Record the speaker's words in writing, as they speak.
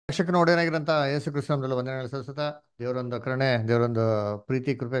ರಕ್ಷಕನ ಒಡೆಯನಾಗಿರಂತ ಯೇಸು ಕ್ರಿಸ್ತನಲ್ಲಿ ವಂದನೆಗಳು ಸಲ್ಲಿಸುತ್ತಾ ದೇವರೊಂದು ಕರುಣೆ ದೇವರೊಂದು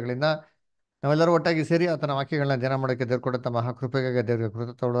ಪ್ರೀತಿ ಕೃಪೆಗಳಿಂದ ನಾವೆಲ್ಲರೂ ಒಟ್ಟಾಗಿ ಸೇರಿ ಆತನ ವಾಕ್ಯಗಳನ್ನ ಧ್ಯಾನ ಮಾಡೋಕ್ಕೆ ದೇವ್ರು ಕೊಡುತ್ತ ಮಹಾಕೃಪೆಗಾಗಿ ದೇವರಿಗೆ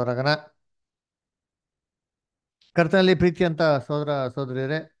ಕೃತಜ್ಞರಾಗನ. ಕರ್ತನಲ್ಲಿ ಪ್ರೀತಿ ಅಂತ ಸಹೋದರ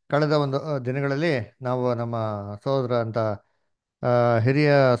ಸಹೋದರಿಯರೇ, ಕಳೆದ ಒಂದು ದಿನಗಳಲ್ಲಿ ನಾವು ನಮ್ಮ ಸಹೋದರ ಅಂತ ಆ,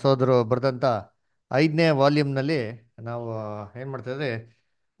 ಹಿರಿಯ ಸಹೋದರು ಬರೆದಂಥ 5ನೇ ವಾಲ್ಯೂಮ್ನಲ್ಲಿ ನಾವು ಏನು ಮಾಡ್ತಾ ಇದ್ರಿ,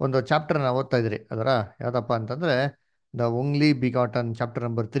 ಒಂದು ಚಾಪ್ಟರ್ನ ಓದ್ತಾ ಇದ್ರಿ. ಅದರ ಯಾವುದಪ್ಪ ಅಂತಂದರೆ the only begotten chapter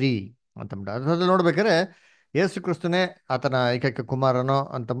number 3 ಅಂತಂದ್ಬಿಟ್ಟು ಅದ್ರಲ್ಲಿ ನೋಡ್ಬೇಕಾದ್ರೆ ಯೇಸು ಕ್ರಿಸ್ತನೇ ಆತನ ಏಕೈಕ ಕುಮಾರನೋ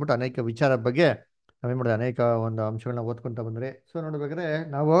ಅಂತಂದ್ಬಿಟ್ಟು ಅನೇಕ ವಿಚಾರ ಬಗ್ಗೆ ನಾವೇನು ಮಾಡಿದೆ, ಅನೇಕ ಒಂದು ಅಂಶಗಳನ್ನ ಓದ್ಕೊಂತ ಬಂದ್ರಿ. ಸೊ ನೋಡ್ಬೇಕಾದ್ರೆ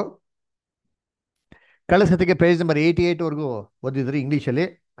ನಾವು ಕಳೆದ ಸತಿಗೆ ಪೇಜ್ ನಂಬರ್ 88ವರೆಗೂ ಓದಿದ್ರಿ ಇಂಗ್ಲೀಷಲ್ಲಿ,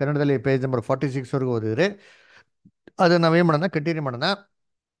 ಕನ್ನಡದಲ್ಲಿ ಪೇಜ್ ನಂಬರ್ 46ವರೆಗೂ ಓದಿದ್ರಿ. ಅದನ್ನು ನಾವೇನು ಮಾಡೋಣ, ಕಂಟಿನ್ಯೂ ಮಾಡೋಣ.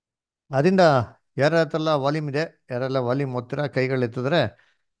 ಅದರಿಂದ ಯಾರ ಹತ್ರ ವಾಲ್ಯೂಮ್ ಇದೆ, ಯಾರೆಲ್ಲ ವಾಲ್ಯೂಮ್ ಓದ್ತೀರಾ ಕೈಗಳು ಎತ್ತಿದ್ರೆ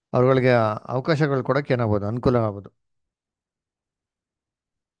ಅವ್ರಗಳಿಗೆ ಅವಕಾಶಗಳು ಕೊಡೋಕೆ ಏನಾಗ್ಬೋದು, ಅನುಕೂಲ ಆಗ್ಬೋದು.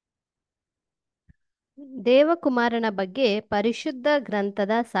 ದೇವಕುಮಾರನ ಬಗ್ಗೆ ಪರಿಶುದ್ಧ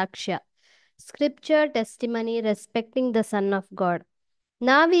ಗ್ರಂಥದ ಸಾಕ್ಷ್ಯ, scripture testimony respecting the son of god.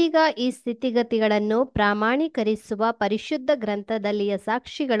 ನಾವೀಗ ಈ ಸ್ಥಿತಿಗತಿಗಳನ್ನು ಪ್ರಾಮಾಣೀಕರಿಸುವ ಪರಿಶುದ್ಧ ಗ್ರಂಥದಲ್ಲಿಯ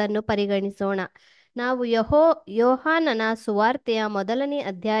ಸಾಕ್ಷಿಗಳನ್ನು ಪರಿಗಣಿಸೋಣ. ನಾವು ಯೋಹಾನನ ಸುವಾರ್ತೆಯ 1ನೇ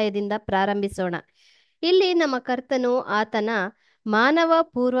ಅಧ್ಯಾಯದಿಂದ ಪ್ರಾರಂಭಿಸೋಣ. ಇಲ್ಲಿ ನಮ್ಮ ಕರ್ತನು ಆತನ ಮಾನವ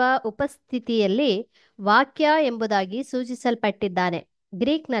ಪೂರ್ವ ಉಪಸ್ಥಿತಿಯಲ್ಲಿ ವಾಕ್ಯ ಎಂಬುದಾಗಿ ಸೂಚಿಸಲ್ಪಟ್ಟಿದ್ದಾನೆ.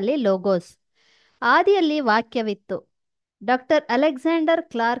 ಗ್ರೀಕ್ನಲ್ಲಿ ಲೋಗೋಸ್. ಆದಿಯಲ್ಲಿ ವಾಕ್ಯವಿತ್ತು. ಡಾಕ್ಟರ್ ಅಲೆಕ್ಸಾಂಡರ್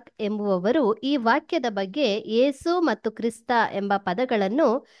ಕ್ಲಾರ್ಕ್ ಎಂಬುವವರು ಈ ವಾಕ್ಯದ ಬಗ್ಗೆ ಯೇಸು ಮತ್ತು ಕ್ರಿಸ್ತ ಎಂಬ ಪದಗಳನ್ನು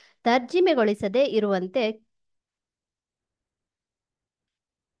ತರ್ಜಿಮೆಗೊಳಿಸದೇ ಇರುವಂತೆ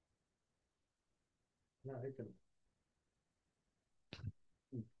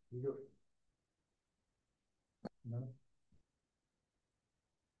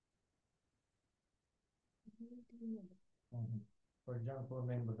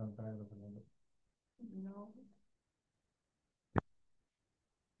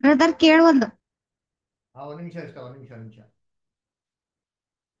ಬ್ರದರ್ ಕೇಳುವಲ್ದು. ಒಂದು ನಿಮಿಷ ಇಷ್ಟ, ಒಂದು ನಿಮಿಷ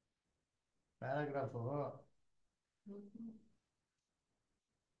ಪ್ಯಾರಾಗ್ರಾಫು.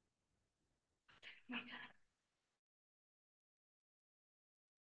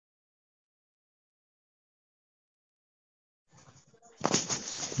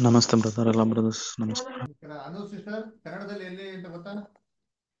 ನಮಸ್ತೆ ಬ್ರದರ್, ಎಲ್ಲ ಬ್ರದರ್ಸ್ ನಮಸ್ಕಾರ. ಅನು ಸಿಸ್ಟರ್, ಕನ್ನಡದಲ್ಲಿ ಎಲ್ಲಿ ಅಂತ ಗೊತ್ತಾ?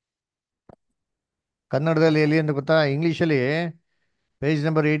 ಕನ್ನಡದಲ್ಲಿ ಎಲ್ಲಿ ಅಂತ ಗೊತ್ತಾ? ಇಂಗ್ಲೀಷಲ್ಲಿ ಪೇಜ್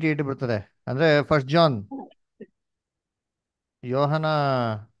ನಂಬರ್ 88 ಬರ್ತದೆ. ಅಂದರೆ ಫಸ್ಟ್ ಜಾನ್, ಯೋಹನ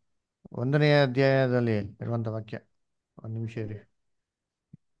 1ನೇ ಅಧ್ಯಾಯದಲ್ಲಿ ಇರುವಂಥ ವಾಕ್ಯ. ಒಂದು ನಿಮಿಷ ಇರಿ.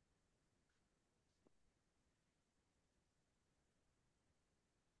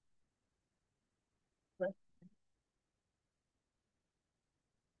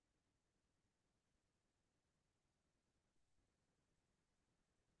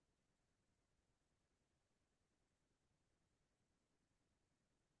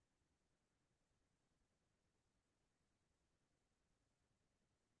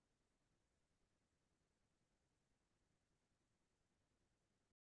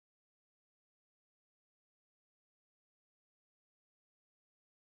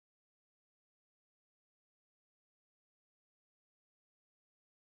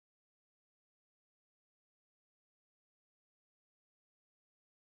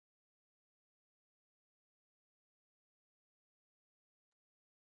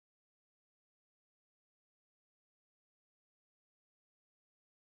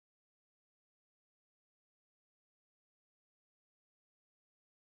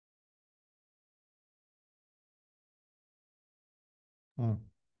 ಹ್ಞೂ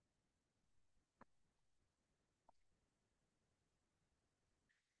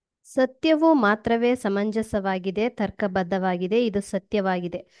ಸತ್ಯವು ಮಾತ್ರವೇ ಸಮಂಜಸವಾಗಿದೆ, ತರ್ಕಬದ್ಧವಾಗಿದೆ, ಇದು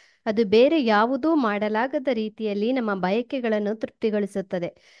ಸತ್ಯವಾಗಿದೆ. ಅದು ಬೇರೆ ಯಾವುದೂ ಮಾಡಲಾಗದ ರೀತಿಯಲ್ಲಿ ನಮ್ಮ ಬಯಕೆಗಳನ್ನು ತೃಪ್ತಿಗೊಳಿಸುತ್ತದೆ.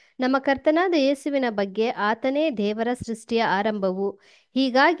 ನಮ್ಮ ಕರ್ತನಾದ ಯೇಸುವಿನ ಬಗ್ಗೆ ಆತನೇ ದೇವರ ಸೃಷ್ಟಿಯ ಆರಂಭವು.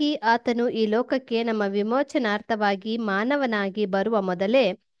 ಹೀಗಾಗಿ ಆತನು ಈ ಲೋಕಕ್ಕೆ ನಮ್ಮ ವಿಮೋಚನಾರ್ಥವಾಗಿ ಮಾನವನಾಗಿ ಬರುವ ಮೊದಲೇ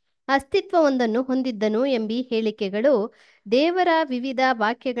ಅಸ್ತಿತ್ವವೊಂದನ್ನು ಹೊಂದಿದ್ದನು ಎಂಬೀ ಹೇಳಿಕೆಗಳು ದೇವರ ವಿವಿಧ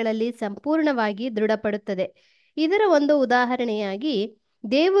ವಾಕ್ಯಗಳಲ್ಲಿ ಸಂಪೂರ್ಣವಾಗಿ ದೃಢಪಡುತ್ತದೆ. ಇದರ ಒಂದು ಉದಾಹರಣೆಯಾಗಿ,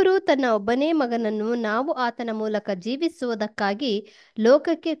 ದೇವರು ತನ್ನ ಒಬ್ಬನೇ ಮಗನನ್ನು ನಾವು ಆತನ ಮೂಲಕ ಜೀವಿಸುವುದಕ್ಕಾಗಿ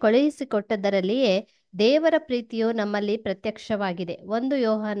ಲೋಕಕ್ಕೆ ಕಳುಹಿಸಿಕೊಟ್ಟದರಲ್ಲಿಯೇ ದೇವರ ಪ್ರೀತಿಯು ನಮ್ಮಲ್ಲಿ ಪ್ರತ್ಯಕ್ಷವಾಗಿದೆ. 1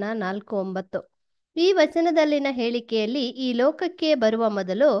 ಯೋಹಾನ 4:9. ಈ ವಚನದಲ್ಲಿನ ಹೇಳಿಕೆಯಲ್ಲಿ ಈ ಲೋಕಕ್ಕೆ ಬರುವ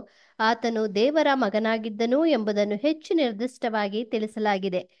ಮೊದಲು ಆತನು ದೇವರ ಮಗನಾಗಿದ್ದನು ಎಂಬುದನ್ನು ಹೆಚ್ಚು ನಿರ್ದಿಷ್ಟವಾಗಿ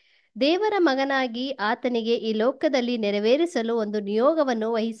ತಿಳಿಸಲಾಗಿದೆ. ದೇವರ ಮಗನಾಗಿ ಆತನಿಗೆ ಈ ಲೋಕದಲ್ಲಿ ನೆರವೇರಿಸಲು ಒಂದು ನಿಯೋಗವನ್ನು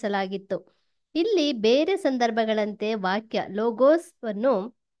ವಹಿಸಲಾಗಿತ್ತು. ಇಲ್ಲಿ ಬೇರೆ ಸಂದರ್ಭಗಳಂತೆ ವಾಕ್ಯ ಲೋಗೋಸ್ ವನ್ನು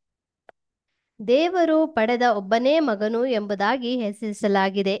ದೇವರು ಪಡೆದ ಒಬ್ಬನೇ ಮಗನು ಎಂಬುದಾಗಿ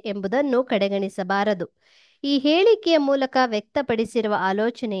ಹೆಸರಿಸಲಾಗಿದೆ ಎಂಬುದನ್ನು ಕಡೆಗಣಿಸಬಾರದು. ಈ ಹೇಳಿಕೆಯ ಮೂಲಕ ವ್ಯಕ್ತಪಡಿಸಿರುವ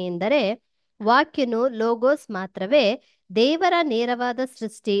ಆಲೋಚನೆಯೆಂದರೆ ವಾಕ್ಯನು ಲೋಗೋಸ್ ಮಾತ್ರವೇ ದೇವರ ನೇರವಾದ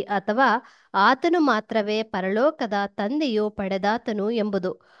ಸೃಷ್ಟಿ ಅಥವಾ ಆತನು ಮಾತ್ರವೇ ಪರಲೋಕದ ತಂದೆಯು ಪಡೆದಾತನು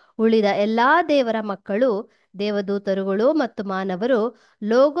ಎಂಬುದು. ಉಳಿದ ಎಲ್ಲಾ ದೇವರ ಮಕ್ಕಳು, ದೇವದೂತರುಗಳು ಮತ್ತು ಮಾನವರು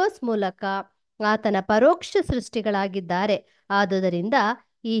ಲೋಗೋಸ್ ಮೂಲಕ ಆತನ ಪರೋಕ್ಷ ಸೃಷ್ಟಿಗಳಾಗಿದ್ದಾರೆ. ಆದುದರಿಂದ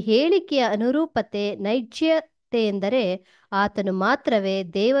ಈ ಹೇಳಿಕೆಯ ಅನುರೂಪತೆ ನೈಜ್ಯತೆ ಎಂದರೆ ಆತನು ಮಾತ್ರವೇ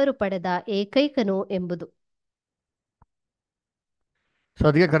ದೇವರು ಪಡೆದ ಏಕೈಕನು ಎಂಬುದು. ಸೊ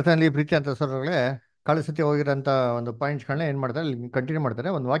ಅದಕ್ಕೆ ಕರ್ತನಲ್ಲಿ ಪ್ರೀತಿ ಅಂತ ಸೋದರಗಳೇ, ಕಳೆದ ಸತಿ ಹೋಗಿರೋಂಥ ಒಂದು ಪಾಯಿಂಟ್ಸ್ಗಳನ್ನ ಏನು ಮಾಡ್ತಾರೆ, ಇಲ್ಲಿ ಕಂಟಿನ್ಯೂ ಮಾಡ್ತಾರೆ.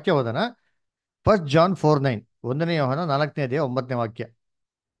 ಒಂದು ವಾಕ್ಯ ಓದೋಣ. 1 John 4:9, 1 ಯೋಹನ 4ನೇ ಅಧ್ಯಾಯ 9ನೇ ವಾಕ್ಯ.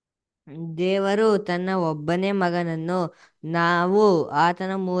 ದೇವರು ತನ್ನ ಒಬ್ಬನೇ ಮಗನನ್ನು ನಾವು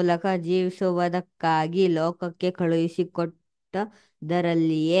ಆತನ ಮೂಲಕ ಜೀವಿಸುವುದಕ್ಕಾಗಿ ಲೋಕಕ್ಕೆ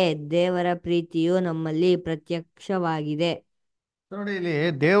ಕಳುಹಿಸಿಕೊಟ್ಟದರಲ್ಲಿಯೇ ದೇವರ ಪ್ರೀತಿಯು ನಮ್ಮಲ್ಲಿ ಪ್ರತ್ಯಕ್ಷವಾಗಿದೆ. ನೋಡಿ, ಇಲ್ಲಿ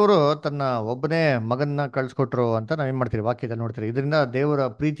ದೇವರು ತನ್ನ ಒಬ್ಬನೇ ಮಗನ್ನ ಕಳ್ಸಿಕೊಟ್ರು ಅಂತ ನಾವೇನ್ ಮಾಡ್ತೀವಿ, ವಾಕ್ಯದಲ್ಲಿ ನೋಡ್ತೀರಿ. ಇದರಿಂದ ದೇವರ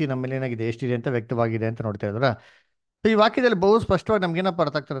ಪ್ರೀತಿ ನಮ್ಮ ಮೇಲೆ ಏನಾಗಿದೆ, ಎಷ್ಟಿದೆ ಅಂತ ವ್ಯಕ್ತವಾಗಿದೆ ಅಂತ ನೋಡ್ತಾ ಇದ್ರ. ಈ ವಾಕ್ಯದಲ್ಲಿ ಬಹು ಸ್ಪಷ್ಟವಾಗಿ ನಮ್ಗೇನಪ್ಪ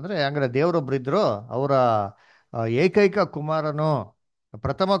ಅರ್ಥ ಆಗ್ತಾರೆ ಅಂದ್ರೆ, ಹಂಗಾರೆ ದೇವರೊಬ್ರು ಇದ್ರು, ಅವರ ಏಕೈಕ ಕುಮಾರನು,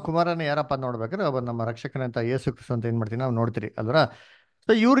 ಪ್ರಥಮ ಕುಮಾರನ ಯಾರಪ್ಪ ಅಂತ ನೋಡ್ಬೇಕಾದ್ರೆ ಒಬ್ಬ ನಮ್ಮ ರಕ್ಷಕನಂತ ಯೇಸು ಕ್ರಿಸ್ತ ಅಂತ ಏನ್ ಮಾಡ್ತೀವಿ ನಾವು ನೋಡ್ತೀರಿ ಅಲ್ವರ.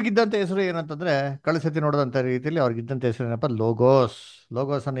 ಸೊ ಇವ್ರಿಗಿದ್ದಂಥ ಹೆಸರು ಏನಂತಂದ್ರೆ, ಕಳಿಸತಿ ನೋಡಿದಂಥ ರೀತಿಯಲ್ಲಿ ಅವ್ರಿಗಿದ್ದಂಥ ಹೆಸರು ಏನಪ್ಪ, ಲೋಗೋಸ್.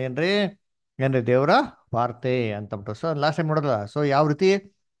 ಲೋಗೋಸ್ ಅನ್ನ ಏನ್ರಿ ದೇವರ ವಾರ್ತೆ ಅಂತಬಿಟ್ಟು. ಸೊ ಲಾಸ್ಟ್ ಟೈಮ್ ನೋಡೋದ. ಸೊ ಯಾವ ರೀತಿ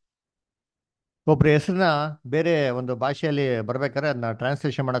ಒಬ್ರ ಹೆಸರನ್ನ ಬೇರೆ ಒಂದು ಭಾಷೆಯಲ್ಲಿ ಬರ್ಬೇಕಾದ್ರೆ ಅದನ್ನ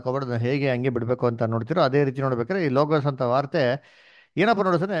ಟ್ರಾನ್ಸ್ಲೇಷನ್ ಮಾಡಕ್ ಹೋಗ್ಬಾರ್ದು, ಅದನ್ನ ಹೇಗೆ ಹಂಗೆ ಬಿಡ್ಬೇಕು ಅಂತ ನೋಡ್ತಿರೋ, ಅದೇ ರೀತಿ ನೋಡ್ಬೇಕಾದ್ರೆ ಈ ಲೋಗೋಸ್ ಅಂತ ವಾರ್ತೆ ಏನಪ್ಪ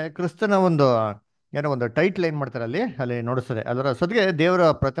ನೋಡಿದ್ರೆ, ಕ್ರಿಸ್ತನ ಏನೋ ಒಂದು ಟೈಟ್ಲ್ ಏನ್ ಮಾಡ್ತಾರೆ ಅಲ್ಲಿ ಅಲ್ಲಿ ನೋಡಿಸ್ತದೆ. ಅದರ ಸೊತ್ತಿಗೆ ದೇವರ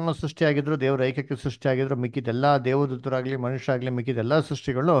ಪ್ರಥಮ ಸೃಷ್ಟಿಯಾಗಿದ್ರು, ದೇವರ ಏಕೈಕ ಸೃಷ್ಟಿಯಾಗಿದ್ರು, ಮಿಕ್ಕಿದೆಲ್ಲ ದೇವದೂತರಾಗ್ಲಿ ಮನುಷ್ಯರಾಗ್ಲಿ ಮಿಕ್ಕಿದೆಲ್ಲ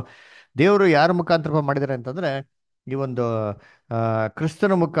ಸೃಷ್ಟಿಗಳು ದೇವರು ಯಾರ ಮುಖಾಂತರ ಮಾಡಿದ್ದಾರೆ ಅಂತಂದ್ರೆ ಈ ಒಂದು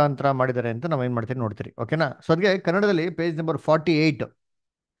ಕ್ರಿಸ್ತನ ಮುಖಾಂತರ ಮಾಡಿದ್ದಾರೆ ಅಂತ ನಾವು ಏನ್ ಮಾಡ್ತೀವಿ ನೋಡ್ತೀರಿ. ಓಕೆನಾ. ಸೊ ಅದಕ್ಕೆ ಕನ್ನಡದಲ್ಲಿ ಪೇಜ್ ನಂಬರ್ 48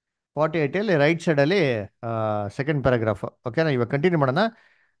 ಅಲ್ಲಿ ರೈಟ್ ಸೈಡ್ ಅಲ್ಲಿ ಸೆಕೆಂಡ್ ಪ್ಯಾರಾಗ್ರಾಫ್. ಓಕೆನಾ. ಇವಾಗ ಕಂಟಿನ್ಯೂ ಮಾಡೋಣ.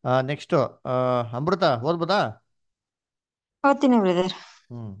 ನೆಕ್ಸ್ಟ್ ಅಮೃತ ಓದ್ಬೋದಾ? ಓದ್ತೀನಿ ಬ್ರದರ್.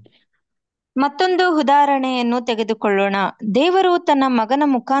 ಹ್ಮ್ ಮತ್ತೊಂದು ಉದಾಹರಣೆಯನ್ನು ತೆಗೆದುಕೊಳ್ಳೋಣ. ದೇವರು ತನ್ನ ಮಗನ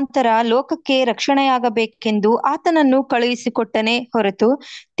ಮುಖಾಂತರ ಲೋಕಕ್ಕೆ ರಕ್ಷಣೆಯಾಗಬೇಕೆಂದು ಆತನನ್ನು ಕಳುಹಿಸಿಕೊಟ್ಟನೇ ಹೊರತು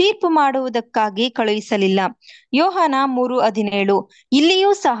ತೀರ್ಪು ಮಾಡುವುದಕ್ಕಾಗಿ ಕಳುಹಿಸಲಿಲ್ಲ. ಯೋಹಾನ 3:17.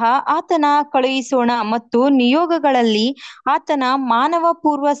 ಇಲ್ಲಿಯೂ ಸಹ ಆತನ ಕಳುಹಿಸೋಣ ಮತ್ತು ನಿಯೋಗಗಳಲ್ಲಿ ಆತನ ಮಾನವ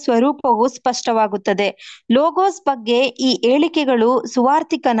ಪೂರ್ವ ಸ್ವರೂಪವು ಸ್ಪಷ್ಟವಾಗುತ್ತದೆ. ಲೋಗೋಸ್ ಬಗ್ಗೆ ಈ ಹೇಳಿಕೆಗಳು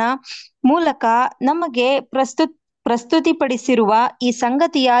ಸುವಾರ್ತಿಕನ ಮೂಲಕ ನಮಗೆ ಪ್ರಸ್ತುತಿಪಡಿಸಿರುವ ಈ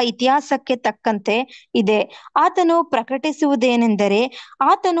ಸಂಗತಿಯ ಇತಿಹಾಸಕ್ಕೆ ತಕ್ಕಂತೆ ಇದೆ. ಆತನು ಪ್ರಕಟಿಸುವುದೇನೆಂದರೆ,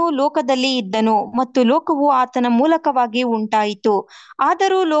 ಆತನು ಲೋಕದಲ್ಲಿ ಇದ್ದನು ಮತ್ತು ಲೋಕವು ಆತನ ಮೂಲಕವಾಗಿ ಉಂಟಾಯಿತು,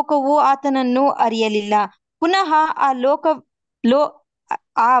 ಆದರೂ ಲೋಕವು ಆತನನ್ನು ಅರಿಯಲಿಲ್ಲ. ಪುನಃ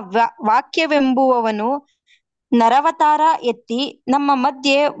ವಾಕ್ಯವೆಂಬುವವನು ನರವತಾರ ಎತ್ತಿ ನಮ್ಮ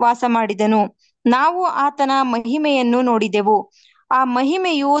ಮಧ್ಯೆ ವಾಸ ಮಾಡಿದನು. ನಾವು ಆತನ ಮಹಿಮೆಯನ್ನು ನೋಡಿದೆವು. ಆ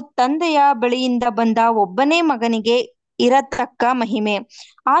ಮಹಿಮೆಯು ತಂದೆಯ ಬಳಿಯಿಂದ ಬಂದ ಒಬ್ಬನೇ ಮಗನಿಗೆ ಇರತಕ್ಕ ಮಹಿಮೆ.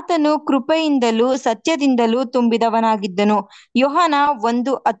 ಆತನು ಕೃಪೆಯಿಂದಲೂ ಸತ್ಯದಿಂದಲೂ ತುಂಬಿದವನಾಗಿದ್ದನು. ಯೋಹಾನ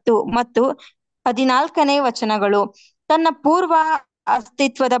 1:10 ಮತ್ತು 14 ತನ್ನ ಪೂರ್ವ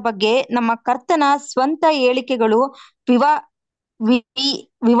ಅಸ್ತಿತ್ವದ ಬಗ್ಗೆ ನಮ್ಮ ಕರ್ತನ ಸ್ವಂತ ಹೇಳಿಕೆಗಳು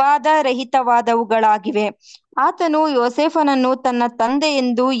ವಿವಾದರಹಿತವಾದವುಗಳಾಗಿವೆ. ಆತನು ಯೋಸೇಫನನ್ನು ತನ್ನ ತಂದೆ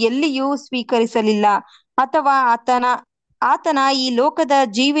ಎಂದು ಎಲ್ಲಿಯೂ ಸ್ವೀಕರಿಸಲಿಲ್ಲ ಅಥವಾ ಆತನ ಈ ಲೋಕದ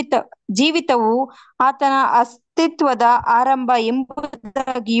ಜೀವಿತವು ಆತನ ಅಸ್ತಿತ್ವದ ಆರಂಭ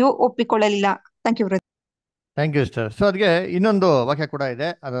ಎಂಬುದಾಗಿಯೂ ಒಪ್ಪಿಕೊಳ್ಳಲಿಲ್ಲ. Thank you sister. ಸೊ ಅದಕ್ಕೆ ಇನ್ನೊಂದು ವಾಕ್ಯ ಕೂಡ ಇದೆ,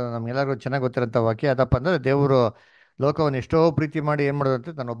 ಅದು ನಮ್ಗೆಲ್ಲರಿಗೂ ಚೆನ್ನಾಗಿ ಗೊತ್ತಿರೋಂಥ ವಾಕ್ಯ. ಅದಪ್ಪ ಅಂದ್ರೆ, ದೇವರು ಲೋಕವನ್ನು ಎಷ್ಟೋ ಪ್ರೀತಿ ಮಾಡಿ ಏನ್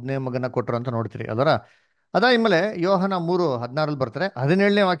ಮಾಡೋದಂತೆ ತನ್ನ ಒಬ್ಬನೇ ಮಗನ ಕೊಟ್ಟರು ಅಂತ ನೋಡ್ತೀರಿ ಅದರ. ಅದಾದ್ಮೇಲೆ ಯೋಹಾನ 3:16 ಬರ್ತಾರೆ.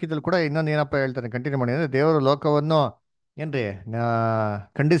 17ನೇ ವಾಕ್ಯದಲ್ಲಿ ಕೂಡ ಇನ್ನೊಂದು ಏನಪ್ಪ ಹೇಳ್ತಾರೆ, ಕಂಟಿನ್ಯೂ ಮಾಡಿ ಅಂದ್ರೆ, ದೇವರು ಲೋಕವನ್ನು ಏನ್ರಿ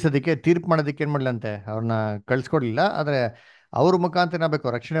ಖಂಡಿಸೋದಕ್ಕೆ, ತೀರ್ಪು ಮಾಡೋದಕ್ಕೆ ಏನ್ ಮಾಡ್ಲಂತೆ ಅವ್ರನ್ನ ಕಳ್ಸಿಕೊಡ್ಲಿಲ್ಲ, ಆದ್ರೆ ಅವ್ರ ಮುಖಾಂತರ ಏನಾಗಬೇಕು,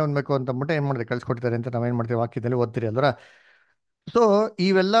 ರಕ್ಷಣೆ ಹೊಂದಬೇಕು ಅಂತ ಅಂದ್ಬಿಟ್ಟು ಏನ್ ಮಾಡಿದೆ ಕಳ್ಸಿಕೊಡ್ತಾರೆ ಅಂತ ನಾವೇನ್ ಮಾಡ್ತೀವಿ ವಾಕ್ಯದಲ್ಲಿ ಓದ್ತೀರಿ ಅಲ್ವರ. ಸೊ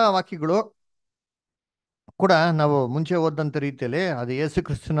ಇವೆಲ್ಲ ವಾಕ್ಯಗಳು ಕೂಡ ನಾವು ಮುಂಚೆ ಓದಂತ ರೀತಿಯಲ್ಲಿ ಅದು ಯೇಸು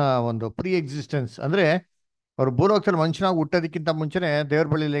ಕ್ರಿಸ್ತನ ಒಂದು ಪ್ರೀ ಎಕ್ಸಿಸ್ಟೆನ್ಸ್, ಅಂದ್ರೆ ಅವ್ರು ಭೂಲೋಕದಲ್ಲಿ ಮನುಷ್ಯನಾಗಿ ಹುಟ್ಟೋದಕ್ಕಿಂತ ಮುಂಚೆನೆ ದೇವ್ರ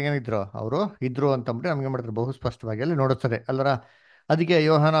ಬಳಿಯಲ್ಲಿ ಏನಿದ್ರು ಅವರು ಇದ್ರು ಅಂತ ಅಂದ್ಬಿಟ್ಟು ನಮ್ಗೆ ಮಾಡಿದ್ರು ಬಹು ಸ್ಪಷ್ಟವಾಗಿ ಅಲ್ಲಿ ನೋಡುತ್ತದೆ ಅಲ್ಲರ. ಅದಕ್ಕೆ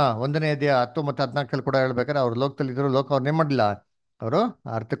ಯೋಹಾನ 1ನೇ ಅಧ್ಯಾಯ 10 ಮತ್ತು 14 ಕೂಡ ಹೇಳ್ಬೇಕಾದ್ರೆ ಅವ್ರು ಲೋಕದಲ್ಲಿ ಇದ್ರು, ಲೋಕ ಅವ್ರನ್ನೇ ಮಾಡಲಿಲ್ಲ, ಅವರು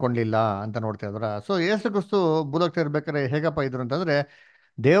ಅರ್ಥಕೊಂಡಿಲ್ಲ ಅಂತ ನೋಡ್ತಾ ಇದ್ರ. ಸೊ ಯೇಸು ಕ್ರಿಸ್ತು ಭೂಲೋಕದಲ್ಲಿ ಇರ್ಬೇಕಾದ್ರೆ ಹೇಗಪ್ಪ ಇದ್ರು ಅಂತಂದ್ರೆ,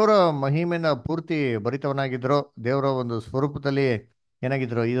 ದೇವರ ಮಹಿಮೆನ ಪೂರ್ತಿ ಭರಿತವನಾಗಿದ್ರು, ದೇವರ ಒಂದು ಸ್ವರೂಪದಲ್ಲಿ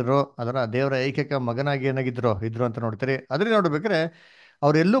ಏನಾಗಿದ್ರು ಇದ್ರು, ಅದರ ದೇವರ ಏಕೈಕ ಮಗನಾಗಿ ಇದ್ರು ಅಂತ ನೋಡ್ತೀರಿ. ಅದ್ರಲ್ಲಿ ನೋಡ್ಬೇಕಾದ್ರೆ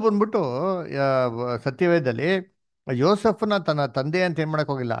ಅವರೆಲ್ಲೂ ಬಂದ್ಬಿಟ್ಟು ಸತ್ಯವೇದದಲ್ಲಿ ಯೋಸಫನ ತನ್ನ ತಂದೆ ಅಂತ ಏನ್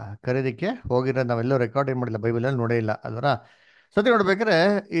ಮಾಡಕ್ ಹೋಗಿಲ್ಲ, ಕರೀಲಿಕ್ಕೆ ಹೋಗಿರೋ ನಾವೆಲ್ಲೂ ರೆಕಾರ್ಡ್ ಏನ್ ಮಾಡಿಲ್ಲ, ಬೈಬಲಲ್ಲಿ ನೋಡೇ ಇಲ್ಲ ಅದರ. ಸತಿ ನೋಡ್ಬೇಕಾದ್ರೆ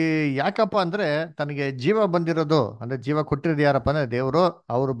ಈ ಯಾಕಪ್ಪ ಅಂದ್ರೆ ತನಗೆ ಜೀವ ಬಂದಿರೋದು ಅಂದ್ರೆ ಜೀವ ಕೊಟ್ಟಿರೋದು ಯಾರಪ್ಪ ಅಂದ್ರೆ ದೇವರು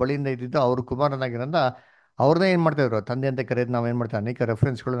ಅವ್ರ ಬಳಿಯಿಂದ ಇದ್ದಿದ್ದು ಅವ್ರ ಕುಮಾರನಾಗಿರೋದ್ರಿಂದ ಅವ್ರನ್ನೇ ಏನ್ ಮಾಡ್ತಾ ಇದ್ರು ತಂದೆ ಅಂತ ಕರೆಯೋದು ನಾವ್ ಏನ್ ಮಾಡ್ತೀವಿ ಅನೇಕ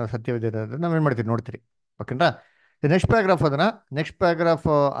ರೆಫರೆನ್ಸ್ಗಳು ನಾವು ಸತ್ಯವಿದೆ ನಾವ್ ಏನ್ ಮಾಡ್ತೀವಿ ನೋಡ್ತೀರಿ. ಓಕೆನಾ. ನೆಕ್ಸ್ಟ್ ಪ್ಯಾರಾಗ್ರಾಫ್ ಅದನ್ನ ನೆಕ್ಸ್ಟ್ ಪ್ಯಾರಾಗ್ರಾಫ್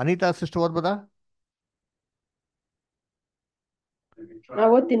ಅನಿತಾ ಸಿಸ್ಟರ್ ಓದ್ಬೋದಾ?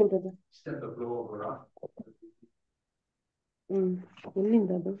 ಓದ್ತೀನಿ ಬ್ರದರ್.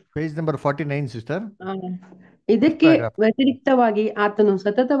 ಎಲ್ಲಿಂದ ಅದು? Page number 49 sister. ಆ, ಇದಕ್ಕೆ ಪ್ಯಾರಾಗ್ರಾಫ್. ವ್ಯತಿರಿಕ್ತವಾಗಿ ಆತನು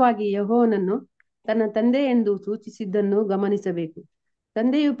ಸತತವಾಗಿ ಯೆಹೋವನನ್ನು ತನ್ನ ತಂದೆ ಎಂದು ಸೂಚಿಸಿದ್ದನ್ನು ಗಮನಿಸಬೇಕು.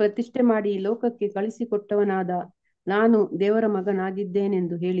 ತಂದೆಯು ಪ್ರತಿಷ್ಠೆ ಮಾಡಿ ಲೋಕಕ್ಕೆ ಕಳಿಸಿಕೊಟ್ಟವನಾದ ನಾನು ದೇವರ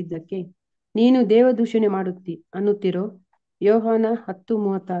ಮಗನಾಗಿದ್ದೇನೆಂದು ಹೇಳಿದ್ದಕ್ಕೆ ನೀನು ದೇವದೂಷಣೆ ಅನ್ನುತ್ತಿರೋ ಯೋಹಾನ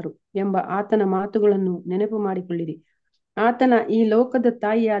 10:36 ಎಂಬ ಆತನ ಮಾತುಗಳನ್ನು ನೆನಪು ಮಾಡಿಕೊಳ್ಳಿರಿ. ಆತನ ಈ ಲೋಕದ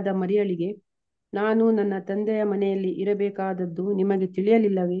ತಾಯಿಯಾದ ಮರಿಯಳಿಗೆ ನಾನು ನನ್ನ ತಂದೆಯ ಮನೆಯಲ್ಲಿ ಇರಬೇಕಾದದ್ದು ನಿಮಗೆ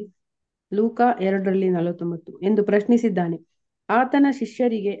ತಿಳಿಯಲಿಲ್ಲವೇ? ಲೂಕ 2:49 ಎಂದು ಪ್ರಶ್ನಿಸಿದ್ದಾನೆ. ಆತನ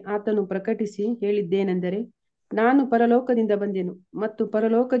ಶಿಷ್ಯರಿಗೆ ಆತನು ಪ್ರಕಟಿಸಿ ಹೇಳಿದ್ದೇನೆಂದರೆ, ನಾನು ಪರಲೋಕದಿಂದ ಬಂದೆನು ಮತ್ತು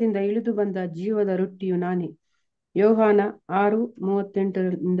ಪರಲೋಕದಿಂದ ಇಳಿದು ಬಂದ ಜೀವದ ರೊಟ್ಟಿಯು ನಾನೇ. ಯೋಹಾನ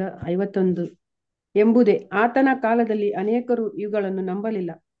 6:38-51 ಎಂಬುದೇ. ಆತನ ಕಾಲದಲ್ಲಿ ಅನೇಕರು ಇವುಗಳನ್ನು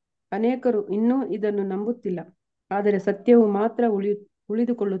ನಂಬಲಿಲ್ಲ, ಅನೇಕರು ಇನ್ನೂ ಇದನ್ನು ನಂಬುತ್ತಿಲ್ಲ. ಆದರೆ ಸತ್ಯವು ಮಾತ್ರ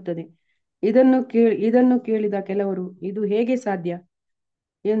ಉಳಿದುಕೊಳ್ಳುತ್ತದೆ. ಇದನ್ನು ಕೇಳಿದ ಕೆಲವರು ಇದು ಹೇಗೆ ಸಾಧ್ಯ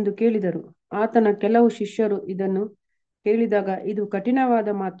ಎಂದು ಕೇಳಿದರು. ಆತನ ಕೆಲವು ಶಿಷ್ಯರು ಇದನ್ನು ಕೇಳಿದಾಗ ಇದು ಕಠಿಣವಾದ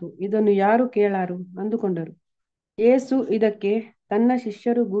ಮಾತು, ಇದನ್ನು ಯಾರು ಕೇಳಾರು ಅಂದುಕೊಂಡರು. ಯೇಸು ಇದಕ್ಕೆ ತನ್ನ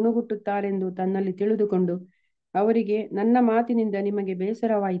ಶಿಷ್ಯರು ಗುಣಗುಟ್ಟುತ್ತಾರೆಂದು ತನ್ನಲ್ಲಿ ತಿಳಿದುಕೊಂಡು ಅವರಿಗೆ, ನನ್ನ ಮಾತಿನಿಂದ ನಿಮಗೆ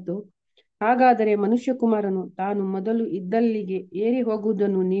ಬೇಸರವಾಯಿತು? ಹಾಗಾದರೆ ಮನುಷ್ಯಕುಮಾರನು ತಾನು ಮೊದಲು ಇದ್ದಲ್ಲಿಗೆ ಏರಿ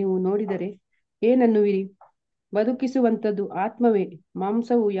ಹೋಗುವುದನ್ನು ನೀವು ನೋಡಿದರೆ ಏನನ್ನುವಿರಿ? ಬದುಕಿಸುವಂಥದ್ದು ಆತ್ಮವೇ,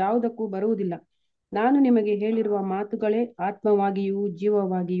 ಮಾಂಸವು ಯಾವುದಕ್ಕೂ ಬರುವುದಿಲ್ಲ. ನಾನು ನಿಮಗೆ ಹೇಳಿರುವ ಮಾತುಗಳೇ ಆತ್ಮವಾಗಿಯೂ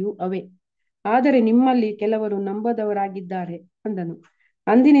ಜೀವವಾಗಿಯೂ ಅವೆ. ಆದರೆ ನಿಮ್ಮಲ್ಲಿ ಕೆಲವರು ನಂಬದವರಾಗಿದ್ದಾರೆ ಅಂದನು.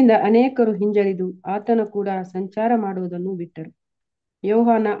 ಅಂದಿನಿಂದ ಅನೇಕರು ಹಿಂಜರಿದು ಆತನ ಕೂಡ ಸಂಚಾರ ಮಾಡುವುದನ್ನು ಬಿಟ್ಟರು.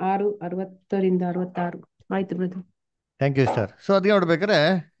 ಯೋಹಾನ 6:60-66. ಆಯ್ತು brother. Thank you sir. So ಅದಕ್ಕೆ ನೋಡ್ಬೇಕಾದ್ರೆ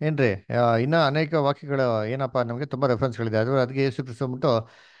ಏನ್ರಿ ಇನ್ನ ಅನೇಕ ವಾಕ್ಯಗಳು ಏನಪ್ಪ ನಮಗೆ ತುಂಬಾ ರೆಫರೆನ್ಸ್ಗಳಿದೆ. ಅದಕ್ಕೆ ಯೇಸು ಕ್ರಿಸ್ತ ಅಂದ್ಬಿಟ್ಟು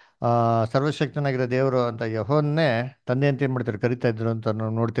ಸರ್ವಶಕ್ತನಾಗಿರೋ ದೇವರು ಅಂತ ಯೆಹೋವನ್ನೇ ತಂದೆ ಅಂತ ಏನ್ ಮಾಡ್ತಾರೆ ಕರಿತಾ ಇದ್ರು ಅಂತ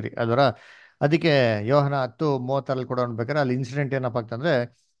ನಾವು ನೋಡ್ತೀರಿ ಅದರ. ಅದಕ್ಕೆ ಯೋಹನ 10:36 ಕೂಡ ನೋಡ್ಬೇಕಾದ್ರೆ ಅಲ್ಲಿ ಇನ್ಸಿಡೆಂಟ್ ಏನಪ್ಪ ಅಂತಂದ್ರೆ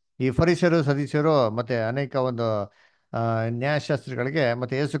ಈ ಫರಿಸರು ಸದಸ್ಯರು ಮತ್ತೆ ಅನೇಕ ಒಂದು ನ್ಯಾಯಶಾಸ್ತ್ರಿಗಳಿಗೆ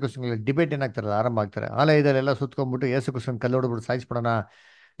ಮತ್ತೆ ಯೇಸು ಕ್ರಿಸ್ತನಿಗೆ ಡಿಬೇಟ್ ಏನಾಗ್ತಾರಲ್ಲ ಆರಂಭ ಆಗ್ತಾರೆ. ಆಲಯದಲ್ಲೆಲ್ಲ ಸುತ್ಕೊಂಡ್ಬಿಟ್ಟು ಯೇಸು ಕ್ರಿಸ್ತನ್ ಕಲ್ಲು ಹೊಡ್ಬಿಟ್ಟು ಸಾಯಿಸ್ಬಿಡೋಣ,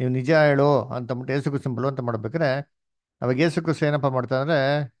 ನೀವು ನಿಜ ಹೇಳು ಅಂತಂದ್ಬಿಟ್ಟು ಯೇಸು ಕ್ರಿಸ್ತನ್ ಬಲವಂತ ಮಾಡ್ಬೇಕಾದ್ರೆ ಅವಾಗ ಯೇಸು ಕ್ರಿಸ್ತ ಏನಪ್ಪ ಮಾಡ್ತಾರೆ ಅಂದ್ರೆ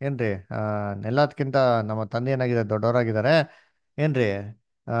ಏನ್ರಿ ಎಲ್ಲದಕ್ಕಿಂತ ನಮ್ಮ ತಂದೆ ಏನಾಗಿದೆ ದೊಡ್ಡವರಾಗಿದ್ದಾರೆ ಏನ್ರಿ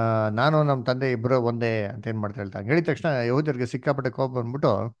ನಾನು ನಮ್ಮ ತಂದೆ ಇಬ್ಬರು ಒಂದೇ ಅಂತ ಏನ್ ಮಾಡ್ತಾ ಹೇಳ್ತಾರೆ. ಹೇಳಿದ ತಕ್ಷಣ ಯಹೂದ್ಯರಿಗೆ ಸಿಕ್ಕಾಪಟ್ಟೆ ಕೋಪ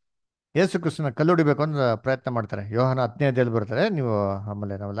ಬಂದ್ಬಿಟ್ಟು ಯೇಸು ಕ್ರಿಸ್ತನ ಕಲ್ಲು ಹೊಡಿಬೇಕು ಅಂತ ಪ್ರಯತ್ನ ಮಾಡ್ತಾರೆ. ಯೋಹಾನ 10:15 ಬರ್ತಾರೆ. ನೀವು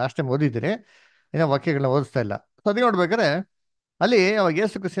ಆಮೇಲೆ ನಾವು ಲಾಸ್ಟ್ ಟೈಮ್ ಓದಿದ್ದೀರಿ, ಏನೋ ವಾಕ್ಯಗಳನ್ನ ಓದಿಸ್ತಾ ಇಲ್ಲ. ಸೊ ಅದಕ್ಕೆ ನೋಡ್ಬೇಕಾದ್ರೆ ಅಲ್ಲಿ ಅವಾಗ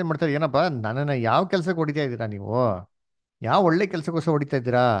ಯೇಸು ಕ್ರಿಸ್ತ ಏನ್ ಮಾಡ್ತಾರೆ, ಏನಪ್ಪ ನನ್ನನ್ನ ಯಾವ ಕೆಲ್ಸಕ್ಕೆ ಹೊಡಿತಾ ಇದ್ದೀರಾ ನೀವು, ಯಾವ ಒಳ್ಳೆ ಕೆಲಸಕ್ಕೋಸ್ಕರ ಹೊಡಿತಾ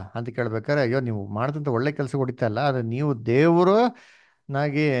ಇದ್ದೀರಾ ಅಂತ ಕೇಳ್ಬೇಕಾರೆ, ಅಯ್ಯೋ ನೀವು ಮಾಡಿದಂಥ ಒಳ್ಳೆ ಕೆಲಸ ಹೊಡಿತಾ ಇಲ್ಲ, ಆದರೆ ನೀವು ದೇವರು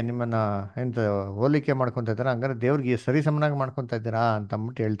ನಾಗಿ ನಿಮ್ಮನ್ನ ಎಂತ ಹೋಲಿಕೆ ಮಾಡ್ಕೊತಾ ಇದ್ದೀರಾ, ಹಂಗಾರೆ ದೇವ್ರಿಗೆ ಸರಿ ಸಮನಾಗಿ ಮಾಡ್ಕೊತಾ ಇದ್ದೀರಾ ಅಂತ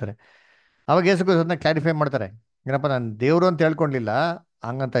ಅಂದ್ಬಿಟ್ಟು ಹೇಳ್ತಾರೆ. ಅವಾಗ ಯೇಸು ಕ್ರಿಸ್ತನ ಕ್ಲಾರಿಫೈ ಮಾಡ್ತಾರೆ, ಏನಪ್ಪ ನಾನು ದೇವರು ಅಂತ ಹೇಳ್ಕೊಂಡಿಲ್ಲ,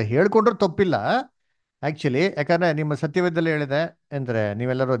 ಹಂಗಂತ ಹೇಳ್ಕೊಂಡ್ರು ತಪ್ಪಿಲ್ಲ ಆ್ಯಕ್ಚುಲಿ. ಯಾಕಂದ್ರೆ ನಿಮ್ಮ ಸತ್ಯವೇದದಲ್ಲಿ ಹೇಳಿದೆ ಅಂದರೆ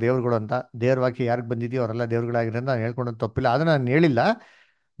ನೀವೆಲ್ಲರೂ ದೇವ್ರುಗಳು ಅಂತ, ದೇವ್ರ ವಾಕ್ಯ ಯಾರಿಗೆ ಬಂದಿದೆಯೋ ಅವರೆಲ್ಲ ದೇವ್ರುಗಳಾಗಿರೋದು ನಾನು ಹೇಳ್ಕೊಂಡು ತಪ್ಪಿಲ್ಲ. ಅದನ್ನ ನಾನು ಹೇಳಿಲ್ಲ.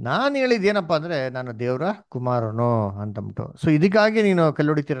 ನಾನು ಹೇಳಿದ್ದು ಏನಪ್ಪ ಅಂದರೆ ನಾನು ದೇವರ ಕುಮಾರನು ಅಂತಂದ್ಬಿಟ್ಟು. ಸೊ ಇದಕ್ಕಾಗಿ ನೀನು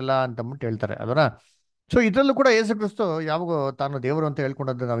ಕಲ್ಲೊಡಿತೀರಲ್ಲ ಅಂತಂದ್ಬಿಟ್ಟು ಹೇಳ್ತಾರೆ ಅದರ. ಸೊ ಇದರಲ್ಲೂ ಕೂಡ ಯೇಸು ಕ್ರಿಸ್ತು ಯಾವಾಗೂ ತಾನು ದೇವರು ಅಂತ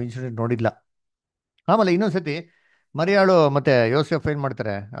ಹೇಳ್ಕೊಂಡದ್ದು ನಾವು ಇನ್ಸಿಡೆಂಟ್ ನೋಡಿಲ್ಲ. ಆಮೇಲೆ ಇನ್ನೊಂದ್ಸತಿ ಮರಿಯಾಳು ಮತ್ತೆ ಯೋಸೆಫ್ ಏನ್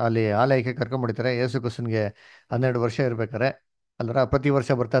ಮಾಡ್ತಾರೆ, ಅಲ್ಲಿ ಆಲಯಕ್ಕೆ ಕರ್ಕೊಂಡ್ಬಿಡ್ತಾರೆ. ಯೇಸು ಕ್ರಿಸ್ತನ್ಗೆ 12 ವರ್ಷ ಇರ್ಬೇಕಾರೆ ಅಲ್ರ ಪ್ರತಿ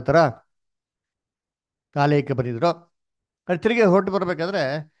ವರ್ಷ ಬರ್ತಾ ತರ ಆಲಯಕ್ಕೆ ಬಂದಿದ್ರು. ಅಲ್ಲಿ ತಿರುಗಿ ಹೊರಟು ಬರ್ಬೇಕಾದ್ರೆ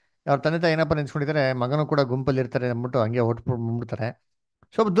ಅವ್ರ ತಂದೆ ತಾಯಿ ಏನಪ್ಪ ನೆನ್ಸ್ಕೊಂಡಿದ್ದಾರೆ, ಮಗನೂ ಕೂಡ ಗುಂಪಲ್ಲಿ ಇರ್ತಾರೆ ಅಂದ್ಬಿಟ್ಟು ಹಂಗೆ ಹೊಟ್ಟು ಬಂದ್ಬಿಡ್ತಾರೆ.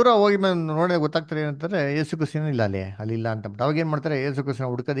 ಸ್ವಲ್ಪ ದೂರ ಹೋಗಿ ನೋಡಿ ಗೊತ್ತಾಗ್ತಾರೆ ಏನಂತಾರೆ ಯೇಸು ಕ್ರಿಸ್ತನ ಇಲ್ಲ ಅಲ್ಲಿ ಇಲ್ಲ ಅಂತಂದ್ಬಿಟ್ಟು. ಅವಾಗ ಏನ್ ಮಾಡ್ತಾರೆ, ಯೇಸು ಕ್ರಿಸ್ತನ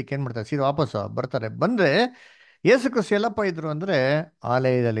ಹುಡ್ಕೋದಿಕ್ಕೆ ಏನ್ ಮಾಡ್ತಾರೆ, ಸೀದಾ ವಾಪಸ್ ಬರ್ತಾರೆ. ಬಂದ್ರೆ ಯೇಸು ಕ್ರಿಸ್ತ ಎಲ್ಲಪ್ಪ ಇದ್ರು ಅಂದ್ರೆ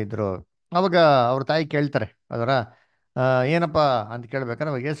ಆಲಯದಲ್ಲಿ ಇದ್ರು. ಅವಾಗ ಅವ್ರ ತಾಯಿ ಕೇಳ್ತಾರೆ ಅದರ ಏನಪ್ಪ ಅಂತ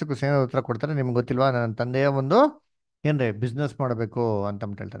ಕೇಳ್ಬೇಕಾದ್ರೆ ಅವಾಗ ಯೇಸು ಕ್ರಿಸ್ತ ಏನೋ ಉತ್ತರ ಕೊಡ್ತಾರೆ, ನಿಮ್ಗೆ ಗೊತ್ತಿಲ್ವಾ ನನ್ನ ತಂದೆಯ ಒಂದು ಏನ್ರಿ ಬಿಸ್ನೆಸ್ ಮಾಡಬೇಕು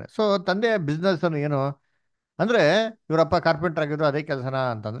ಅಂತಂದ್ಬಿಟ್ಟು ಹೇಳ್ತಾರೆ. ಸೊ ತಂದೆಯ ಬಿಸ್ನೆಸ್ ಅನ್ನು ಏನು ಅಂದ್ರೆ ಇವರಪ್ಪ ಕಾರ್ಪೆಂಟರ್ ಆಗಿದ್ರು ಅದೇ ಕೆಲಸನ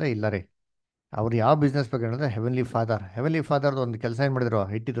ಅಂತಂದ್ರೆ ಇಲ್ಲ ರೀ. ಅವ್ರು ಯಾವ ಬಿಸ್ನೆಸ್ ಬಗ್ಗೆ ಹೇಳಿದ್ರೆ ಹೆವೆನ್ಲಿ ಫಾದರ್ದು ಒಂದು ಕೆಲಸ ಏನು ಮಾಡಿದ್ರು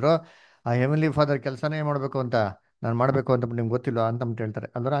ಇಟ್ಟಿದ್ರು. ಆ ಹೆವೆನ್ಲಿ ಫಾದರ್ ಕೆಲಸನೇ ಮಾಡಬೇಕು ಅಂತ ನಾನು ಮಾಡಬೇಕು ಅಂತ ನಿಮ್ಗೆ ಗೊತ್ತಿಲ್ಲ ಅಂತಂದ್ಬಿಟ್ಟು ಹೇಳ್ತಾರೆ.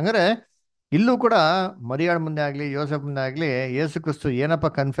 ಅಂದ್ರೆ ಹಂಗಾರೆ ಇಲ್ಲೂ ಕೂಡ ಮರಿಯಾಳ ಮುಂದೆ ಆಗಲಿ ಯೋಸೆಫ್ ಮುಂದೆ ಆಗಲಿ ಯೇಸು ಕ್ರಿಸ್ತು ಏನಪ್ಪ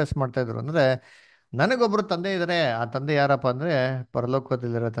ಕನ್ಫೆಸ್ ಮಾಡ್ತಾ ಇದ್ರು ಅಂದ್ರೆ ನನಗೊಬ್ರು ತಂದೆ ಇದ್ದಾರೆ, ಆ ತಂದೆ ಯಾರಪ್ಪ ಅಂದ್ರೆ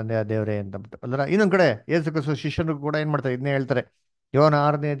ಪರಲೋಕದಲ್ಲಿರೋ ತಂದೆ ಆ ದೇವರೇ ಅಂತಂದ್ಬಿಟ್ಟು. ಅಂದ್ರೆ ಇನ್ನೊಂದ್ ಕಡೆ ಯೇಸು ಕ್ರಿಸ್ತು ಶಿಷ್ಯನಿಗೂ ಕೂಡ ಏನ್ ಮಾಡ್ತಾರೆ ಇದನ್ನೇ ಹೇಳ್ತಾರೆ. ಯೋನ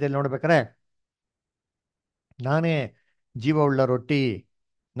 6ನೇ ನೋಡ್ಬೇಕಾರೆ ನಾನೇ ಜೀವ ಉಳ್ಳ ರೊಟ್ಟಿ,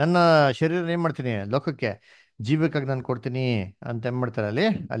 ನನ್ನ ಶರೀರ ಏನ್ ಮಾಡ್ತೀನಿ ಲೋಕಕ್ಕೆ ಜೀವಕ್ಕಾಗಿ ನಾನು ಕೊಡ್ತೀನಿ ಅಂತ ಏನ್ ಮಾಡ್ತಾರೆ ಅಲ್ಲಿ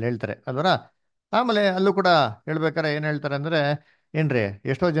ಅಲ್ಲಿ ಹೇಳ್ತಾರೆ ಅಲ್ವರ. ಆಮೇಲೆ ಅಲ್ಲೂ ಕೂಡ ಹೇಳ್ಬೇಕಾರೆ ಏನು ಹೇಳ್ತಾರೆ ಅಂದರೆ ಏನ್ರಿ,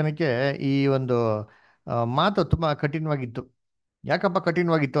 ಎಷ್ಟೋ ಜನಕ್ಕೆ ಈ ಒಂದು ಮಾತು ತುಂಬ ಕಠಿಣವಾಗಿತ್ತು. ಯಾಕಪ್ಪ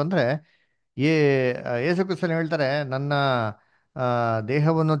ಕಠಿಣವಾಗಿತ್ತು ಅಂದರೆ ಏ ಯೇಸು ಕ್ರಿಸ್ತನು ಹೇಳ್ತಾರೆ, ನನ್ನ ಆ,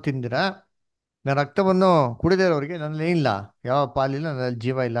 ದೇಹವನ್ನು ತಿಂದಿರ, ನನ್ನ ರಕ್ತವನ್ನು ಕುಡಿದೇ ಇರೋರಿಗೆ ನನ್ನಲ್ಲಿ ಏನಿಲ್ಲ, ಯಾವ ಪಾಲಿಲ್ಲ, ನನ್ನಲ್ಲಿ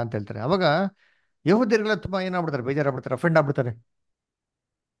ಜೀವ ಇಲ್ಲ ಅಂತ ಹೇಳ್ತಾರೆ. ಅವಾಗ ಯಹೂದ್ಯರುಗಳ ತುಂಬ ಏನಾಗ್ಬಿಡ್ತಾರೆ, ಬೇಜಾರಾಗ್ಬಿಡ್ತಾರೆ, ಅಫೆಂಡ್ ಆಗ್ಬಿಡ್ತಾರೆ.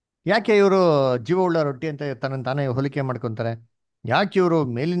 ಯಾಕೆ ಇವರು ಜೀವ ಉಳ್ಳ ರೊಟ್ಟಿ ಅಂತ ತನ್ನ ತಾನೇ ಹೋಲಿಕೆ ಮಾಡ್ಕೊತಾರೆ, ಯಾಕೆ ಇವರು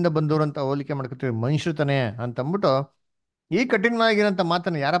ಮೇಲಿಂದ ಬಂದವರು ಅಂತ ಹೋಲಿಕೆ ಮಾಡ್ಕೊತೀವಿ, ಮನುಷ್ಯರು ತಾನೆ ಅಂತ ಅಂದ್ಬಿಟ್ಟು ಈ ಕಠಿಣವಾಗಿರೋಂಥ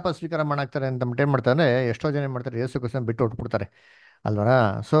ಮಾತನ್ನು ಯಾರಪ್ಪ ಸ್ವೀಕಾರ ಮಾಡಾಕ್ತಾರೆ ಅಂತ ಅಂದ್ಬಿಟ್ಟು ಏನು ಮಾಡ್ತಾರೆ, ಎಷ್ಟೋ ಜನ ಏನ್ ಮಾಡ್ತಾರೆ, ಯೇಸು ಕ್ರಿಸ್ತನ ಬಿಟ್ಟು ಹೊಟ್ಬಿಡ್ತಾರೆ ಅಲ್ವರ.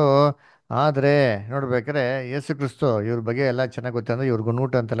 ಸೊ ಆದರೆ ನೋಡ್ಬೇಕಾದ್ರೆ ಯೇಸು ಕ್ರಿಸ್ತು ಇವ್ರ ಬಗ್ಗೆ ಎಲ್ಲ ಚೆನ್ನಾಗಿ ಗೊತ್ತಂದ್ರೆ ಇವ್ರಿಗೆ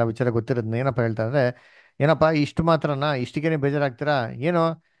ನೋಟ ಅಂತೆಲ್ಲ ವಿಚಾರ ಗೊತ್ತಿರೋದನ್ನ ಏನಪ್ಪ ಹೇಳ್ತಾರೆ ಅಂದರೆ, ಏನಪ್ಪ ಇಷ್ಟು ಮಾತ್ರನಾ, ಇಷ್ಟಿಗೇನೆ ಬೇಜಾರಾಗ್ತೀರಾ ಏನು?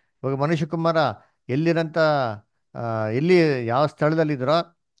 ಇವಾಗ ಮನುಷ್ಯ ಕುಮಾರ ಎಲ್ಲಿರಂತ ಆ, ಎಲ್ಲಿ ಯಾವ ಸ್ಥಳದಲ್ಲಿ ಇದ್ರೋ,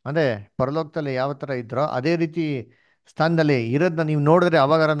 ಅಂದರೆ ಪರಲೋಕದಲ್ಲಿ ಯಾವ ಥರ ಇದ್ರೋ ಅದೇ ರೀತಿ ಸ್ಥಾನದಲ್ಲಿ ಇರೋದನ್ನ ನೀವು ನೋಡಿದ್ರೆ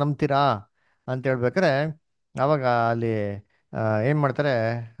ಅವಾಗಾರ ನಂಬ್ತೀರಾ ಅಂತ ಹೇಳ್ಬೇಕಾರೆ, ಅವಾಗ ಅಲ್ಲಿ ಏನು ಮಾಡ್ತಾರೆ,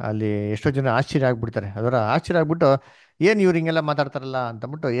 ಅಲ್ಲಿ ಎಷ್ಟೋ ಜನ ಆಶ್ಚರ್ಯ ಆಗ್ಬಿಡ್ತಾರೆ. ಅದರ ಆಶ್ಚರ್ಯ ಆಗ್ಬಿಟ್ಟು ಏನು ಇವ್ರು ಹಿಂಗೆಲ್ಲ ಮಾತಾಡ್ತಾರಲ್ಲ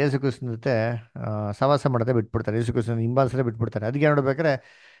ಅಂತಂದ್ಬಿಟ್ಟು ಯೇಸು ಕ್ರಿಸ್ತನ ಜೊತೆ ಸವಾಸ ಮಾಡೋದೇ ಬಿಟ್ಬಿಡ್ತಾರೆ, ಯೇಸು ಕ್ರಿಸ್ತನ ಹಿಂಬಾಲಿಸದೇ ಬಿಟ್ಬಿಡ್ತಾರೆ. ಅದಕ್ಕೆ ನೋಡ್ಬೇಕಾದ್ರೆ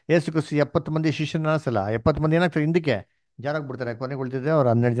ಯೇಸು ಕ್ರಿಸ್ತು 70 ಮಂದಿ ಶಿಷ್ಯನ ಅನಿಸಲ್ಲ, 70 ಮಂದಿ ಏನಾಗ್ತಾರೆ ಹಿಂದಕ್ಕೆ ಜಾರಾಗ್ಬಿಡ್ತಾರೆ. ಕೊನೆಗೆ ಉಳಿದಿದೆ ಅವ್ರು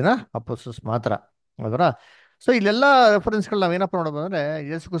 12 ಜನ ಅಪೋಸ್ತಲರು ಮಾತ್ರ. ಅದರ ಸೊ ಇಲ್ಲೆಲ್ಲ ರೆಫರೆನ್ಸ್ಗಳು ನಾವೇನಪ್ಪ ನೋಡಬಹುದು ಅಂದರೆ,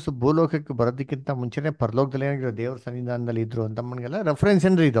 ಯೇಸು ಕ್ರಿಸ್ತು ಭೂಲೋಕಕ್ಕೆ ಬರೋದಕ್ಕಿಂತ ಮುಂಚೆನೇ ಪರಲೋಕದಲ್ಲಿ ಏನಾಗಿರೋ ದೇವ್ರ ಸನ್ನಿಧಾನದಲ್ಲಿ ಇದ್ರು ಅಂತ ನಮಗೆಲ್ಲ ರೆಫರೆನ್ಸ್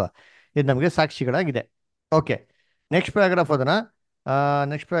ಏನ್ರಿ ಇದು ನಮಗೆ ಸಾಕ್ಷಿಗಳಾಗಿದೆ. ಓಕೆ, ನೆಕ್ಸ್ಟ್ ಪ್ಯಾರಾಗ್ರಾಫ್ ಅದನ್ನ.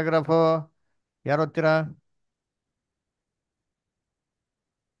 ನೆಕ್ಸ್ಟ್ ಪ್ಯಾರಾಗ್ರಾಫು ಯಾರು ಓದ್ತೀರಾ?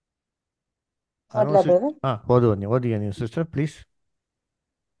 ಓದ್ಲಾ ಬ್ರದರ್? ಓದಿ ನೀವು ಸಿಸ್ಟರ್ ಪ್ಲೀಸ್.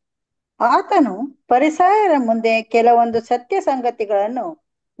 ಆತನು ಫರಿಸಾಯರ ಮುಂದೆ ಕೆಲವೊಂದು ಸತ್ಯ ಸಂಗತಿಗಳನ್ನು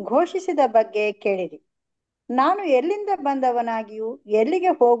ಘೋಷಿಸಿದ ಬಗ್ಗೆ ಕೇಳಿರಿ. ನಾನು ಎಲ್ಲಿಂದ ಬಂದವನಾಗಿಯೂ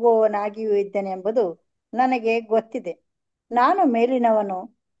ಎಲ್ಲಿಗೆ ಹೋಗುವವನಾಗಿಯೂ ಇದ್ದೇನೆಂಬುದು ನನಗೆ ಗೊತ್ತಿದೆ. ನಾನು ಮೇಲಿನವನು,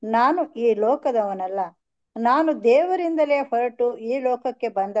 ನಾನು ಈ ಲೋಕದವನಲ್ಲ. ನಾನು ದೇವರಿಂದಲೇ ಹೊರಟು ಈ ಲೋಕಕ್ಕೆ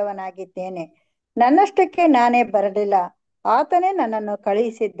ಬಂದವನಾಗಿದ್ದೇನೆ. ನನ್ನಷ್ಟಕ್ಕೆ ನಾನೇ ಬರಲಿಲ್ಲ, ಆತನೇ ನನ್ನನ್ನು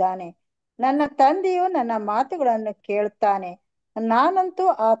ಕಳುಹಿಸಿದ್ದಾನೆ. ನನ್ನ ತಂದೆಯು ನನ್ನ ಮಾತುಗಳನ್ನು ಕೇಳುತ್ತಾನೆ. ನಾನಂತೂ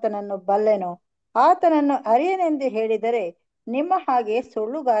ಆತನನ್ನು ಬಲ್ಲೆನು. ಆತನನ್ನು ಅರಿಯನೆಂದು ಹೇಳಿದರೆ ನಿಮ್ಮ ಹಾಗೆ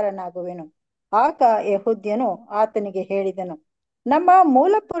ಸುಳ್ಳುಗಾರನಾಗುವೆನು. ಆಗ ಯೆಹೂದ್ಯನು ಆತನಿಗೆ ಹೇಳಿದನು, ನಮ್ಮ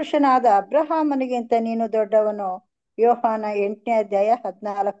ಮೂಲ ಪುರುಷನಾದ ಅಬ್ರಹಾಮನಿಗಿಂತ ನೀನು ದೊಡ್ಡವನು. ಯೋಹಾನ 8ನೇ ಅಧ್ಯಾಯ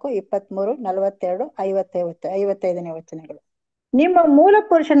 14, 23, 42, 55ನೇ ವಚನಗಳು. ನಿಮ್ಮ ಮೂಲ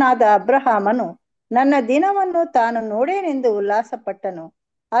ಪುರುಷನಾದ ಅಬ್ರಹಾಮನು ನನ್ನ ದಿನವನ್ನು ತಾನು ನೋಡೇನೆಂದು ಉಲ್ಲಾಸಪಟ್ಟನು,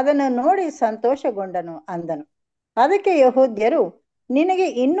 ಅದನ್ನು ನೋಡಿ ಸಂತೋಷಗೊಂಡನು ಅಂದನು. ಅದಕ್ಕೆ ಯೆಹೂದ್ಯರು, ನಿನಗೆ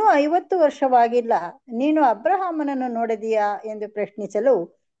ಇನ್ನೂ 50 ವರ್ಷವಾಗಿಲ್ಲ, ನೀನು ಅಬ್ರಹಾಮನನ್ನು ನೋಡಿದೀಯಾ ಎಂದು ಪ್ರಶ್ನಿಸಲು,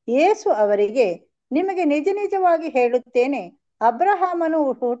 ಯೇಸು ಅವರಿಗೆ, ನಿಮಗೆ ನಿಜ ನಿಜವಾಗಿ ಹೇಳುತ್ತೇನೆ, ಅಬ್ರಹಾಮನು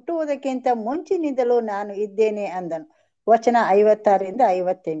ಹುಟ್ಟುವುದಕ್ಕಿಂತ ಮುಂಚಿನಿಂದಲೂ ನಾನು ಇದ್ದೇನೆ ಅಂದನು. ವಚನ 56ರಿಂದ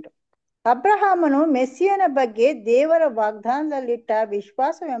 58. ಅಬ್ರಹಾಮನು ಮೆಸ್ಸಿಯನ ಬಗ್ಗೆ ದೇವರ ವಾಗ್ದಾನದಲ್ಲಿಟ್ಟ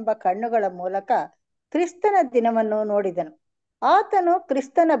ವಿಶ್ವಾಸವೆಂಬ ಕಣ್ಣುಗಳ ಮೂಲಕ ಕ್ರಿಸ್ತನ ದಿನವನ್ನು ನೋಡಿದನು. ಆತನು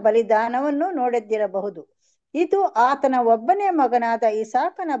ಕ್ರಿಸ್ತನ ಬಲಿದಾನವನ್ನು ನೋಡದಿರಬಹುದು. ಇದು ಆತನ ಒಬ್ಬನೇ ಮಗನಾದ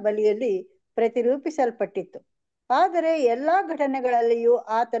ಇಸಾಕನ ಬಲಿಯಲ್ಲಿ ಪ್ರತಿರೂಪಿಸಲ್ಪಟ್ಟಿತ್ತು. ಆದರೆ ಎಲ್ಲಾ ಘಟನೆಗಳಲ್ಲಿಯೂ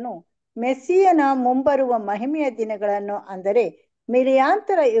ಆತನು ಮೆಸ್ಸಿಯನ ಮುಂಬರುವ ಮಹಿಮೆಯ ದಿನಗಳನ್ನು, ಅಂದರೆ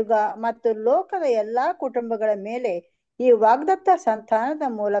ಮಿಲಿಯಾಂತರ ಯುಗ ಮತ್ತು ಲೋಕದ ಎಲ್ಲಾ ಕುಟುಂಬಗಳ ಮೇಲೆ ಈ ವಾಗ್ದತ್ತ ಸಂತಾನದ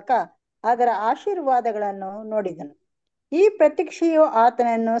ಮೂಲಕ ಅದರ ಆಶೀರ್ವಾದಗಳನ್ನು ನೋಡಿದನು. ಈ ಪ್ರತೀಕ್ಷೆಯು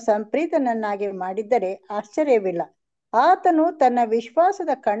ಆತನನ್ನು ಸಂಪ್ರೀತನನ್ನಾಗಿ ಮಾಡಿದ್ದರೆ ಆಶ್ಚರ್ಯವಿಲ್ಲ. ಆತನು ತನ್ನ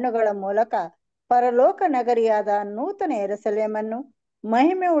ವಿಶ್ವಾಸದ ಕಣ್ಣುಗಳ ಮೂಲಕ ಪರಲೋಕ ನಗರಿಯಾದ ನೂತನ ಯೆರೂಸಲೇಮನ್ನು,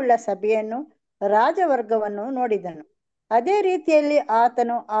 ಮಹಿಮೆ ಉಳ್ಳ ಸಭೆಯನ್ನು, ರಾಜವರ್ಗವನ್ನು ನೋಡಿದನು. ಅದೇ ರೀತಿಯಲ್ಲಿ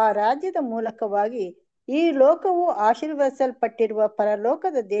ಆತನು ಆ ರಾಜ್ಯದ ಮೂಲಕವಾಗಿ ಈ ಲೋಕವು ಆಶೀರ್ವದಿಸಲ್ಪಟ್ಟಿರುವ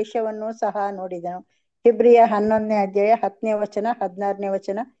ಪರಲೋಕದ ದೇಶವನ್ನು ಸಹ ನೋಡಿದನು. ಇಬ್ರಿಯ 11ನೇ ಅಧ್ಯಾಯ 10ನೇ ವಚನ, 16ನೇ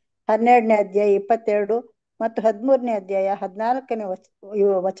ವಚನ, 12ನೇ ಅಧ್ಯಾಯ 22 ಮತ್ತು 13ನೇ ಅಧ್ಯಾಯ 14ನೇ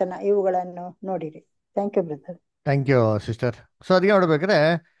ವಚನ ಇವುಗಳನ್ನು ನೋಡಿರಿ. Thank you brother. Thank you sister. So ಅದಕ್ಕೆ ನೋಡ್ಬೇಕಾದ್ರೆ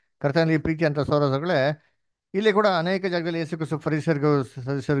ಕರ್ತನಲ್ಲಿ ಪ್ರೀತಿ ಅಂತ ಸೋದರಗಳೇ, ಇಲ್ಲಿ ಕೂಡ ಅನೇಕ ಜಾಗದಲ್ಲಿ ಯೇಸು ಕ್ರಿಸ್ತು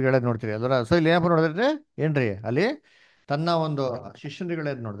ಸದಸ್ಯರಿಗೆ ಹೇಳೋದು ನೋಡ್ತೀರಿ ಅಲ್ವರ. ಸೊ ಇಲ್ಲಿ ಏನಪ್ಪ ನೋಡಿದ್ರೆ ಏನ್ರಿ, ಅಲ್ಲಿ ತನ್ನ ಒಂದು ಶಿಷ್ಯರಿಗೆ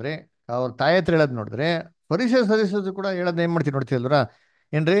ಹೇಳೋದು ನೋಡಿದ್ರೆ, ಅವ್ರ ತಾಯಿ ಹತ್ರ ಹೇಳೋದು ನೋಡಿದ್ರೆ, ಸದಸ್ಯರು ಕೂಡ ಹೇಳೋದು ಏನ್ ಮಾಡ್ತೀವಿ ನೋಡ್ತೀವಿ ಅಲ್ವರ.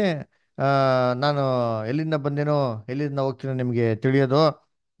 ಏನ್ರಿ, ನಾನು ಎಲ್ಲಿಂದ ಬಂದೇನೋ ಎಲ್ಲಿಂದ ಹೋಗ್ತೀನೋ ನಿಮಗೆ ತಿಳಿಯೋದು.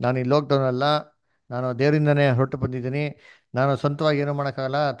 ನಾನು ಇಲ್ಲಿ ಹೋಗ್ದವನಲ್ಲ, ನಾನು ದೇವರಿಂದನೇ ಹೊರಟು ಬಂದಿದ್ದೀನಿ. ನಾನು ಸ್ವಂತವಾಗಿ ಏನೂ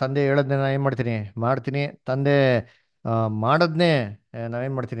ಮಾಡೋಕ್ಕಾಗಲ್ಲ, ತಂದೆ ಹೇಳೋದನ್ನೇ ನಾನು ಏನು ಮಾಡ್ತೀನಿ, ತಂದೆ ಮಾಡೋದನ್ನೇ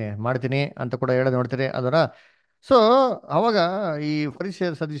ನಾವೇನು ಮಾಡ್ತೀನಿ ಅಂತ ಕೂಡ ಹೇಳೋದು ನೋಡ್ತೀರಿ ಅದರ. ಸೊ ಅವಾಗ ಈ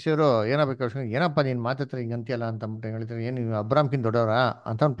ಸದಸ್ಯರು ಏನಪ್ಪ ನೀನು ಮಾತಾಡ್ತಾರೆ ಹಿಂಗೆ ಅಂತೀಯಲ್ಲ ಅಂತ ಅಂದ್ಬಿಟ್ಟು ಹೇಳ್ತಾರೆ, ಏನು ನೀವು ಅಬ್ರಾಮ್ಕಿಂತ ದೊಡ್ಡವರಾ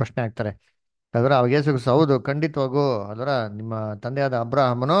ಅಂತ ಒಂದು ಪ್ರಶ್ನೆ ಹಾಕ್ತಾರೆ. ಅದರ ಅವಾಗ ಯೇಸು ಕ್ರಿಸ್ತು, ಹೌದು ಖಂಡಿತವಾಗೂ ಅದರ ನಿಮ್ಮ ತಂದೆಯಾದ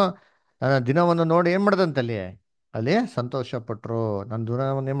ಅಬ್ರಹಾಮನು ನನ್ನ ದಿನವನ್ನು ನೋಡಿ ಏನು ಮಾಡ್ದಂತೆ ಅಲ್ಲಿ ಅಲ್ಲಿ ಸಂತೋಷ ಪಟ್ರು. ನನ್ನ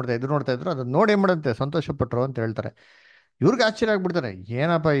ದಿನವನ್ನು ಏನು ಮಾಡ್ತಾ ಎದುರು ನೋಡ್ತಾ ಇದ್ರು, ಅದನ್ನ ನೋಡಿ ಏನು ಮಾಡಂತೆ ಸಂತೋಷ ಪಟ್ರು ಅಂತ ಹೇಳ್ತಾರೆ. ಇವ್ರಿಗೆ ಆಶ್ಚರ್ಯ ಆಗ್ಬಿಡ್ತಾರೆ,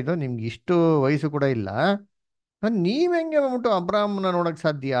 ಏನಪ್ಪ ಇದು ನಿಮ್ಗೆ ಇಷ್ಟು ವಯಸ್ಸು ಕೂಡ ಇಲ್ಲ, ನೀವ್ ಹೆಂಗೆ ಬಂದ್ಬಿಟ್ಟು ಅಬ್ರಾಹ್ಮನ ನೋಡಕ್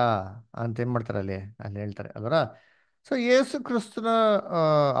ಸಾಧ್ಯ ಅಂತ ಏನ್ ಮಾಡ್ತಾರೆ ಅಲ್ಲಿ ಅಲ್ಲಿ ಹೇಳ್ತಾರೆ ಅದರ. ಸೊ ಯೇಸು ಕ್ರಿಸ್ತನ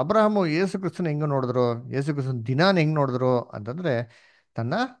ಅಬ್ರಹಾಮು ಯೇಸು ಕ್ರಿಸ್ತನ ಹೆಂಗ ನೋಡಿದ್ರು, ಯೇಸು ಕ್ರಿಸ್ತನ ದಿನಾನ ಹೆಂಗ್ ನೋಡಿದ್ರು ಅಂತಂದ್ರೆ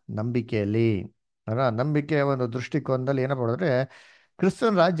ತನ್ನ ನಂಬಿಕೆಯಲ್ಲಿ, ಅದರ ನಂಬಿಕೆಯ ಒಂದು ದೃಷ್ಟಿಕೋನದಲ್ಲಿ ಏನಪ್ಪ ಮಾಡಿದ್ರೆ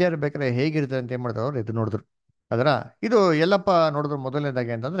ಕ್ರಿಸ್ತನ ರಾಜ್ಯ ಇರ್ಬೇಕಾದ್ರೆ ಹೇಗಿರುತ್ತೆ ಅಂತ ಏನ್ ಮಾಡಿದ್ರು ಅವ್ರು ಇದು ನೋಡಿದ್ರು. ಅದರ ಇದು ಎಲ್ಲಪ್ಪ ನೋಡಿದ್ರು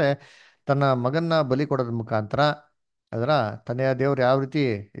ಮೊದಲನೇದಾಗಿ ಅಂತಂದ್ರೆ ತನ್ನ ಮಗನ್ನ ಬಲಿ ಕೊಡೋದ್ರ ಮುಖಾಂತರ, ಅದರ ತಂದೆಯ ದೇವ್ರು ಯಾವ ರೀತಿ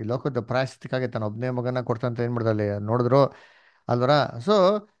ಈ ಲೋಕದ ಪ್ರಾಯಶ್ಚಿತ್ತಕ್ಕಾಗಿ ತನ್ನ ಒಬ್ಬನೇ ಮಗನ ಕೊಡ್ತಂತ ಏನ್ ಮಾಡಿದ್ರು ಅಲ್ಲಿ ನೋಡಿದ್ರು ಅಲ್ವರ. ಸೊ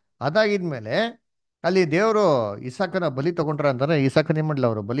ಅದಾಗಿದ್ಮೇಲೆ ಅಲ್ಲಿ ದೇವರು ಇಸಾಕನ ಬಲಿ ತಗೊಂಡ್ರ ಅಂತಾರೆ, ಇಸಾಕನ ಏನ್ ಮಾಡಲಿಲ್ಲ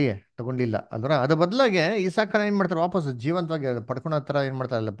ಅವರು ಬಲಿ ತಗೊಂಡಿಲ್ಲ ಅಲ್ವರ. ಅದ್ರ ಬದಲಾಗಿ ಇಸಾಕನ ಏನ್ ಮಾಡ್ತಾರೆ ವಾಪಸ್ ಜೀವಂತವಾಗಿ ಪಡ್ಕೊಳೋ ತರ ಏನ್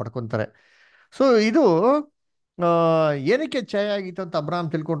ಮಾಡ್ತಾರೆ ಅಲ್ಲ ಪಡ್ಕೊಂತಾರೆ. ಸೊ ಇದು ಆ, ಏನಕ್ಕೆ ಛಾಯ ಆಗಿತ್ತು ಅಂತ ಅಬ್ರಾಹಂ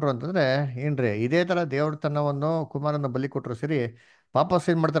ತಿಳ್ಕೊಂಡ್ರು ಅಂತಂದ್ರೆ ಏನ್ರಿ ಇದೇ ತರ ದೇವ್ರ ತನ್ನವನ್ನು ಕುಮಾರನ ಬಲಿ ಕೊಟ್ಟರು ಸರಿ ವಾಪಸ್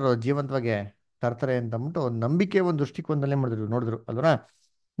ಏನ್ ಮಾಡ್ತಾರೆ ಅವ್ರು ಜೀವಂತವಾಗಿ ತರ್ತಾರೆ ಅಂತ ಅಂದ್ಬಿಟ್ಟು ಒಂದು ನಂಬಿಕೆ ಒಂದು ದೃಷ್ಟಿಕೋನದಲ್ಲಿ ಏನ್ ಮಾಡಿದ್ರು ನೋಡಿದ್ರು ಅಲ್ವರ.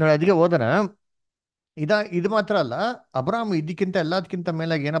 ನೋಡಿ ಅದಕ್ಕೆ ಹೋದನ ಇದು ಮಾತ್ರ ಅಲ್ಲ, ಅಬ್ರಾಹಂ ಇದಕ್ಕಿಂತ ಎಲ್ಲದಕ್ಕಿಂತ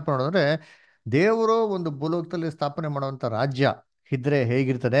ಮೇಲಾಗಿ ಏನಪ್ಪ ನೋಡಿದ್ರೆ ದೇವರು ಒಂದು ಭೂಲೋಕದಲ್ಲಿ ಸ್ಥಾಪನೆ ಮಾಡುವಂತ ರಾಜ್ಯ ಇದ್ರೆ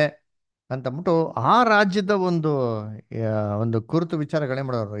ಹೇಗಿರ್ತದೆ ಅಂತ ಅಂದ್ಬಿಟ್ಟು ಆ ರಾಜ್ಯದ ಒಂದು ಕುರಿತು ವಿಚಾರಗಳೇ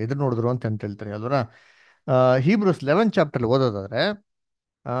ಮಾಡೋರು ಎದುರು ನೋಡಿದ್ರು ಅಂತ ಹೇಳ್ತಾರೆ ಅಲ್ವರ. ಹೀಬ್ರೂಸ್ 11 ಚಾಪ್ಟರ್ ಓದೋದಾದ್ರೆ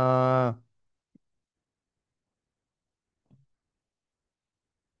ಆ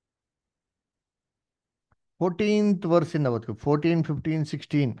 14th ವರ್ಸಿಂದ ಓದ್ಕೊ, 14, 15,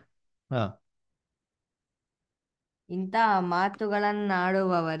 16. ಹಾ ಇಂತಹ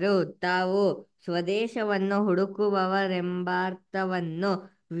ಮಾತುಗಳನ್ನಾಡುವವರು ತಾವು ಸ್ವದೇಶವನ್ನು ಹುಡುಕುವವರೆಂಬರ್ಥವನ್ನು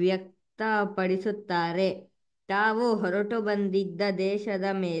ವ್ಯಕ್ತಪಡಿಸುತ್ತಾರೆ. ತಾವು ಹೊರಟು ಬಂದಿದ್ದ ದೇಶದ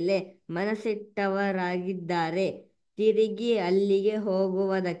ಮೇಲೆ ಮನಸ್ಸಿಟ್ಟವರಾಗಿದ್ದಾರೆ. ತಿರುಗಿ ಅಲ್ಲಿಗೆ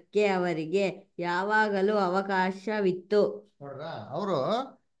ಹೋಗುವುದಕ್ಕೆ ಅವರಿಗೆ ಯಾವಾಗಲೂ ಅವಕಾಶವಿತ್ತು. ನೋಡ್ರ ಅವರು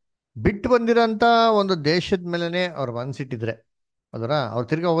ಬಿಟ್ಟು ಬಂದಿರೋಂಥ ಒಂದು ದೇಶದ ಮೇಲೆನೆ ಅವ್ರು ಮನ್ಸಿಟ್ಟಿದ್ರೆ ಅದರ ಅವ್ರು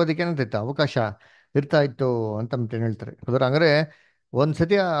ತಿರ್ಗಿ ಹೋಗೋದಕ್ಕೆ ಏನಂತಿತ್ತು ಅವಕಾಶ ಇರ್ತಾ ಇತ್ತು ಅಂತ ಏನ್ ಹೇಳ್ತಾರೆ ಅದರ. ಹಂಗಾರೆ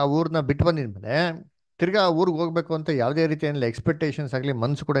ಒಂದ್ಸತಿ ಆ ಊರ್ನ ಬಿಟ್ಟು ಬಂದಿದ್ಮೇಲೆ ತಿರ್ಗಾ ಆ ಊರಿಗೆ ಹೋಗ್ಬೇಕು ಅಂತ ಯಾವುದೇ ರೀತಿ ಏನಿಲ್ಲ ಎಕ್ಸ್ಪೆಕ್ಟೇಷನ್ಸ್ ಆಗಲಿ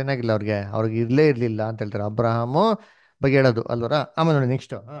ಮನ್ಸು ಕೂಡ ಏನಾಗಿಲ್ಲ ಅವ್ರಿಗೆ ಇರ್ಲೇ ಇರ್ಲಿಲ್ಲ ಅಂತ ಹೇಳ್ತಾರೆ ಅಬ್ರಹಾಮು ಬಗ್ಗೆ ಹೇಳೋದು ಅಲ್ವರ. ಆಮೇಲೆ ನೋಡಿ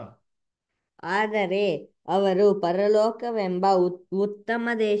ನೆಕ್ಸ್ಟ್ ಆದರೆ ಅವರು ಪರಲೋಕವೆಂಬ ಉತ್ತಮ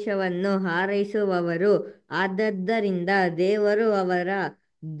ದೇಶವನ್ನು ಹಾರೈಸುವವರು. ಆದದ್ದರಿಂದ ದೇವರು ಅವರ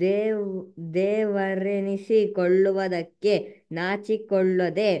ದೇವ್ ದೇವರೆನಿಸಿಕೊಳ್ಳುವುದಕ್ಕೆ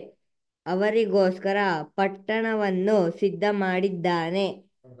ನಾಚಿಕೊಳ್ಳದೆ ಅವರಿಗೋಸ್ಕರ ಪಟ್ಟಣವನ್ನು ಸಿದ್ಧ ಮಾಡಿದ್ದಾನೆ.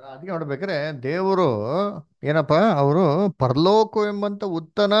 ಅದಕ್ಕೆ ನೋಡ್ಬೇಕಾದ್ರೆ ದೇವರು ಏನಪ್ಪ ಅವರು ಪರಲೋಕ ಎಂಬಂತ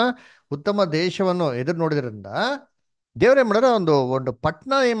ಉತ್ತಮ ದೇಶವನ್ನು ಎದುರು ನೋಡಿದ್ರಿಂದ ದೇವ್ರೇನ್ ಮಾಡಿದ್ರೆ ಒಂದು ಒಂದು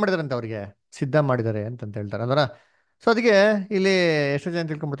ಪಟ್ನ ಏನ್ ಮಾಡಿದಾರಂತೆ ಅವ್ರಿಗೆ ಸಿದ್ಧ ಮಾಡಿದ್ದಾರೆ ಅಂತ ಹೇಳ್ತಾರೆ ಅದರ. ಸೊ ಅದಕ್ಕೆ ಇಲ್ಲಿ ಎಷ್ಟೋ ಜನ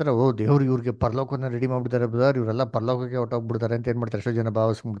ತಿಳ್ಕೊಂಡ್ಬಿಡ್ತಾರೆ, ಓ ದೇವ್ರು ಇವ್ರಿಗೆ ಪರಲೋಕನ ರೆಡಿ ಮಾಡ್ಬಿಡ್ತಾರೆ ಬ್ರದರ್, ಇವರೆಲ್ಲ ಪರಲೋಕಕ್ಕೆ ಹೊಟ್ಟೋಗ್ಬಿಡ್ತಾರೆ ಅಂತ ಏನ್ ಮಾಡ್ತಾರೆ ಎಷ್ಟೋ ಜನ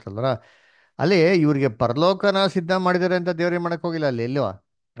ಭಾವಿಸ್ಕೊಂಡ್ಬಿಡ್ತಾರಲ್ಲ. ಅಲ್ಲಿ ಇವ್ರಿಗೆ ಪರಲೋಕನ ಸಿದ್ಧ ಮಾಡಿದ್ದಾರೆ ಅಂತ ದೇವ್ರು ಏನ್ ಮಾಡಕ್ ಹೋಗಿಲ್ಲ ಅಲ್ಲಿ ಎಲ್ಲೋ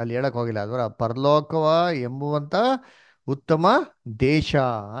ಅಲ್ಲಿ ಹೇಳಕ್ ಹೋಗಿಲ್ಲ ಅದರ. ಪರಲೋಕವ ಎಂಬುವಂತ ಉತ್ತಮ ದೇಶ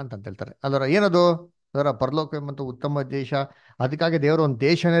ಅಂತ ಹೇಳ್ತಾರೆ ಅದರ. ಏನದು ಅದರ ಪರಲೋಕ ಎಂಬಂತ ಉತ್ತಮ ದೇಶ, ಅದಕ್ಕಾಗಿ ದೇವರು ಒಂದು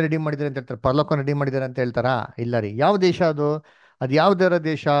ದೇಶನೇ ರೆಡಿ ಮಾಡಿದ್ದಾರೆ ಅಂತ ಹೇಳ್ತಾರೆ, ಪರಲೋಕ ರೆಡಿ ಮಾಡಿದ್ದಾರೆ ಅಂತ ಹೇಳ್ತಾರಾ? ಇಲ್ಲ ರೀ. ಯಾವ ದೇಶ ಅದು? ಅದು ಯಾವ ದೇವರ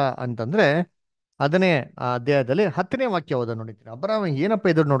ದೇಶ ಅಂತಂದ್ರೆ ಅದನ್ನೇ ಆ ಅಧ್ಯಾಯದಲ್ಲಿ 10ನೇ ವಾಕ್ಯ ಓದ ನೋಡಿರ್ತೀರಿ. ಅಬ್ರಾಹ್ಮ ಏನಪ್ಪ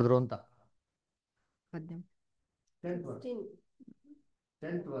ಎದುರು ನೋಡಿದ್ರು ಅಂತ.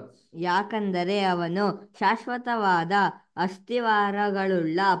 10th verse. ಯಾಕಂದರೆ ಅವನು ಶಾಶ್ವತವಾದ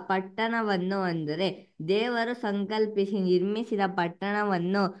ಅಸ್ತಿವಾರಗಳುಳ್ಳ ಪಟ್ಟಣವನ್ನು, ಅಂದರೆ ದೇವರು ಸಂಕಲ್ಪಿಸಿ ನಿರ್ಮಿಸಿದ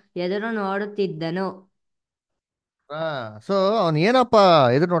ಪಟ್ಟಣವನ್ನು ಎದುರು ನೋಡುತ್ತಿದ್ದನು. ಸೊ ಅವನು ಏನಪ್ಪ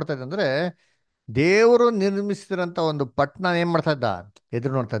ಎದುರು ನೋಡ್ತಾ ಇದ್ದ ಅಂದ್ರೆ ದೇವರು ನಿರ್ಮಿಸಿರಂತ ಒಂದು ಪಟ್ಟಣ ಏನ್ ಮಾಡ್ತಾ ಇದ್ದ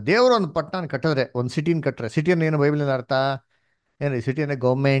ಎದುರು ನೋಡ್ತಾ ಇದ್ದ. ದೇವರು ಒಂದು ಪಟ್ಟಣ ಕಟ್ಟಿದ್ರೆ, ಒಂದು ಸಿಟಿನ ಕಟ್ಟರೆ, ಸಿಟಿಯನ್ನು ಏನು ಬೈಬಲಿನ ಅರ್ಥ ಏನ್ರಿ? ಸಿಟಿ ಅಂದ್ರೆ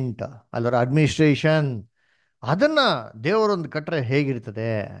ಗೌರ್ಮೆಂಟ್ ಅಲ್ಲರ ಅಡ್ಮಿನಿಸ್ಟ್ರೇಷನ್. ಅದನ್ನ ದೇವರೊಂದು ಕಟ್ಟರೆ ಹೇಗಿರ್ತದೆ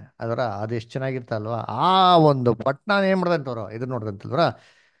ಅದರ, ಅದೆಷ್ಟು ಚೆನ್ನಾಗಿರ್ತಲ್ವಾ. ಆ ಒಂದು ಪಟ್ಟಣ ಏನ್ ಮಾಡ್ದಂತವ್ರು ಎದುರು ನೋಡ್ದಂತಲ್ವರ.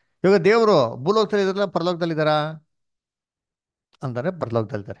 ಇವಾಗ ದೇವರು ಭೂಲೋಕದಲ್ಲಿ ಇದ್ರಲ್ಲ ಪರಲೋಕದಲ್ಲಿ ಇದ್ದಾರಾ ಅಂತಾರೆ?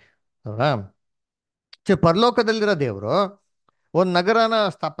 ಪರಲೋಕದಲ್ಲಿದ್ದಾರೆ ಅಲ್ವಾ. ಪರಲೋಕದಲ್ಲಿರೋ ದೇವರು ಒಂದು ನಗರನ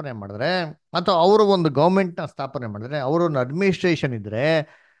ಸ್ಥಾಪನೆ ಮಾಡಿದ್ರೆ ಅಥವಾ ಅವರು ಒಂದು ಗೌರ್ಮೆಂಟ್ನ ಸ್ಥಾಪನೆ ಮಾಡಿದ್ರೆ, ಅವರು ಒಂದು ಅಡ್ಮಿನಿಸ್ಟ್ರೇಷನ್ ಇದ್ರೆ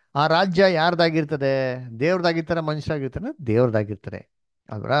ಆ ರಾಜ್ಯ ಯಾರ್ದಾಗಿರ್ತದೆ? ದೇವ್ರದಾಗಿರ್ತಾರೆ, ಮನುಷ್ಯರಾಗಿರ್ತಾರೆ? ದೇವ್ರದಾಗಿರ್ತಾರೆ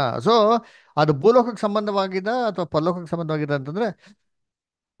ಅಲ್ವಾ. ಸೊ ಅದು ಭೂಲೋಕಕ್ಕೆ ಸಂಬಂಧವಾಗಿದ ಅಥವಾ ಪರಲೋಕಕ್ಕೆ ಸಂಬಂಧವಾಗಿದ ಅಂತಂದ್ರೆ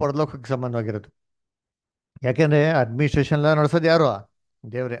ಪರಲೋಕಕ್ಕೆ ಸಂಬಂಧವಾಗಿರೋದು. ಯಾಕೆಂದ್ರೆ ಅಡ್ಮಿನಿಸ್ಟ್ರೇಷನ್ ಎಲ್ಲ ನಡೆಸೋದು ಯಾರು?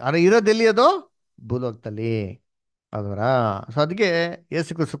 ದೇವ್ರೆ. ಆದ್ರೆ ಇರೋದೆಲ್ಲಿ? ಅದು ಭೂಲೋಕದಲ್ಲಿ ಅಲ್ವರ. ಸೊ ಅದಕ್ಕೆ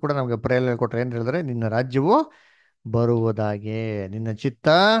ಯೇಸು ಕ್ರಿಸ್ತ ಕೂಡ ನಮಗೆ ಪ್ರೇರಣೆ ಕೊಟ್ರೆ ಏನ್ ಹೇಳಿದ್ರೆ, ನಿನ್ನ ರಾಜ್ಯವು ಬರುವುದಾಗೆ ನಿನ್ನ ಚಿತ್ತ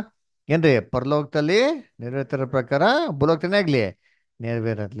ಏನ್ರಿ ಪರಲೋಕದಲ್ಲಿ ನೆರವೇರ್ತಿರೋ ಪ್ರಕಾರ ಭೂಲೋಕದಲ್ಲೇ ಆಗ್ಲಿ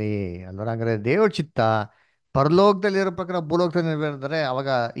ನೆರವೇರಲಿ ಅಲ್ವರ. ಹಂಗಾರೆ ದೇವ್ರ ಚಿತ್ತ ಪರಲೋಕದಲ್ಲಿ ಇರೋ ಪ್ರಕಾರ ಭೂಲೋಕದಲ್ಲಿ ನೆರವೇರಿದರೆ ಅವಾಗ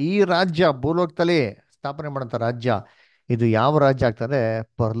ಈ ರಾಜ್ಯ ಭೂಲೋಕದಲ್ಲಿ ಸ್ಥಾಪನೆ ಮಾಡೋಂಥ ರಾಜ್ಯ ಇದು ಯಾವ ರಾಜ್ಯ ಆಗ್ತದೆ?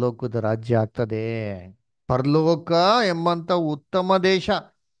 ಪರಲೋಕದ ರಾಜ್ಯ ಆಗ್ತದೆ. ಪರಲೋಕ ಎಂಬಂತ ಉತ್ತಮ ದೇಶ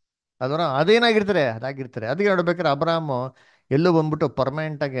ಅದರ ಅದೇನಾಗಿರ್ತಾರೆ ಅದಾಗಿರ್ತಾರೆ. ಅದಕ್ಕೆ ನೋಡ್ಬೇಕಾದ್ರೆ ಅಬ್ರಾಮ್ ಎಲ್ಲೂ ಬಂದ್ಬಿಟ್ಟು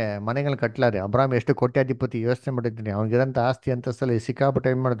ಪರ್ಮನೆಂಟ್ ಆಗಿ ಮನೆಗಳನ್ನ ಕಟ್ಲಾರೆ. ಅಬ್ರಾಮ್ ಎಷ್ಟು ಕೋಟ್ಯಾಧಿಪತಿ ಯೋಚನೆ ಮಾಡಿದ್ದೀನಿ. ಅವ್ನಿಗಿರಂತ ಆಸ್ತಿ ಅಂತಸ್ತಲ್ಲಿ ಸಿಕ್ಕಾಪಟ್ಟೆ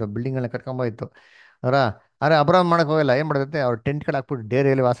ಏನು ಮಾಡೋದು, ಬಿಲ್ಡಿಂಗ್ಗಳನ್ನ ಕಟ್ಕೊಂಬೋಯ್ತು ಅವರ. ಅರೆ ಅಬ್ರಾಮ್ ಮಾಡಕ್ ಹೋಗಲ್ಲ, ಏನು ಮಾಡೋದಂತೆ ಅವ್ರು ಟೆಂಟ್ಗಳು ಹಾಕ್ಬಿಟ್ಟು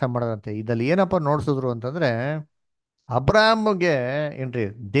ಡೇರಿಯಲ್ಲಿ ವಾಸ ಮಾಡೋದಂತೆ. ಇದಲ್ಲಿ ಏನಪ್ಪ ನೋಡ್ಸಿದ್ರು ಅಂತಂದ್ರೆ ಅಬ್ರಾಮ್ಗೆ ಏನ್ರಿ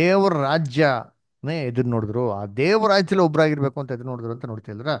ದೇವರ ರಾಜ್ಯನೇ ಎದುರು ನೋಡಿದ್ರು. ಆ ದೇವರ ರಾಜ್ಯದಲ್ಲಿ ಒಬ್ಬರಾಗಿರ್ಬೇಕು ಅಂತ ಎದುರು ನೋಡಿದ್ರು ಅಂತ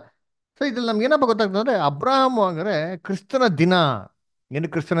ನೋಡ್ತಿದ್ರ. ಸೊ ಇದ್ರಲ್ಲಿ ನಮ್ಗೆ ಏನಪ್ಪ ಗೊತ್ತಾಗ್ತದೆ ಅಂದ್ರೆ ಅಬ್ರಾಹಂ ಅಂದ್ರೆ ಕ್ರಿಸ್ತನ ದಿನ. ಏನು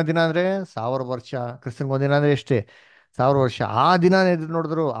ಕ್ರಿಸ್ತನ ದಿನ ಅಂದ್ರೆ 1000 ವರ್ಷ. ಕ್ರಿಸ್ತನ್ಗೆ ಒಂದಿನ ಅಂದ್ರೆ ಎಷ್ಟೇ 1000 ವರ್ಷ. ಆ ದಿನ ಎದುರು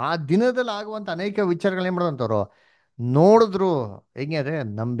ನೋಡಿದ್ರು. ಆ ದಿನದಲ್ಲಿ ಆಗುವಂತ ಅನೇಕ ವಿಚಾರಗಳು ಏನ್ ಮಾಡೋದಂತವ್ರು ನೋಡಿದ್ರು. ಹೆಂಗೆ ಅಂದ್ರೆ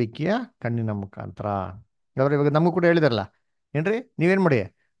ನಂಬಿಕೆಯ ಕಣ್ಣಿನ ಮುಖಾಂತರ. ಅವ್ರು ಇವಾಗ ನಮಗೂ ಕೂಡ ಹೇಳಿದಾರಲ್ಲ, ಏನ್ರಿ ನೀವೇನ್ ಮಾಡಿ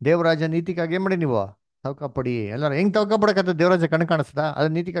ದೇವರಾಜ ನೀತಿಗಾಗಿ ಏನ್ ಮಾಡಿ ನೀವು ತವಕ ಪಡಿ. ಎಲ್ಲರೂ ಹೆಂಗ್ ತವಕ ಪಡಕತ್ತ? ದೇವರಾಜ ಕಣ್ಣು ಕಾಣಿಸ್ತದ? ಅದು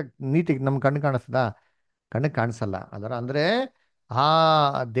ನೀತಿ ನಮ್ ಕಣ್ಣು ಕಾಣಿಸ್ತದ? ಕಣ್ಣಿಗೆ ಕಾಣಿಸಲ್ಲ. ಅದರ ಅಂದ್ರೆ ಆ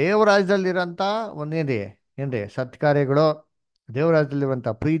ದೇವರಾಜ್ಯದಲ್ಲಿರೋಂಥ ಒಂದೇನ್ರಿ ಏನ್ರಿ ಸತ್ಕಾರ್ಯಗಳು, ದೇವರಾಜ್ಯದಲ್ಲಿರುವಂಥ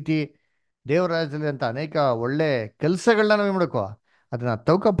ಪ್ರೀತಿ, ದೇವರಾಜ್ಯದಲ್ಲಿರುವಂಥ ಅನೇಕ ಒಳ್ಳೆ ಕೆಲಸಗಳನ್ನ ನಾವು ಏನು ಮಾಡಬೇಕು, ಅದನ್ನ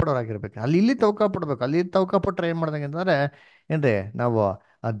ತೌಕ ಪಡೋರಾಗಿರ್ಬೇಕು. ಅಲ್ಲಿ ಇಲ್ಲಿ ತೌಕ ಪಡ್ಬೇಕು. ಅಲ್ಲಿ ತೌಕ ಪಟ್ರೆ ಏನು ಮಾಡ್ದಂಗೆ ಅಂತಂದ್ರೆ ಏನ್ರಿ ನಾವು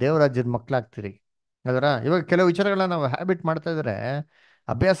ಆ ದೇವರಾಜ್ಯದ ಮಕ್ಕಳಾಗ್ತೀರಿ. ಅದರ ಇವಾಗ ಕೆಲವು ವಿಚಾರಗಳನ್ನ ನಾವು ಹ್ಯಾಬಿಟ್ ಮಾಡ್ತಾ ಇದ್ರೆ,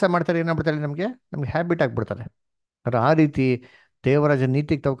 ಅಭ್ಯಾಸ ಮಾಡ್ತಾರೆ, ಏನಾಗ್ಬಿಡ್ತಾರೆ ನಮ್ಗೆ ಹ್ಯಾಬಿಟ್ ಆಗ್ಬಿಡ್ತಾರೆ. ಅವ್ರು ಆ ರೀತಿ ದೇವರಾಜ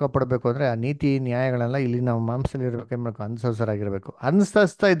ನೀತಿಗೆ ತವಕ ಪಡಬೇಕು ಅಂದ್ರೆ ಆ ನೀತಿ ನ್ಯಾಯಗಳೆಲ್ಲ ಇಲ್ಲಿ ನಾವು ಮಾಂಸದಲ್ಲಿ ಇರ್ಬೇಕು, ಏನ್ ಮಾಡಬೇಕು, ಅನುಸರಿಸರಾಗಿರ್ಬೇಕು.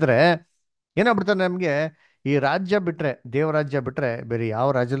 ಅನುಸರಿಸ್ತಾ ಇದ್ರೆ ಏನಾಗ್ಬಿಡ್ತಾರೆ ನಮಗೆ ಈ ರಾಜ್ಯ ಬಿಟ್ರೆ, ದೇವರಾಜ್ಯ ಬಿಟ್ರೆ ಬೇರೆ ಯಾವ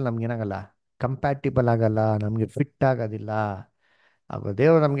ರಾಜ್ಯದಲ್ಲಿ ನಮ್ಗೆ ಏನಾಗಲ್ಲ, ಕಂಪ್ಯಾಟಿಬಲ್ ಆಗಲ್ಲ, ನಮ್ಗೆ ಫಿಟ್ ಆಗೋದಿಲ್ಲ. ಹಾಗೂ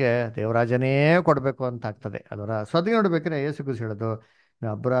ದೇವರು ನಮಗೆ ದೇವರಾಜನೇ ಕೊಡಬೇಕು ಅಂತ ಆಗ್ತದೆ ಅದರ. ಸೊ ಅದಕ್ಕೆ ನೋಡ್ಬೇಕಾದ್ರೆ ಯೇಸು ಕ್ರಿಸ್ತ ಹೇಳೋದು,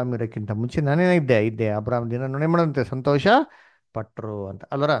 ಅಬ್ರಾಹ್ಮ್ ಇರೋಕ್ಕಿಂತ ಮುಂಚೆ ನಾನೇನಿದ್ದೆ ಅಬ್ರಾಹ್ಮ್ ದಿನ ನೋಡಿ ಮಾಡಂತೆ ಸಂತೋಷ ಪಟ್ರು ಅಂತ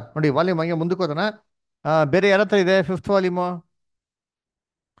ಅಲ್ವರ. ನೋಡಿ ವಾಲ್ಯೂಮ್ ಹಂಗೆ ಮುಂದಕ್ಕೆ ಹೋದನ. ಬೇರೆ ಯಾರ ಹತ್ರ ಇದೆ 5th ವಾಲ್ಯೂಮು?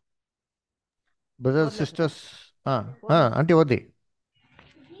 Brothers sisters. ಹಾ ಹಾ ಆಂಟಿ ಓದಿ.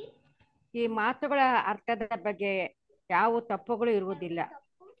 ಈ ಮಾತುಗಳ ಅರ್ಥದ ಬಗ್ಗೆ ಯಾವ ತಪ್ಪುಗಳು ಇರುವುದಿಲ್ಲ.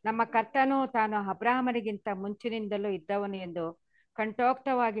 ನಮ್ಮ ಕರ್ತನು ತಾನು ಅಬ್ರಾಹ್ಮನಿಗಿಂತ ಮುಂಚಿನಿಂದಲೂ ಇದ್ದವನು ಎಂದು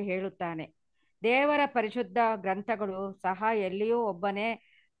ಕಂಠೋಕ್ತವಾಗಿ ಹೇಳುತ್ತಾನೆ. ದೇವರ ಪರಿಶುದ್ಧ ಗ್ರಂಥಗಳು ಸಹ ಎಲ್ಲಿಯೂ ಒಬ್ಬನೇ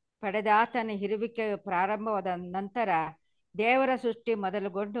ಪಡೆದಾತನ ಇರುವಿಕೆಯು ಪ್ರಾರಂಭವಾದ ನಂತರ ದೇವರ ಸೃಷ್ಟಿ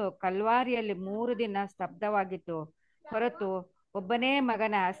ಮೊದಲುಗೊಂಡು ಕಲ್ವಾರಿಯಲ್ಲಿ 3 ದಿನ ಸ್ತಬ್ಧವಾಗಿತ್ತು ಹೊರತು ಒಬ್ಬನೇ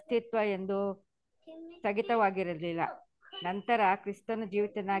ಮಗನ ಅಸ್ತಿತ್ವ ಎಂದು ಸ್ಥಗಿತವಾಗಿರಲಿಲ್ಲ. ನಂತರ ಕ್ರಿಸ್ತನು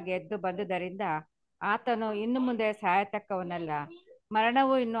ಜೀವಿತನಾಗಿ ಎದ್ದು ಬಂದುದರಿಂದ ಆತನು ಇನ್ನು ಮುಂದೆ ಸಾಯತಕ್ಕವನಲ್ಲ.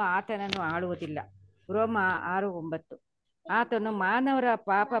 ಮರಣವು ಇನ್ನು ಆತನನ್ನು ಆಳುವುದಿಲ್ಲ. ರೋಮ 6:9. ಆತನು ಮಾನವರ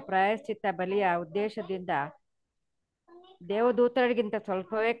ಪಾಪ ಪ್ರಾಯಶ್ಚಿತ್ತ ಬಲಿಯ ಉದ್ದೇಶದಿಂದ ದೇವದೂತರಿಗಿಂತ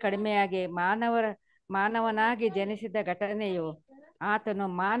ಸ್ವಲ್ಪವೇ ಕಡಿಮೆಯಾಗಿ ಮಾನವನಾಗಿ ಜನಿಸಿದ ಘಟನೆಯು ಆತನು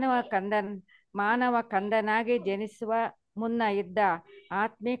ಮಾನವ ಕಂದನಾಗಿ ಜನಿಸುವ ಮುನ್ನ ಇದ್ದ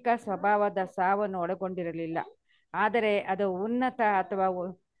ಆತ್ಮಿಕ ಸ್ವಭಾವದ ಸಾವನ್ನು ಒಳಗೊಂಡಿರಲಿಲ್ಲ. ಆದರೆ ಅದು ಉನ್ನತ ಅಥವಾ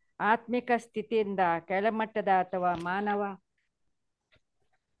ಆತ್ಮಿಕ ಸ್ಥಿತಿಯಿಂದ ಕೆಳಮಟ್ಟದ ಅಥವಾ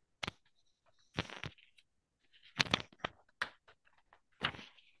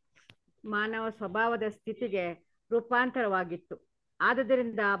ಮಾನವ ಸ್ವಭಾವದ ಸ್ಥಿತಿಗೆ ರೂಪಾಂತರವಾಗಿತ್ತು.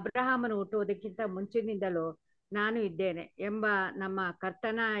 ಆದುದರಿಂದ ಅಬ್ರಹಾಮನು ಹುಟ್ಟುವುದಕ್ಕಿಂತ ಮುಂಚಿನಿಂದಲೂ ನಾನು ಇದ್ದೇನೆ ಎಂಬ ನಮ್ಮ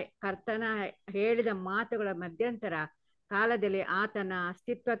ಕರ್ತನ ಹೇಳಿದ ಮಾತುಗಳ ಮಧ್ಯಂತರ ಕಾಲದಲ್ಲಿ ಆತನ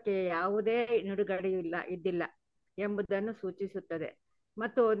ಅಸ್ತಿತ್ವಕ್ಕೆ ಯಾವುದೇ ನಿಲುಗಡೆಯೂ ಇದ್ದಿಲ್ಲ ಎಂಬುದನ್ನು ಸೂಚಿಸುತ್ತದೆ.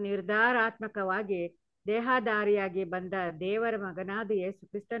 ಮತ್ತು ನಿರ್ಧಾರಾತ್ಮಕವಾಗಿ ದೇಹಧಾರಿಯಾಗಿ ಬಂದ ದೇವರ ಮಗನಾದ ಯೇಸು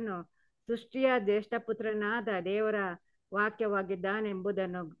ಕ್ರಿಸ್ತನು ಸೃಷ್ಟಿಯ ಜ್ಯೇಷ್ಠಪುತ್ರನಾದ ದೇವರ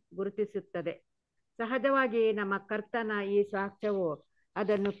ವಾಕ್ಯವಾಗಿದ್ದಾನೆಂಬುದನ್ನು ಗುರುತಿಸುತ್ತದೆ. ಸಹಜವಾಗಿ ನಮ್ಮ ಕರ್ತನ ಈ ಸಾಕ್ಷ್ಯವು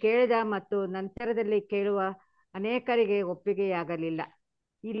ಅದನ್ನು ಕೇಳಿದ ಮತ್ತು ನಂತರದಲ್ಲಿ ಕೇಳುವ ಅನೇಕರಿಗೆ ಒಪ್ಪಿಗೆಯಾಗಲಿಲ್ಲ.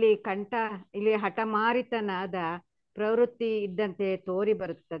 ಇಲ್ಲಿ ಹಠಮಾರಿತನದ ಪ್ರವೃತ್ತಿ ಇದ್ದಂತೆ ತೋರಿ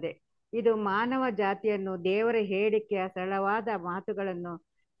ಬರುತ್ತದೆ. ಇದು ಮಾನವ ಜಾತಿಯನ್ನು ದೇವರ ಹೇಳಿಕೆಯ ಸರಳವಾದ ಮಾತುಗಳನ್ನು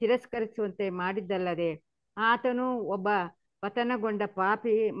ತಿರಸ್ಕರಿಸುವಂತೆ ಮಾಡಿದ್ದಲ್ಲದೆ, ಆತನು ಒಬ್ಬ ಪತನಗೊಂಡ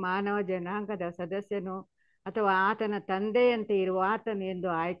ಪಾಪಿ ಮಾನವ ಜನಾಂಗದ ಸದಸ್ಯನು ಅಥವಾ ಆತನ ತಂದೆಯಂತೆ ಇರುವ ಆತನು ಎಂದು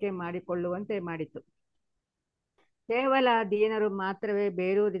ಆಯ್ಕೆ ಮಾಡಿಕೊಳ್ಳುವಂತೆ ಮಾಡಿತು. ಕೇವಲ ದೀನರು ಮಾತ್ರವೇ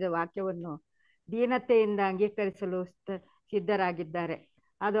ಬೇರೂರಿದ ವಾಕ್ಯವನ್ನು ದೀನತೆಯಿಂದ ಅಂಗೀಕರಿಸಲು ಸಿದ್ಧರಾಗಿದ್ದಾರೆ.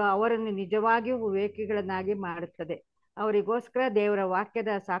 ಅದು ಅವರನ್ನು ನಿಜವಾಗಿಯೂ ವಿವೇಕಿಗಳನ್ನಾಗಿ ಮಾಡುತ್ತದೆ. ಅವರಿಗೋಸ್ಕರ ದೇವರ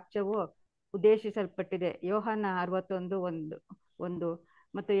ವಾಕ್ಯದ ಸಾಕ್ಷ್ಯವು ಉದ್ದೇಶಿಸಲ್ಪಟ್ಟಿದೆ. ಯೋಹಾನ 61:1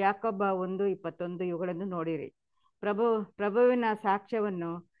 ಮತ್ತು ಯಾಕೋಬ 1:21 ಇವುಗಳನ್ನು ನೋಡಿರಿ. ಪ್ರಭುವಿನ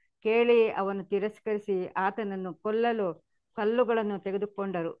ಸಾಕ್ಷ್ಯವನ್ನು ಕೇಳಿ ಅವನು ತಿರಸ್ಕರಿಸಿ ಆತನನ್ನು ಕೊಲ್ಲಲು ಕಲ್ಲುಗಳನ್ನು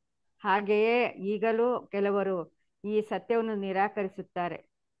ತೆಗೆದುಕೊಂಡರು. ಹಾಗೆಯೇ ಈಗಲೂ ಕೆಲವರು ಈ ಸತ್ಯವನ್ನು ನಿರಾಕರಿಸುತ್ತಾರೆ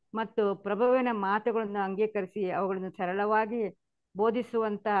ಮತ್ತು ಪ್ರಭುವಿನ ಮಾತುಗಳನ್ನು ಅಂಗೀಕರಿಸಿ ಅವುಗಳನ್ನು ಸರಳವಾಗಿ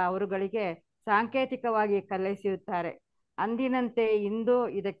ಬೋಧಿಸುವಂತ ಅವರುಗಳಿಗೆ ಸಾಂಕೇತಿಕವಾಗಿ ಕಲಿಸುತ್ತಾರೆ. ಅಂದಿನಂತೆ ಇಂದು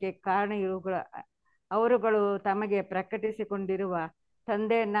ಇದಕ್ಕೆ ಕಾರಣ ಅವರುಗಳು ತಮಗೆ ಪ್ರಕಟಿಸಿಕೊಂಡಿರುವ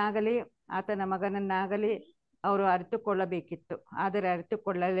ತಂದೆಯನ್ನಾಗಲಿ ಆತನ ಮಗನನ್ನಾಗಲಿ ಅವರು ಅರಿತುಕೊಳ್ಳಬೇಕಿತ್ತು, ಆದರೆ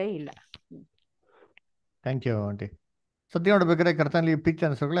ಅರಿತುಕೊಳ್ಳಲೇ ಇಲ್ಲ. Thank you aunty. ಸದ್ಯ ನೋಡ್ಬೇಕಾದ್ರೆ ಕರ್ತನಲ್ಲಿ ಪ್ರೀತಿ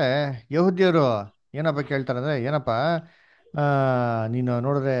ಅನ್ಸೋಗಳೇ ಯಹೂದ್ಯರು ಏನಪ್ಪ ಕೇಳ್ತಾರೆ ಅಂದರೆ, ಏನಪ್ಪ ನೀನು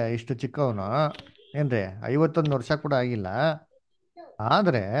ನೋಡಿದ್ರೆ ಇಷ್ಟು ಚಿಕ್ಕವನು ಏನ್ರಿ, 51 ವರ್ಷ ಕೂಡ ಆಗಿಲ್ಲ,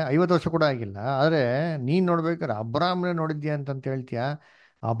 ಆದರೆ 50 ವರ್ಷ ಕೂಡ ಆಗಿಲ್ಲ, ಆದರೆ ನೀನು ನೋಡ್ಬೇಕಾದ್ರೆ ಅಬ್ರಾಮ್ನೇ ನೋಡಿದ್ಯಾ ಅಂತಂತ ಹೇಳ್ತೀಯ,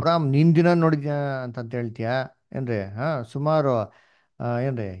 ಅಬ್ರಾಮ್ ನಿನ್ ದಿನ ನೋಡಿದ್ಯಾ ಅಂತಂತ ಹೇಳ್ತೀಯ ಏನ್ರಿ. ಸುಮಾರು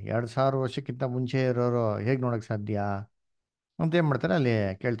ಏನ್ರಿ 2000 ವರ್ಷಕ್ಕಿಂತ ಮುಂಚೆ ಇರೋರು ಹೇಗೆ ನೋಡೋಕ್ಕೆ ಸಾಧ್ಯ ಅಂತ ಏನು ಮಾಡ್ತಾರೆ ಅಲ್ಲಿ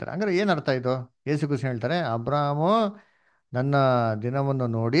ಕೇಳ್ತಾರೆ. ಹಂಗಾರೆ ಏನು ಅರ್ಥ ಇದು? ಯೇಸು ಕ್ರಿಸ್ತ ಹೇಳ್ತಾರೆ ಅಬ್ರಾಮು ನನ್ನ ದಿನವನ್ನು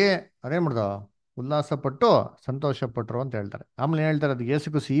ನೋಡಿ ಅವ್ರೇನು ಮಾಡ್ದೋ ಉಲ್ಲಾಸಪಟ್ಟು ಸಂತೋಷಪಟ್ಟರು ಅಂತ ಹೇಳ್ತಾರೆ. ಆಮೇಲೆ ಏನು ಹೇಳ್ತಾರೆ, ಅದು ಯೇಸು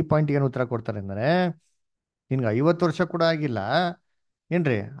ಕ್ರಿಸ್ತ ಈ ಪಾಯಿಂಟ್ಗೆ ಏನು ಉತ್ತರ ಕೊಡ್ತಾರೆ ಅಂದರೆ, ನಿನ್ಗೆ 50 ವರ್ಷ ಕೂಡ ಆಗಿಲ್ಲ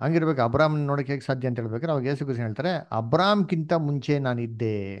ಏನ್ರಿ, ಹಂಗಿರ್ಬೇಕು ಅಬ್ರಾಮ್ನ ನೋಡೋಕೆ ಹೇಗೆ ಸಾಧ್ಯ ಅಂತ ಹೇಳ್ಬೇಕಾದ್ರೆ ಅವಾಗ ಯೇಸು ಕ್ರಿಸ್ತ ಹೇಳ್ತಾರೆ ಅಬ್ರಾಮ್ಗಿಂತ ಮುಂಚೆ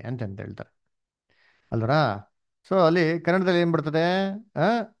ನಾನಿದ್ದೆ ಅಂತ ಹೇಳ್ತಾರೆ ಅಲ್ವರಾ. ಸೊ ಅಲ್ಲಿ ಕನ್ನಡದಲ್ಲಿ ಏನು ಬರ್ತದೆ,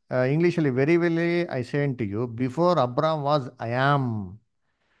 ಇಂಗ್ಲೀಷಲ್ಲಿ very ವೆಲಿ I Sen to you before ಅಬ್ರಾಮ್ ವಾಸ್ ಐ ಆಮ್.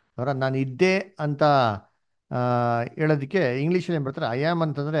 ಅವರ ನಾನು ಇದ್ದೆ ಅಂತ ಹೇಳೋದಕ್ಕೆ ಇಂಗ್ಲೀಷಲ್ಲಿ ಏನು ಬರ್ತಾರೆ, ಐ ಆಮ್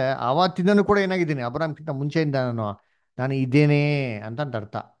ಅಂತಂದರೆ ಆವತ್ತಿಂದನೂ ಕೂಡ ಏನಾಗಿದ್ದೀನಿ, ಅಬ್ರಾಮ್ಗಿಂತ ಮುಂಚೆಯಿಂದ ನಾನು ಇದ್ದೇನೆ ಅಂತ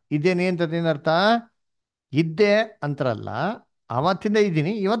ಅರ್ಥ. ಇದ್ದೇನೆ ಅಂತದೇನು ಅರ್ಥ, ಇದ್ದೆ ಅಂತಾರಲ್ಲ, ಆವತ್ತಿಂದ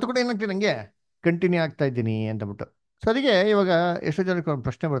ಇದ್ದೀನಿ, ಇವತ್ತು ಕೂಡ ಏನಾಗ್ತೀನಿ ನನಗೆ ಕಂಟಿನ್ಯೂ ಆಗ್ತಾ ಇದ್ದೀನಿ ಅಂತಬಿಟ್ಟು. ಸೊ ಅದಕ್ಕೆ ಇವಾಗ ಎಷ್ಟೋ ಜನಕ್ಕೆ ಒಂದು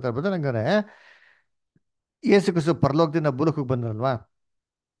ಪ್ರಶ್ನೆ ಬರ್ತಾ ಇರ್ಬೋದು, ಹಂಗಾರೆ ಯೇಸು ಕ್ರಿಸ್ತ ಪರಲೋಕದಿಂದ ಭೂಲೋಕಕ್ಕೆ ಬಂದ್ರಲ್ವಾ,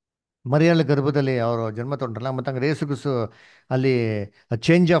 ಮರಿಯಳ ಗರ್ಭದಲ್ಲಿ ಅವರು ಜನ್ಮ ತೊಗೊಂಡ್ರಲ್ಲ, ಮತ್ತು ಹಂಗಾರೆ ಯೇಸು ಕ್ರಿಸ್ತ ಅಲ್ಲಿ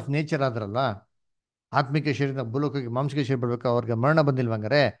ಚೇಂಜ್ ಆಫ್ ನೇಚರ್ ಆದ್ರಲ್ವಾ, ಆತ್ಮಿಕ ಶರೀರದ ಭೂಲೋಕಕ್ಕೆ ಮಾಂಸಿಕ ಶರೀರ ಬರ್ಬೇಕು, ಅವ್ರಿಗೆ ಮರಣ ಬಂದಿಲ್ವ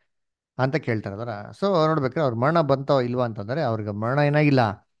ಹಂಗಾರೆ ಅಂತ ಕೇಳ್ತಾರೆ ಅದರ. ಸೊ ನೋಡ್ಬೇಕಾದ್ರೆ ಅವ್ರ ಮರಣ ಬಂತೋ ಇಲ್ವಾ ಅಂತಂದರೆ ಅವ್ರಿಗೆ ಮರಣ ಏನಾಗಿಲ್ಲ,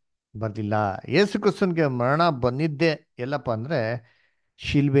 ಬರ್ದಿಲ್ಲ. ಯೇಸು ಕ್ರಿಸ್ತನ್ಗೆ ಮರಣ ಬಂದಿದ್ದೆ ಎಲ್ಲಪ್ಪ ಅಂದರೆ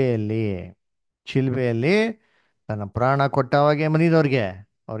ಶಿಲ್ಬೆಯಲ್ಲಿ, ಶಿಲ್ಬೆಯಲ್ಲಿ ತನ್ನ ಪ್ರಾಣ ಕೊಟ್ಟವಾಗೆ ಮನಿದವ್ರಿಗೆ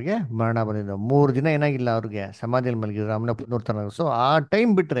ಅವ್ರಿಗೆ ಮರಣ ಬಂದಿದ್ದು. 3 ದಿನ ಏನಾಗಿಲ್ಲ ಅವ್ರಿಗೆ ಸಮಾಧಿಯಲ್ಲಿ ಮಲಗಿದ್ರು, ಆಮೇಲೆ ಪುನರುತ್ಥಾನ. ಸೊ ಆ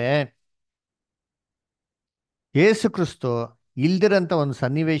ಟೈಮ್ ಬಿಟ್ರೆ ಯೇಸು ಕ್ರಿಸ್ತು ಇಲ್ದಿರಂಥ ಒಂದು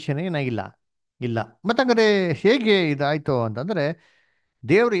ಸನ್ನಿವೇಶನೇ ಏನಾಗಿಲ್ಲ, ಇಲ್ಲ. ಮತ್ತೆ ಹಂಗಾರೆ ಹೇಗೆ ಇದಾಯ್ತು ಅಂತಂದರೆ,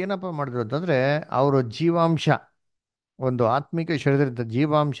 ದೇವರು ಏನಪ್ಪ ಮಾಡಿದ್ರು ಅಂತಂದರೆ, ಅವರು ಜೀವಾಂಶ, ಒಂದು ಆತ್ಮಿಕ ಶರೀರದ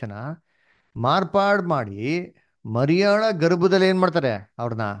ಜೀವಾಂಶನ ಮಾರ್ಪಾಡು ಮಾಡಿ ಮರಿಯಾಳ ಗರ್ಭದಲ್ಲಿ ಏನು ಮಾಡ್ತಾರೆ,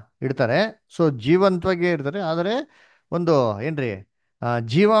 ಅವ್ರನ್ನ ಇಡ್ತಾರೆ. ಸೊ ಜೀವಂತವಾಗಿ ಇರ್ತಾರೆ, ಆದರೆ ಒಂದು ಏನ್ರಿ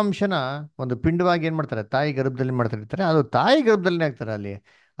ಜೀವಾಂಶನ ಒಂದು ಪಿಂಡವಾಗಿ ಏನು ಮಾಡ್ತಾರೆ, ತಾಯಿ ಗರ್ಭದಲ್ಲಿ ಮಾಡ್ತಾರೆ ಇರ್ತಾರೆ. ಅದು ತಾಯಿ ಗರ್ಭದಲ್ಲಿ ಆಗ್ತಾರೆ, ಅಲ್ಲಿ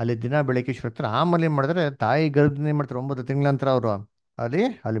ಅಲ್ಲಿ ದಿನ ಬೆಳಗ್ಗೆ ಶುರು ಆಗ್ತಾರೆ. ಆಮೇಲೆ ಏನು ಮಾಡ್ತಾರೆ, ತಾಯಿ ಗರ್ಭದಿಂದ ಏನು ಮಾಡ್ತಾರೆ, 9 ತಿಂಗಳ ನಂತರ ಅವರು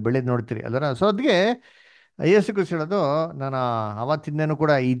ಅಲ್ಲಿ ಬೆಳೆದು ನೋಡ್ತೀರಿ ಅದರ. ಸೊ ಅದಕ್ಕೆ ಯೇಸು ಕ್ರಿಸ್ತ ಹೇಳೋದು, ನಾನು ಅವತ್ತಿಂದನೂ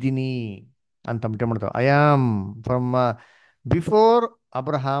ಕೂಡ ಇದ್ದೀನಿ ಅಂತ ಮಾಡ್ತಾರೆ. I am from before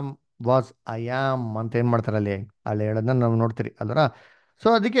Abraham was I am ಅಂತ ಏನು ಮಾಡ್ತಾರೆ ಅಲ್ಲಿ ಹೇಳೋದನ್ನ ನಾವು ನೋಡ್ತೀರಿ ಅಲ್ವರ. ಸೊ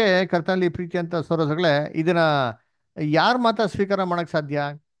ಅದಕ್ಕೆ ಕರ್ತನಲ್ಲಿ ಪ್ರೀತಿ ಅಂತ ಸರೋಸಗಳೇ, ಇದನ್ನ ಯಾರು ಮಾತ್ರ ಸ್ವೀಕಾರ ಮಾಡೋಕ್ಕೆ ಸಾಧ್ಯ?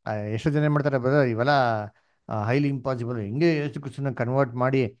 ಎಷ್ಟೋ ಜನ ಏನು ಮಾಡ್ತಾರೆ, ಬ್ರದರ್ ಇವೆಲ್ಲ ಹೈಲಿ ಇಂಪಾಸಿಬಲ್, ಹಿಂಗೆ ಯೇಸು ಕ್ರಿಸ್ತನ ಕನ್ವರ್ಟ್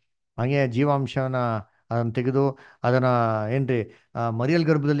ಮಾಡಿ ಹಾಗೆ ಜೀವಾಂಶನ ಅದನ್ನು ತೆಗೆದು ಅದನ್ನು ಏನ್ರಿ ಮರಿಯಲ್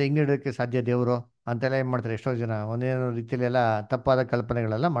ಗರ್ಭದಲ್ಲಿ ಹೆಂಗೆ ಇಡೋಕ್ಕೆ ಸಾಧ್ಯ ದೇವರು ಅಂತೆಲ್ಲ ಏನು ಮಾಡ್ತಾರೆ ಎಷ್ಟೋ ಜನ ಒಂದೇನೋ ರೀತಿಯಲ್ಲಿ ಎಲ್ಲ ತಪ್ಪಾದ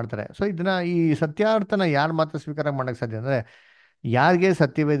ಕಲ್ಪನೆಗಳೆಲ್ಲ ಮಾಡ್ತಾರೆ. ಸೊ ಇದನ್ನ ಈ ಸತ್ಯಾರ್ಥನ ಯಾರು ಮಾತ್ರ ಸ್ವೀಕಾರ ಮಾಡೋಕ್ಕೆ ಸಾಧ್ಯ ಅಂದರೆ, ಯಾರಿಗೆ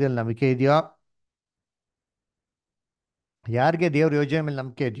ಸತ್ಯವೇದಲ್ಲಿ ನಂಬಿಕೆ ಇದೆಯೋ, ಯಾರಿಗೆ ದೇವ್ರ ಯೋಜನೆ ಮೇಲೆ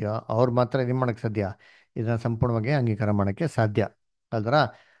ನಂಬಿಕೆ ಇದೆಯೋ ಅವ್ರು ಮಾತ್ರ ಏನು ಮಾಡೋಕ್ಕೆ ಸಾಧ್ಯ, ಇದನ್ನ ಸಂಪೂರ್ಣವಾಗಿ ಅಂಗೀಕಾರ ಮಾಡೋಕ್ಕೆ ಸಾಧ್ಯ ಅಲ್ದರ.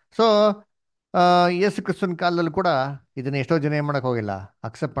 ಸೊ ಯೇಸು ಕ್ರಿಸ್ತನ ಕಾಲದಲ್ಲಿ ಕೂಡ ಇದನ್ನ ಎಷ್ಟೋ ಜನ ಏನು ಮಾಡೋಕ್ಕೆ ಹೋಗಿಲ್ಲ,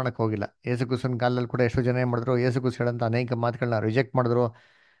 ಅಕ್ಸೆಪ್ಟ್ ಮಾಡೋಕ್ಕೆ ಹೋಗಿಲ್ಲ. ಯೇಸು ಕ್ರಿಸ್ತನ ಕಾಲದಲ್ಲಿ ಕೂಡ ಎಷ್ಟೋ ಜನ ಏನು ಮಾಡಿದ್ರು, ಯೇಸು ಕ್ರಿಸ್ತ ಹೇಳಂತ ಅನೇಕ ಮಾತುಗಳನ್ನ ರಿಜೆಕ್ಟ್ ಮಾಡಿದ್ರು,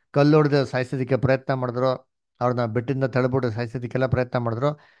 ಕಲ್ಲೊಡೆದು ಸಾಯಿಸೋದಕ್ಕೆ ಪ್ರಯತ್ನ ಮಾಡಿದ್ರು, ಅವ್ರನ್ನ ಬೆಟ್ಟಿಂದ ತಳ್ಬಿಟ್ಟು ಸಾಯಿಸೋದಕ್ಕೆಲ್ಲ ಪ್ರಯತ್ನ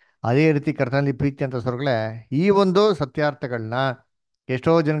ಮಾಡಿದ್ರು. ಅದೇ ರೀತಿ ಕರ್ತನಲ್ಲಿ ಪ್ರೀತಿ ಅಂತ ಸ್ವರ್ಗಳೇ, ಈ ಒಂದು ಸತ್ಯಾರ್ಥಗಳನ್ನ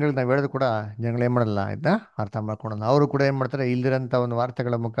ಎಷ್ಟೋ ಜನಗಳಿಗೆ ನಾವು ಹೇಳೋದು ಕೂಡ ಜನಗಳು ಏನು ಮಾಡಲ್ಲ, ಇದನ್ನ ಅರ್ಥ ಮಾಡ್ಕೊಳಲ್ಲ. ಅವರು ಕೂಡ ಏನು ಮಾಡ್ತಾರೆ, ಇಲ್ದಿರೋಂಥ ಒಂದು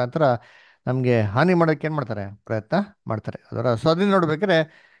ವಾರ್ತೆಗಳ ಮುಖಾಂತರ ನಮಗೆ ಹಾನಿ ಮಾಡೋಕ್ಕೆ ಏನು ಮಾಡ್ತಾರೆ, ಪ್ರಯತ್ನ ಮಾಡ್ತಾರೆ ಅದರ. ಸೊ ಅದನ್ನ ನೋಡ್ಬೇಕಾದ್ರೆ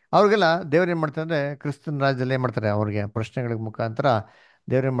ಅವ್ರಿಗೆಲ್ಲ ದೇವ್ರು ಏನು ಮಾಡ್ತಾರೆ ಅಂದರೆ, ಕ್ರಿಸ್ತನ ರಾಜ್ಯದಲ್ಲಿ ಏನು ಮಾಡ್ತಾರೆ, ಅವ್ರಿಗೆ ಪ್ರಶ್ನೆಗಳ ಮುಖಾಂತರ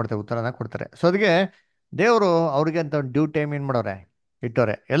ದೇವ್ರು ಏನು ಮಾಡ್ತಾರೆ, ಉತ್ತರನ ಕೊಡ್ತಾರೆ. ಸೊ ಅದಕ್ಕೆ ದೇವರು ಅವ್ರಿಗೆ ಅಂತ ಒಂದು ಡ್ಯೂ ಟೈಮ್ ಏನು ಮಾಡೋರೆ,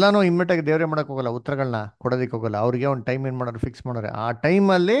 ಇಟ್ಟವ್ರೆ. ಎಲ್ಲಾನು ಇಮ್ಮಿಡಿಯೇಟಾಗಿ ದೇವ್ರೇ ಮಾಡೋಕೆ ಹೋಗಲ್ಲ, ಉತ್ತರಗಳನ್ನ ಕೊಡೋದಕ್ಕೆ ಹೋಗಲ್ಲ. ಅವ್ರಿಗೆ ಒಂದು ಟೈಮ್ ಏನು ಮಾಡೋರು, ಫಿಕ್ಸ್ ಮಾಡೋರೆ. ಆ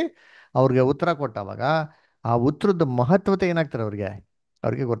ಟೈಮಲ್ಲಿ ಅವ್ರಿಗೆ ಉತ್ತರ ಕೊಟ್ಟಾಗ ಆ ಉತ್ತರದ ಮಹತ್ವತೆ ಏನಾಗ್ತಾರೆ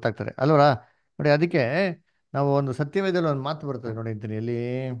ಅವ್ರಿಗೆ ಗೊತ್ತಾಗ್ತಾರೆ ಅಲ್ವರ. ನೋಡಿ ಅದಕ್ಕೆ ನಾವು ಒಂದು ಸತ್ಯವೇದಲ್ಲಿ ಒಂದು ಮಾತು ಬರ್ತದೆ ನೋಡಿ ಅಂತೀನಿ, ಎಲ್ಲಿ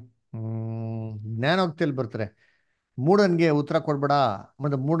ಜ್ಞಾನೋಕ್ತಿಯಲ್ಲಿ ಬರ್ತಾರೆ, ಮೂಢನ್ಗೆ ಉತ್ತರ ಕೊಡ್ಬೇಡ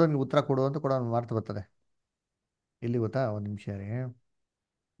ಮತ್ತು ಮೂಢನ್ಗೆ ಉತ್ತರ ಕೊಡು ಅಂತ ಕೂಡ ಒಂದು ಮಾತು ಬರ್ತದೆ. ಎಲ್ಲಿ ಗೊತ್ತಾ, ಒಂದು ನಿಮಿಷ ರೀ.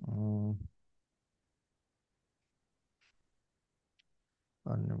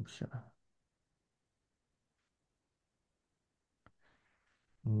 ಒಂದು ನಿಮಿಷ.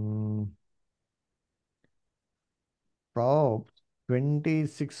 ಪ್ರಾಬ್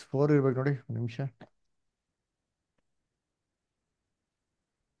 26:4 ಇರ್ಬೇಕು ನೋಡಿ, ಒಂದು ನಿಮಿಷ.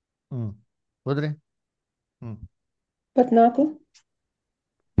 ಹೋದ್ರಿ. ಹ್ಮ್ 24.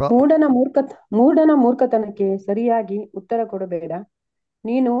 ಪ್ರ- ಮೂಢನ ಮೂರ್ಖತನಕ್ಕೆ ಸರಿಯಾಗಿ ಉತ್ತರ ಕೊಡಬೇಡ.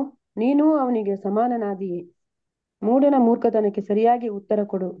 ನೀನು ನೀನು ಅವನಿಗೆ ಸಮಾನನಾದಿಯೇ. ಮೂಢನ ಮೂರ್ಖತನಕ್ಕೆ ಸರಿಯಾಗಿ ಉತ್ತರ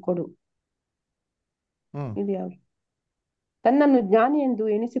ಕೊಡು. ಹ್ಮ್ ಇದು ಯಾವುದು? ತನ್ನನ್ನು ಜ್ಞಾನಿ ಎಂದು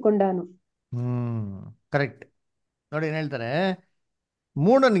ಎಣಿಸಿಕೊಂಡಾನು. ಕರೆಕ್ಟ್. ನೋಡಿ ಏನ್ ಹೇಳ್ತಾರೆ,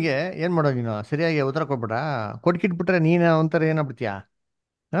 ಮೂಡನ್ಗೆ ಏನ್ ಮಾಡೋ ನೀನು ಸರಿಯಾಗಿ ಉತ್ತರ ಕೊಡ್ಬೇಡ, ಕೊಟ್ಕಿಟ್ಬಿಟ್ರೆ ನೀನು ಒಂಥರ ಏನಾಗ್ಬಿಡ್ತೀಯಾ,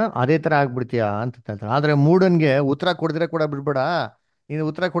 ಅದೇ ತರ ಆಗ್ಬಿಡ್ತೀಯಾ ಅಂತ ಹೇಳ್ತಾರೆ. ಆದ್ರೆ ಮೂಡನ್ಗೆ ಉತ್ತರ ಕೊಡಿದ್ರೆ ಕೂಡ ಬಿಡ್ಬೇಡ. ನೀನು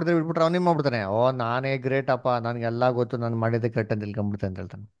ಉತ್ತರ ಕೊಡದೆ ಬಿಟ್ಬಿಟ್ರೆ ಅವನೇನ್ ಮಾಡ್ಬಿಡ್ತಾನೆ, ಓ ನಾನೇ ಗ್ರೇಟ್ ಅಪ್ಪ, ನನ್ಗೆಲ್ಲ ಗೊತ್ತು, ನಾನು ಮಾಡಿದ್ದೆ ಕರೆಕ್ಟ್ ಅಂತ ತಿಳ್ಕೊಂಡ್ಬಿಡ್ತಾನೆ ಅಂತ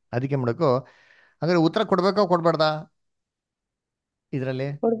ಹೇಳ್ತಾನೆ. ಅದಕ್ಕೆ ಮಾಡಬೇಕು, ಅಂದ್ರೆ ಉತ್ತರ ಕೊಡ್ಬೇಕೋ ಕೊಡ್ಬಾರ್ದಾ ಇದರಲ್ಲಿ?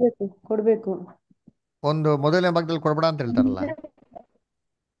 ಕೊಡ್ಬೇಕು. ಒಂದು ಮೊದಲನೇ ಭಾಗದಲ್ಲಿ ಕೊಡ್ಬೇಡ ಅಂತ ಹೇಳ್ತಾರಲ್ಲ.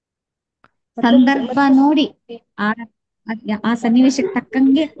 ಸಂದರ್ಭ ನೋಡಿ ಆ ಆ ಸನ್ನಿವೇಶಕ್ಕೆ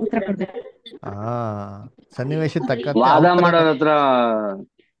ತಕ್ಕಂಗೆ ಉತ್ತರ ಕೊಡ್ಬೇಕು. ಆ ಸನ್ನಿವೇಶಕ್ಕೆ ತಕ್ಕಂತೆ ವಾದ ಅವನ ಮಾಡೋರ ಹತ್ರ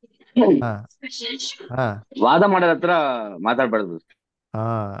ಹಾ ಹಾ ವಾದ ಮಾಡೋರ ಹತ್ರ ಮಾತಾಡ್ಬಾರ್ದು. ಹಾ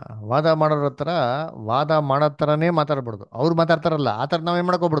ವಾದ ಮಾಡೋರ ಹತ್ರ ವಾದ ಮಾಡೋ ಥರನೇ ಮಾತಾಡ್ಬಾರ್ದು. ಅವ್ರು ಮಾತಾಡ್ತಾರಲ್ಲ ಆ ಥರ ನಾವೇನು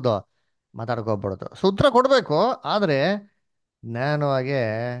ಮಾಡ್ಕೋಬಿಡ್ದು, ಮಾತಾಡ್ಕೋಗ್ಬಿಡ್ದು. ಸೊ ಉತ್ತರ ಕೊಡಬೇಕು, ಆದರೆ ಜ್ಞಾನವಾಗೆ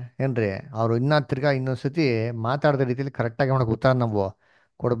ಏನ್ರಿ, ಅವರು ತಿರ್ಗಾ ಇನ್ನೊಂದ್ಸತಿ ಮಾತಾಡಿದ ರೀತಿಯಲ್ಲಿ ಕರೆಕ್ಟಾಗಿ ಮಾಡಕ್ಕೆ ಉತ್ತರ ನಾವು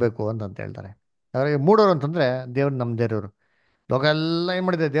ಕೊಡಬೇಕು ಅಂತ ಹೇಳ್ತಾರೆ. ಹಾಗಾಗಿ ಮೂಡೋರು ಅಂತಂದ್ರೆ ದೇವ್ರು ನಮ್ಮ ದೇವ್ರವ್ರು. ಲೋಕ ಎಲ್ಲ ಏನು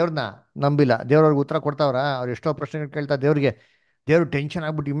ಮಾಡಿದೆ, ದೇವ್ರನ್ನ ನಂಬಿಲ್ಲ. ದೇವ್ರವ್ರಿಗೆ ಉತ್ತರ ಕೊಡ್ತಾವ್ರ, ಅವ್ರು ಎಷ್ಟೋ ಪ್ರಶ್ನೆಗಳು ಕೇಳ್ತಾ ದೇವ್ರಿಗೆ, ದೇವ್ರು ಟೆನ್ಷನ್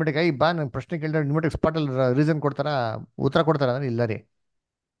ಆಗ್ಬಿಟ್ಟು ಇಮಿಡಿಯೇಟ್ ಆಗಿ ಬಾ ನಂಗೆ ಪ್ರಶ್ನೆ ಕೇಳಿದ್ರೆ ಇಮಿಡಿಯೇಟ್ ಸ್ಪಾಟಲ್ಲಿ ರೀಸನ್ ಕೊಡ್ತಾರಾ, ಉತ್ತರ ಕೊಡ್ತಾರ ಅಂದ್ರೆ ಇಲ್ಲ ರೀ.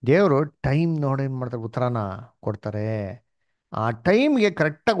 ದೇವರು ಟೈಮ್ ನೋಡಿ ಏನು ಮಾಡ್ತಾರೆ, ಉತ್ತರನ ಕೊಡ್ತಾರೆ. ಆ ಟೈಮ್ಗೆ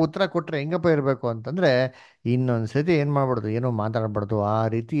ಕರೆಕ್ಟಾಗಿ ಉತ್ತರ ಕೊಟ್ಟರೆ ಹೆಂಗಪ್ಪ ಇರಬೇಕು ಅಂತಂದರೆ, ಇನ್ನೊಂದ್ಸತಿ ಏನು ಮಾಡ್ಬಾರ್ದು, ಏನೋ ಮಾತಾಡಬಾರ್ದು, ಆ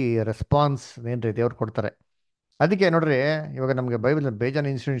ರೀತಿ ರೆಸ್ಪಾನ್ಸ್ ಏನ್ರಿ ದೇವ್ರು ಕೊಡ್ತಾರೆ. ಅದಕ್ಕೆ ನೋಡ್ರಿ, ಇವಾಗ ನಮಗೆ ಬೈಬಲ್ ಬೇಜಾನ್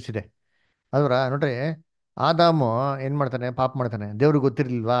ಇನ್ಸಿಡೆಂಟ್ಸ್ ಇದೆ ಅದರ. ನೋಡ್ರಿ, ಆದಾಮು ಏನು ಮಾಡ್ತಾನೆ, ಪಾಪ ಮಾಡ್ತಾನೆ, ದೇವ್ರಿಗೆ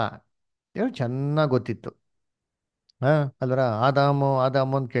ಗೊತ್ತಿರಲಿಲ್ವಾ? ದೇವ್ರು ಚೆನ್ನಾಗಿ ಗೊತ್ತಿತ್ತು. ಅಲ್ವರ, ಆದಾಮು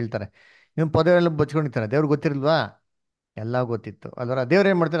ಆದಾಮು ಅಂತ ಕೇಳ್ತಾರೆ, ನೀವು ಪದವೆಲ್ಲ ಬಚ್ಕೊಂಡಿರ್ತಾರೆ, ದೇವ್ರಿಗೆ ಗೊತ್ತಿರಲ್ವಾ? ಎಲ್ಲ ಗೊತ್ತಿತ್ತು ಅಲ್ವರ. ದೇವ್ರು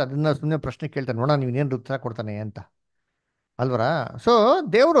ಏನು ಮಾಡ್ತಾರೆ, ಅದನ್ನ ಸುಮ್ಮನೆ ಪ್ರಶ್ನೆ ಕೇಳ್ತಾರೆ, ನೋಡೋಣ ನೀವೇನು ಉತ್ತರ ಕೊಡ್ತಾನೆ ಅಂತ, ಅಲ್ವರ. ಸೊ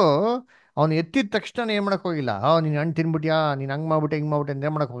ದೇವರು ಅವನು ಎತ್ತಿದ ತಕ್ಷಣ ಏನು ಮಾಡಕ್ ಹೋಗಿಲ್ಲ, ನೀನು ಹಣ್ಣು ತಿನ್ಬಿಟ್ಯಾ, ನೀನು ಹಂಗೆ ಮಾಡ್ಬಿಟ್ಟೆ ಹಿಂಗೆ ಮಾಡ್ಬಿಟ್ಟೆ ಅಂತ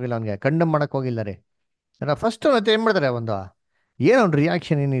ಏನು ಮಾಡಕ್ ಹೋಗಿಲ್ಲ, ಅವ್ನಿಗೆ ಕಂಡು ಮಾಡಕ್ ಹೋಗಿಲ್ಲ ರೀ. ಫಸ್ಟ್ ಮತ್ತೆ ಏನು ಮಾಡ್ತಾರೆ, ಏನೊಂದು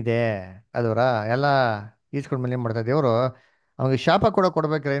ರಿಯಾಕ್ಷನ್ ಏನಿದೆ ಅಲ್ವರ, ಎಲ್ಲ ಈಸ್ಕೊಂಡ್ಮೇಲೆ ಏನು ಮಾಡ್ತಾರೆ ದೇವರು, ಅವ್ನಿಗೆ ಶಾಪ ಕೂಡ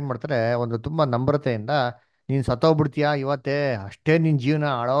ಕೊಡ್ಬೇಕಾದ್ರೆ ಏನು ಮಾಡ್ತಾರೆ, ತುಂಬ ನಮ್ರತೆಯಿಂದ, ನೀನು ಸತ್ತೋಗ್ಬಿಡ್ತೀಯಾ ಇವತ್ತೇ, ಅಷ್ಟೇ ನಿನ್ನ ಜೀವನ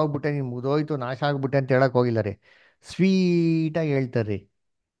ಹಾಳಾಗೋಗ್ಬಿಟ್ಟೆ, ನೀನು ಮುಗಿದೋಯ್ತು, ನಾಶ ಆಗ್ಬಿಟ್ಟೆ ಅಂತ ಹೇಳಕ್ ಹೋಗಿಲ್ಲ ರೀ. ಸ್ವೀಟಾಗಿ ಹೇಳ್ತಾರೆ ರೀ.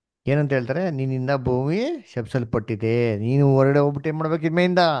 ಏನಂತ ಹೇಳ್ತಾರೆ, ನಿನ್ನಿಂದ ಭೂಮಿ ಶಪಿಸಲ್ಪಟ್ಟಿದೆ, ನೀನು ಹೊರಗಡೆ ಹೋಗ್ಬಿಟ್ಟು ಏನು ಮಾಡ್ಬೇಕು,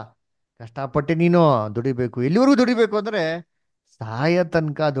 ಇದ್ಮೆಯಿಂದ ಕಷ್ಟಪಟ್ಟು ನೀನು ದುಡಿಬೇಕು. ಎಲ್ಲಿವರೆಗೂ ದುಡಿಬೇಕು ಅಂದರೆ ಸಾಯ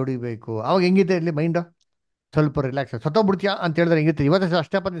ತನಕ ದುಡಿಬೇಕು. ಅವಾಗ ಹೆಂಗಿದೆ ಇಲ್ಲಿ ಮೈಂಡು, ಸ್ವಲ್ಪ ರಿಲ್ಯಾಕ್ಸ್. ಸತ್ತೋಗ್ಬಿಡ್ತೀಯಾ ಅಂತ ಹೇಳಿದ್ರೆ ಹೆಂಗಿರ್ತದೆ, ಇವತ್ತು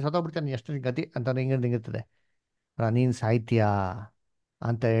ಅಷ್ಟೇ ನೀನು ಸತ್ತೋಗ್ಬಿಡ್ತೀಯ, ನೀನು ಎಷ್ಟು ಗತಿ ಅಂತ ಹೆಂಗಿರ್ತದೆ, ನೀನು ಸಾಯ್ತೀಯಾ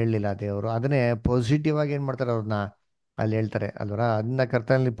ಅಂತ ಹೇಳಲಿಲ್ಲ ದೇವರು. ಅದನ್ನೇ ಪಾಸಿಟಿವ್ ಆಗಿ ಏನು ಮಾಡ್ತಾರೆ ಅವ್ರನ್ನ ಅಲ್ಲಿ ಹೇಳ್ತಾರೆ ಅಲ್ವರ. ಅದನ್ನ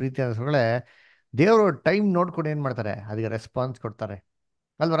ಕರ್ತನಲ್ಲಿ ಪ್ರೀತಿ ಅನ್ಸ್ಕೊಳ್ಳೆ ದೇವರು ಟೈಮ್ ನೋಡ್ಕೊಂಡು ಏನು ಮಾಡ್ತಾರೆ, ಅದಕ್ಕೆ ರೆಸ್ಪಾನ್ಸ್ ಕೊಡ್ತಾರೆ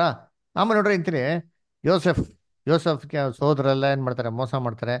ಅಲ್ವರ. ಆಮೇಲೆ ನೋಡ್ರಿ ಅಂತೀನಿ, ಯೋಸೆಫ್ಗೆ ಸೋದರೆಲ್ಲ ಏನು ಮಾಡ್ತಾರೆ, ಮೋಸ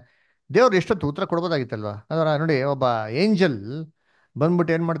ಮಾಡ್ತಾರೆ. ದೇವ್ರು ಎಷ್ಟೊತ್ತು ಉತ್ತರ ಕೊಡ್ಬೋದಾಗಿತ್ತಲ್ವ ಅದರ. ನೋಡಿ, ಒಬ್ಬ ಏಂಜಲ್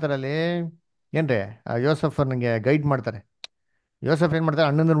ಬಂದ್ಬಿಟ್ಟು ಏನು ಮಾಡ್ತಾರೆ ಅಲ್ಲಿ, ಏನ್ರಿ, ಯೋಸೆಫ್ನಿಗೆ ಗೈಡ್ ಮಾಡ್ತಾರೆ. ಯೋಸೆಫ್ ಏನು ಮಾಡ್ತಾರೆ,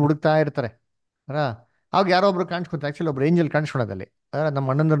 ಅಣ್ಣಂದನ್ನು ಹುಡುಕ್ತಾ ಇರ್ತಾರೆ. ಅವಾಗ ಯಾರೋ ಒಬ್ರು ಕಾಣಿಸ್ಕೊತಾರೆ, ಆ್ಯಕ್ಚುಲಿ ಒಬ್ರು ಏಂಜಲ್ ಕಾಣಿಸ್ಕೊಳೋದಲ್ಲಿ. ನಮ್ಮ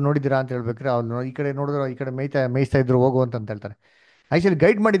ಅಣ್ಣಂದ್ರು ನೋಡಿದ್ದೀರಾ ಅಂತ ಹೇಳ್ಬೇಕ್ರೆ, ಅವ್ರು ಈ ಕಡೆ ನೋಡಿದ್ರು, ಈ ಕಡೆ ಮೇಯ್ತಾ ಇದ್ರು, ಹೋಗು ಅಂತ ಹೇಳ್ತಾರೆ. ಆ್ಯಕ್ಚುಲಿ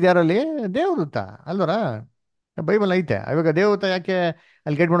ಗೈಡ್ ಮಾಡಿದ್ದು ಯಾರಲ್ಲಿ, ದೇವದೂತ ಅಲ್ವರ. ಬೈಬಲ್ ಐತೆ. ಇವಾಗ ದೇವದೂತ ಯಾಕೆ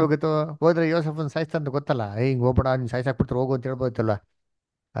ಅಲ್ಲಿ ಗೈಡ್ ಮಾಡ್ಬೇಕಿತ್ತು, ಹೋದ್ರೆ ಯೋಸೆಫನ್ ಸಾಯಿಸ್ತಾ ಅಂತ ಗೊತ್ತಲ್ಲ, ಹಿಂಗೆ ಹೋಗ್ಬೇಡ, ನೀನು ಸಾಯಿಸಾಕ್ಬಿಡ್ತಾರೆ ಹೋಗು ಅಂತ ಹೇಳ್ಬೋದಿತ್ತಲ್ಲ.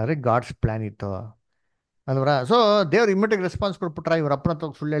 ಆದರೆ ಗಾಡ್ಸ್ ಪ್ಲ್ಯಾನ್ ಇತ್ತು ಅಲ್ವರ. ಸೊ ದೇವ್ರು ಇಮ್ಮಿಡಿಯೇಟ್ ರೆಸ್ಪಾನ್ಸ್ ಕೊಟ್ಬಿಟ್ರೆ, ಇವ್ರ ಅಪ್ಪನ ಹತ್ರ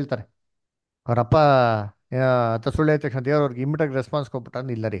ಸುಳ್ಳು ಹೇಳ್ತಾರೆ. ಅವರಪ್ಪ ಹತ್ರ ಸುಳ್ಳು ಹೇಳಿದ ತಕ್ಷಣ ದೇವ್ರವ್ರಿಗೆ ಇಮ್ಮಿಡಿಯೇಟ್ ರೆಸ್ಪಾನ್ಸ್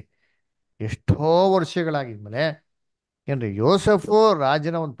ಕೊಟ್ಬಿಟ್ರೆ ಇಲ್ಲ ರೀ. ಎಷ್ಟೋ ವರ್ಷಗಳಾಗಿದ್ಮೇಲೆ ಏನ್ರಿ, ಯೋಸೆಫು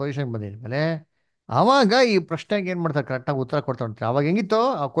ರಾಜನ ಒಂದು ಪೊಸಿಷನ್ ಬಂದಿದ್ಮೇಲೆ ಆವಾಗ ಈ ಪ್ರಶ್ನೆಗೆ ಏನು ಮಾಡ್ತಾರೆ, ಕರೆಕ್ಟಾಗಿ ಉತ್ತರ ಕೊಡ್ತಾ ಉಂಟು. ಅವಾಗ ಹೆಂಗಿತ್ತು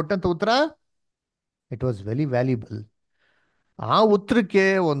ಆ ಕೊಟ್ಟಂಥ ಉತ್ತರ, ಇಟ್ ವಾಸ್ ವೆರಿ ವ್ಯಾಲ್ಯೂಬಲ್. ಆ ಉತ್ತರಕ್ಕೆ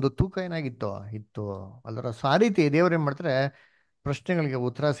ಒಂದು ತೂಕ ಇತ್ತು ಅಲ್ವರ. ಸೊ ಆ ರೀತಿ ದೇವ್ರು ಏನು ಮಾಡ್ತಾರೆ, ಪ್ರಶ್ನೆಗಳಿಗೆ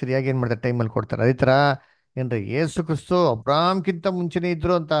ಉತ್ತರ ಸರಿಯಾಗಿ ಏನು ಮಾಡ್ತಾರೆ, ಟೈಮಲ್ಲಿ ಕೊಡ್ತಾರೆ. ಅದೇ ಥರ ಏನ್ರಿ, ಯೇಸು ಕ್ರಿಸ್ತು ಅಬ್ರಾಮ್ಕಿಂತ ಮುಂಚೆನೇ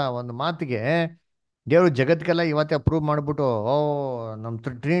ಇದ್ರು ಅಂತ ಒಂದು ಮಾತಿಗೆ ದೇವರು ಜಗತ್ತಿಗೆಲ್ಲ ಇವತ್ತೇ ಪ್ರೂವ್ ಮಾಡಿಬಿಟ್ಟು, ನಮ್ಮ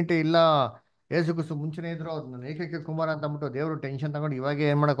ಟ್ರಿನಿಟಿ ಇಲ್ಲ, ಯೇಸು ಕ್ರಿಸ್ತು ಮುಂಚೆನೇ ಇದ್ರು, ಅವ್ರು ನನ್ನ ಏಕೈಕ ಕುಮಾರ ಅಂತ ಅಂದ್ಬಿಟ್ಟು ದೇವರು ಟೆನ್ಷನ್ ತಗೊಂಡು ಇವಾಗೇ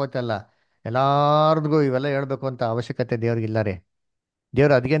ಏನು ಮಾಡಕ್ ಹೋಗ್ತಲ್ಲ, ಎಲ್ಲಾರ್ದಿಗೂ ಇವೆಲ್ಲ ಹೇಳ್ಬೇಕು ಅಂತ ಅವಶ್ಯಕತೆ ದೇವ್ರಿಗಿಲ್ಲ ರೀ.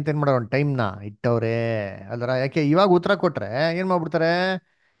 ದೇವ್ರು ಅದಕ್ಕೆ ಅಂತ ಏನು ಮಾಡೋ ಒಂದು ಟೈಮ್ನ ಇಟ್ಟವ್ರೆ ಅಲ್ರ. ಯಾಕೆ ಇವಾಗ ಉತ್ತರ ಕೊಟ್ರೆ ಏನು ಮಾಡ್ಬಿಡ್ತಾರೆ,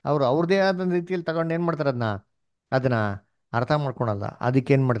 ಅವ್ರದ್ದೇ ಆದ ರೀತಿಯಲ್ಲಿ ತಗೊಂಡು ಏನು ಮಾಡ್ತಾರೆ, ಅದನ್ನ ಅರ್ಥ ಮಾಡ್ಕೊಳಲ್ಲ.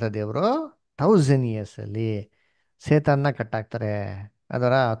 ಅದಕ್ಕೆ ಏನು ಮಾಡ್ತಾರೆ ದೇವರು, 1000 years ಅಲ್ಲಿ ಸೇತನ್ನ ಕಟ್ಟಾಕ್ತಾರೆ,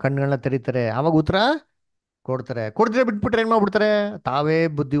 ಅದರ ಕಣ್ಣುಗಳನ್ನ ತೆರೀತಾರೆ, ಆವಾಗ ಉತ್ತರ ಕೊಡ್ತಾರೆ ಬಿಟ್ಬಿಟ್ರೆ ಏನು ಮಾಡ್ಬಿಡ್ತಾರೆ, ತಾವೇ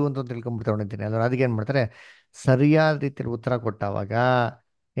ಬುದ್ಧಿವಂತ ಅಂತ ತಿಳ್ಕೊಂಡ್ಬಿಡ್ತಾರೆ ಹೊಣಿತೀನಿ ಅಲ್ವ. ಅದಕ್ಕೆ ಏನು ಮಾಡ್ತಾರೆ, ಸರಿಯಾದ ರೀತಿಯಲ್ಲಿ ಉತ್ತರ ಕೊಟ್ಟವಾಗ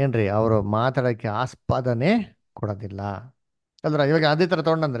ಏನ್ರಿ, ಅವರು ಮಾತಾಡೋಕ್ಕೆ ಆಸ್ಪದನೆ ಕೊಡೋದಿಲ್ಲ ಅಲ್ರ. ಇವಾಗ ಅದೇ ಥರ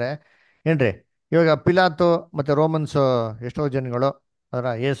ತೊಗೊಂಡಂದ್ರೆ ಏನ್ರಿ, ಇವಾಗ ಪಿಲಾತು ಮತ್ತು ರೋಮನ್ಸು ಎಷ್ಟೋ ಜನಗಳು ಅದರ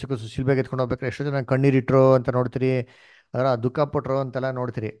ಏಸು ಕ್ರಿಸ್ತು ಶಿಲ್ಬೆಗೆ ಎತ್ಕೊಂಡು ಹೋಗ್ಬೇಕಾದ್ರೆ ಎಷ್ಟೋ ಜನ ಕಣ್ಣೀರಿಟ್ರು ಅಂತ ನೋಡ್ತೀರಿ, ಅದರ ದುಃಖ ಪಟ್ರು ಅಂತೆಲ್ಲ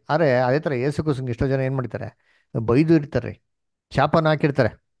ನೋಡ್ತೀರಿ. ಆದರೆ ಅದೇ ಥರ ಏಸು ಕ್ರಿಸ್ತಂಗೆ ಎಷ್ಟೋ ಜನ ಏನು ಮಾಡ್ತಾರೆ, ಬೈದು ಇರ್ತಾರೆ, ಶಾಪನ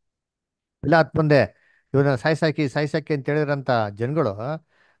ಹಾಕಿರ್ತಾರೆ. ಪಿಲಾತ್ ಮುಂದೆ ಇವನ್ನ ಸಾಯ್ಸಾಕಿ ಸಾಯ್ಸಾಕಿ ಅಂತ ಹೇಳಿರೋಂಥ ಜನಗಳು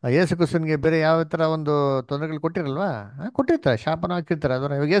ಯೇಸು ಕ್ರಿಸ್ತನ್ಗೆ ಬೇರೆ ಯಾವ ಥರ ಒಂದು ತೊಂದರೆಗಳು ಕೊಟ್ಟಿರಲ್ವಾ? ಕೊಟ್ಟಿರ್ತಾರೆ, ಶಾಪನ ಹಾಕಿರ್ತಾರೆ.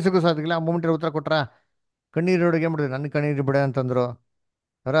 ಅದರ ಇವಾಗ ಯೇಸು ಕ್ರಿಸ್ತ ಅದಕ್ಕೆಲ್ಲ ಆ ಮೂಮೆಂಟಲ್ಲಿ ಉತ್ತರ ಕೊಟ್ರ, ಕಣ್ಣೀರು ನೋಡಿಗೆ ಏನು ಮಾಡಿದ್ರು, ನನ್ನ ಕಣ್ಣೀರು ಬಿಡ ಅಂತಂದ್ರು.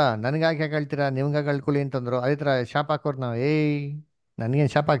 ಅವರ ನನಗಾಗಿ ಯಾಕೆ ಹೇಳ್ತೀರಾ, ನಿಮ್ಗಾಗಿ ಹೇಳ್ಕೊಳ್ಳಿ ಅಂತಂದ್ರು. ಅದೇ ಥರ ಶಾಪ ಹಾಕೋರು ನಾವು, ಏಯ್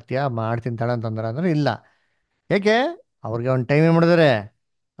ನನಗೇನು ಶಾಪ ಹಾಕ್ತೀಯಾ, ಮಾಡ್ತೀನಿ ತಡ ಅಂತಂದ್ರೆ ಅಂದ್ರೆ ಇಲ್ಲ. ಯಾಕೆ? ಅವ್ರಿಗೆ ಒಂದು ಟೈಮ್ ಏನು ಮಾಡಿದಾರೆ,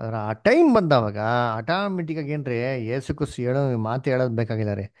 ಅದರ ಆ ಟೈಮ್ ಬಂದವಾಗ ಆಟೋಮೆಟಿಕ್ಕಾಗಿ ಏನ್ರಿ, ಏಸು ಕ್ರಿಸ್ತು ಹೇಳೋ ಮಾತು ಹೇಳೋದು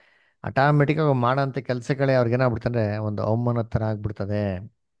ಬೇಕಾಗಿಲ್ಲ ರೀ. ಆಟೋಮೆಟಿಕ್ಕಾಗಿ ಮಾಡೋಂಥ ಕೆಲಸಗಳೇ ಅವ್ರಿಗೆ ಏನಾಗ್ಬಿಡ್ತಾರೆ, ಒಂದು ಅವಮಾನ ಥರ ಆಗ್ಬಿಡ್ತದೆ.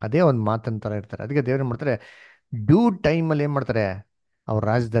 ಅದೇ ಒಂದು ಮಾತನ್ನ ಥರ ಇರ್ತಾರೆ. ಅದಕ್ಕೆ ದೇವ್ರು ಏನು ಮಾಡ್ತಾರೆ, ಡ್ಯೂ ಟೈಮಲ್ಲಿ ಏನು ಮಾಡ್ತಾರೆ, ಅವ್ರ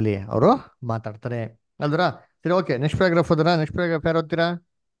ರಾಜ್ಯದಲ್ಲಿ ಅವರು ಮಾತಾಡ್ತಾರೆ ಅಲ್ದ್ರ. ಸರಿ, ಓಕೆ, ನೆಕ್ಸ್ಟ್ ಪ್ಯಾರಾಗ್ರಾಫ್ ಓದೋಣ. ನೆಕ್ಸ್ಟ್ ಪ್ಯಾರಾಗ್ರಾಫ್ ಯಾರು ಓದ್ತೀರಾ?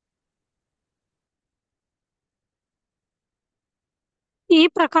 ಈ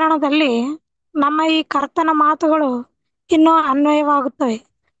ಪ್ರಕರಣದಲ್ಲಿ ನಮ್ಮ ಈ ಕರ್ತನ ಮಾತುಗಳು ಇನ್ನೂ ಅನ್ವಯವಾಗುತ್ತವೆ.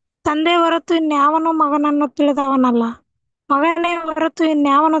 ತಂದೆ ಹೊರತು ಇನ್ಯಾವನು ಮಗನನ್ನು ತಿಳಿದವನಲ್ಲ, ಮಗನೇ ಹೊರತು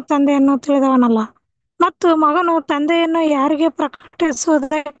ಇನ್ಯಾವನು ತಂದೆಯನ್ನು ತಿಳಿದವನಲ್ಲ, ಮತ್ತು ಮಗನು ತಂದೆಯನ್ನು ಯಾರಿಗೆ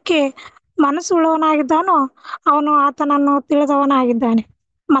ಪ್ರಕಟಿಸುವುದಕ್ಕೆ ಮನಸ್ಸುಳ್ಳವನಾಗಿದ್ದಾನೋ ಅವನು ಆತನನ್ನು ತಿಳಿದವನಾಗಿದ್ದಾನೆ.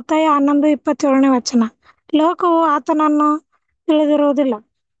 ಮತ್ತಾಯ 11:27 ಲೋಕವು ಆತನನ್ನು ತಿಳಿದಿರುವುದಿಲ್ಲ,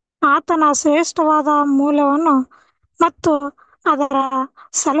 ಆತನ ಶ್ರೇಷ್ಠವಾದ ಮೂಲವನ್ನು ಮತ್ತು ಅದರ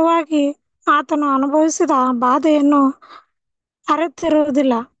ಸಲುವಾಗಿ ಆತನು ಅನುಭವಿಸಿದ ಬಾಧೆಯನ್ನು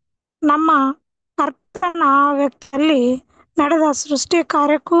ಅರಿತಿರುವುದಿಲ್ಲ. ನಮ್ಮ ಕರ್ತನ ವ್ಯಕ್ತಿಯಲ್ಲಿ ನಡೆದ ಸೃಷ್ಟಿ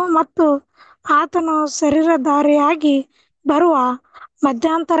ಕಾರ್ಯಕ್ಕೂ ಮತ್ತು ಆತನು ಶರೀರಧಾರಿಯಾಗಿ ಬರುವ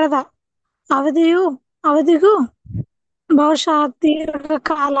ಮಧ್ಯಂತರದ ಅವಧಿಗೂ ಬಹುಶಃ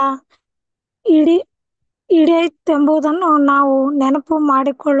ದೀರ್ಘಕಾಲ ಹಿಡಿಯಿತೆಂಬುದನ್ನು ನಾವು ನೆನಪು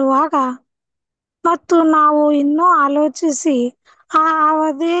ಮಾಡಿಕೊಳ್ಳುವಾಗ ಮತ್ತು ನಾವು ಇನ್ನೂ ಆಲೋಚಿಸಿ ಆ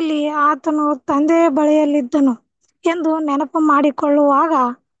ಅವಧಿಯಲ್ಲಿ ಆತನು ತಂದೆಯ ಬಳಿಯಲ್ಲಿದ್ದನು ಎಂದು ನೆನಪು ಮಾಡಿಕೊಳ್ಳುವಾಗ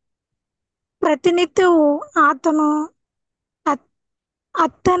ಪ್ರತಿನಿತ್ಯವೂ ಆತನು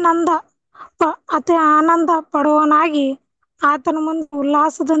ಅತಿ ಆನಂದ ಪಡುವನಾಗಿ ಆತನ ಮುಂದೆ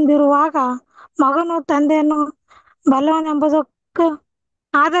ಉಲ್ಲಾಸದಿಂದಿರುವಾಗ ಮಗನು ತಂದೆಯನ್ನು ಬಲ್ಲವನೆಂಬುದಕ್ಕೂ,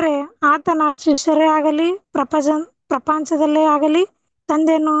 ಆದರೆ ಆತನ ಶಿಷ್ಯರೇ ಆಗಲಿ ಪ್ರಪಂಚದಲ್ಲೇ ಆಗಲಿ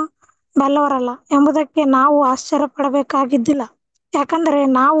ತಂದೆಯನ್ನು ಬಲ್ಲವರಲ್ಲ ಎಂಬುದಕ್ಕೆ ನಾವು ಆಶ್ಚರ್ಯಪಡಬೇಕಾಗಿದ್ದಿಲ್ಲ. ಯಾಕಂದರೆ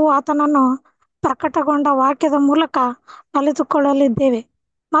ನಾವು ಆತನನ್ನು ಪ್ರಕಟಗೊಂಡ ವಾಕ್ಯದ ಮೂಲಕ ಕಲಿತುಕೊಳ್ಳಲಿದ್ದೇವೆ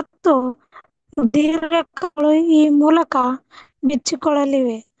ಮತ್ತು ದೀರ್ಘಕಾಲಗಳು ಈ ಮೂಲಕ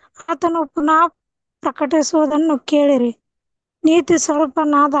ಬಿಚ್ಚಿಕೊಳ್ಳಲಿವೆ. ಆತನು ಪುನಃ ಪ್ರಕಟಿಸುವುದನ್ನು ಕೇಳಿರಿ. ನೀತಿ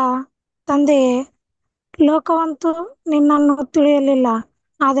ಸ್ವರೂಪನಾದ ತಂದೆಯೇ, ಲೋಕವಂತೂ ನಿನ್ನನ್ನು ತಿಳಿಯಲಿಲ್ಲ,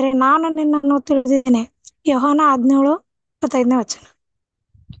 ಆದರೆ ನಾನು ನಿನ್ನನ್ನು ತಿಳಿದಿದ್ದೇನೆ. ಯೋಹಾನ 17:25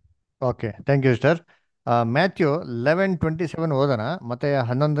 okay, thank you sister. Matthew 11:27 ಓದೋಣ. ಮತ್ತೆ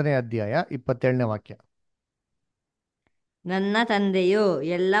 11ನೇ ಅಧ್ಯಾಯ 27ನೇ ವಾಕ್ಯ. ನನ್ನ ತಂದೆಯು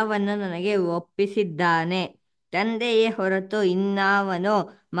ಎಲ್ಲವನ್ನು ನನಗೆ ಒಪ್ಪಿಸಿದ್ದಾನೆ, ತಂದೆಯೇ ಹೊರತು ಇನ್ನಾವನು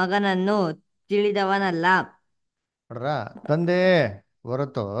ಮಗನನ್ನು ತಿಳಿದವನಲ್ಲ. ನೋಡ್ರ, ತಂದೆಯೇ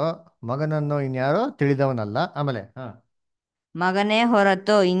ಹೊರತು ಮಗನನ್ನು ಇನ್ಯಾರೋ ತಿಳಿದವನಲ್ಲ. ಆಮೇಲೆ ಮಗನೇ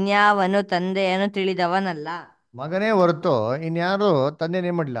ಹೊರತು ಇನ್ಯಾವನು ತಂದೆಯನ್ನು ತಿಳಿದವನಲ್ಲ. ಮಗನೇ ಹೊರತು ಇನ್ಯಾರು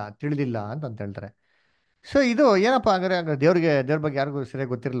ತಂದೆನೇ ಮಾಡಿಲ್ಲ, ತಿಳಿದಿಲ್ಲ ಅಂತ ಹೇಳ್ತಾರೆ. ಸೊ ಇದು ಏನಪ್ಪ ಹಂಗಾರೆ, ದೇವ್ರ ಬಗ್ಗೆ ಯಾರಿಗೂ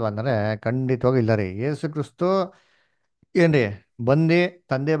ಸರಿಯಾಗಿ ಗೊತ್ತಿರಲ್ವ ಅಂದರೆ ಖಂಡಿತವಾಗಿ ಇಲ್ಲ ರೀ. ಯೇಸು ಕ್ರಿಸ್ತು ಏನ್ರಿ ಬಂದು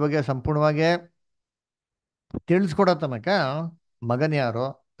ತಂದೆ ಬಗ್ಗೆ ಸಂಪೂರ್ಣವಾಗಿ ತಿಳಿಸ್ಕೊಡೋ ತನಕ ಮಗನ ಯಾರು,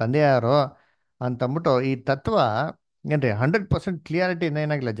 ತಂದೆ ಯಾರು ಅಂತಂದ್ಬಿಟ್ಟು ಈ ತತ್ವ ಏನ್ರಿ 100% ಕ್ಲಿಯಾರಿಟಿ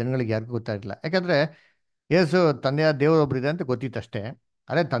ಏನಾಗಿಲ್ಲ, ಜನಗಳಿಗೆ ಯಾರಿಗೂ ಗೊತ್ತಾಗಿಲ್ಲ. ಯಾಕಂದ್ರೆ ಯೇಸು ತಂದೆಯ ದೇವ್ರು ಒಬ್ರಿದೆ ಅಂತ ಗೊತ್ತಿತ್ತಷ್ಟೇ.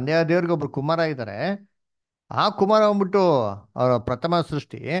 ಅದೇ ತಂದೆಯ ದೇವ್ರಿಗೆ ಒಬ್ರು ಕುಮಾರ ಇದ್ದಾರೆ. ಆ ಕುಮಾರ ಅಂದ್ಬಿಟ್ಟು ಅವರ ಪ್ರಥಮ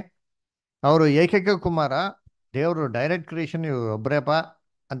ಸೃಷ್ಟಿ, ಅವರು ಏಕೈಕ ಕುಮಾರ, ದೇವರು ಡೈರೆಕ್ಟ್ ಕ್ರಿಯೇಷನ್, ಇವ್ರು ಒಬ್ಬರೇಪ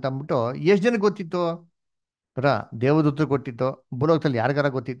ಅಂತ ಅಂದ್ಬಿಟ್ಟು ಎಷ್ಟು ಜನಕ್ಕೆ ಗೊತ್ತಿತ್ತು? ದೇವದೂತರು ಗೊತ್ತಿತ್ತು. ಭೂಲೋಕದಲ್ಲಿ ಯಾರಿಗಾರ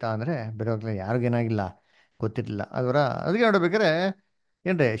ಗೊತ್ತಿತ್ತಾ ಅಂದರೆ ಬೇರೆ ಯಾರಿಗೇನಾಗಿಲ್ಲ, ಗೊತ್ತಿರಲಿಲ್ಲ. ಅದಕ್ಕೆ ನೋಡ್ಬೇಕಾದ್ರೆ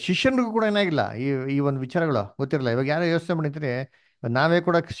ಏನ್ರಿ ಶಿಷ್ಯನಿಗೂ ಕೂಡ ಏನಾಗಿಲ್ಲ, ಈ ಒಂದು ವಿಚಾರಗಳು ಗೊತ್ತಿರಲ್ಲ. ಇವಾಗ ಯಾರೋ ಯೋಚನೆ ಮಾಡಿದ್ರೆ, ನಾವೇ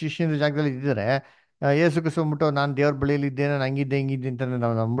ಕೂಡ ಶಿಷ್ಯನ ಜಾಗದಲ್ಲಿ ಇದ್ದಿದ್ರೆ ಏಸು ಕ್ರಿಸ್ತು ನಾನು ದೇವ್ರ ಬಳಿಯಲ್ಲಿ ಇದ್ದೇನೆ, ನಾನು ಹಂಗಿದ್ದೆ ಹಿಂಗಿದ್ದೆ ಅಂತ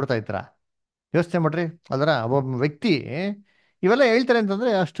ನಾವು ನಂಬಿಡ್ತಾ ಇರ್ತಾರ? ಯೋಚನೆ ಮಾಡ್ರಿ. ಒಬ್ಬ ವ್ಯಕ್ತಿ ಇವೆಲ್ಲ ಹೇಳ್ತಾರೆ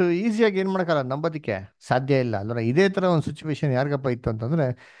ಅಂತಂದ್ರೆ ಅಷ್ಟು ಈಸಿಯಾಗಿ ಏನು ಮಾಡೋಕ್ಕಲ್ಲ, ನಂಬೋದಕ್ಕೆ ಸಾಧ್ಯ ಇಲ್ಲ ಅಲ್ವರ. ಇದೇ ಥರ ಒಂದು ಸಿಚುವೇಶನ್ ಯಾರಿಗಪ್ಪ ಇತ್ತು ಅಂತಂದ್ರೆ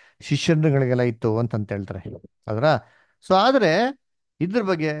ಶಿಷ್ಯರುಗಳಿಗೆಲ್ಲ ಇತ್ತು ಅಂತ ಹೇಳ್ತಾರೆ ಅದರ. ಸೊ ಆದರೆ ಇದ್ರ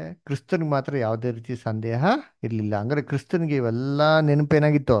ಬಗ್ಗೆ ಕ್ರಿಸ್ತನಿಗೆ ಮಾತ್ರ ಯಾವುದೇ ರೀತಿ ಸಂದೇಹ ಇರಲಿಲ್ಲ. ಹಂಗಾರೆ ಕ್ರಿಸ್ತನಿಗೆ ಇವೆಲ್ಲ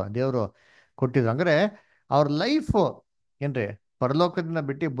ನೆನಪೇನಾಗಿತ್ತು, ದೇವರು ಕೊಟ್ಟಿದ್ರು. ಹಂಗಾರೆ ಅವ್ರ ಲೈಫು ಏನ್ರಿ ಪರಲೋಕದಿಂದ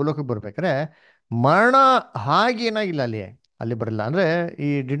ಬಿಟ್ಟು ಭೂಲೋಕಕ್ಕೆ ಬರ್ಬೇಕಾದ್ರೆ ಮರಣ ಹಾಗೇನಾಗಿಲ್ಲ, ಅಲ್ಲಿ ಬರಲ್ಲ. ಅಂದರೆ ಈ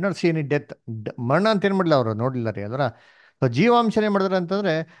did not C any death, ಮರಣ ಅಂತ ಏನು ಮಾಡಲಿಲ್ಲ, ಅವರು ನೋಡಲಿಲ್ಲ ರೀ ಅದರ. ಸೊ ಜೀವಾಂಶನೇ ಮಾಡಿದಾರೆ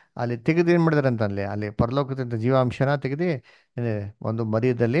ಅಂತಂದ್ರೆ ಅಲ್ಲಿ ತೆಗೆದು ಏನು ಮಾಡಿದಾರೆ ಅಂತ ಅಲ್ಲಿ ಪರಲೋಕದಿಂದ ಜೀವಾಂಶನ ತೆಗೆದು ಒಂದು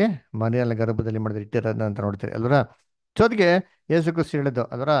ಮರಿಯದಲ್ಲಿ ಮರಿಯಲ್ಲ ಗರ್ಭದಲ್ಲಿ ಮಾಡಿದ್ರೆ ಇಟ್ಟಿರೋದ ಅಂತ ನೋಡ್ತೀರಿ ಅಲ್ವರ. ಸೊ ಅದಕ್ಕೆ ಯೇಸು ಕ್ರಿಸ್ತ ಹೇಳಿದ್ದು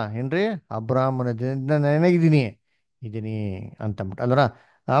ಅಲ್ವರ ಏನ್ರಿ ಅಬ್ರಾಹ್ಮನ ದಿನದಿಂದ ನನಗಿದ್ದೀನಿ ಇದೀನಿ ಅಂತಂದ್ಬಿಟ್ಟು ಅಲ್ವರ.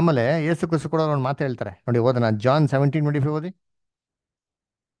 ಆಮೇಲೆ ಯೇಸು ಕ್ರಿಸ್ತ ಕೂಡ ಒಂದು ಮಾತು ಹೇಳ್ತಾರೆ ನೋಡಿ, ಓದೋಣ. ಜಾನ್ 17:25 ಓದಿ.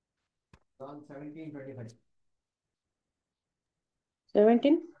 ಜಾನ್ 17:25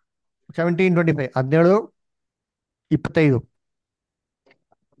 17. 17:25 17:25.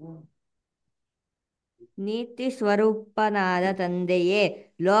 ನೀತಿ ಸ್ವರೂಪನಾದ ತಂದೆಯೇ,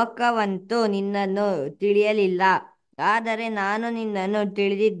 ಲೋಕವಂತೂ ನಿನ್ನನ್ನು ತಿಳಿಯಲಿಲ್ಲ, ಆದರೆ ನಾನು ನಿನ್ನನ್ನು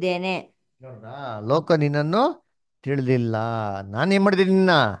ತಿಳಿದಿದ್ದೇನೆ. ನೋಡ್ರಾ, ಲೋಕ ನಿನ್ನನ್ನು ತಿಳಿದಿಲ್ಲ, ನಾನೇನ್ ಮಾಡಿದ್ದೀನಿ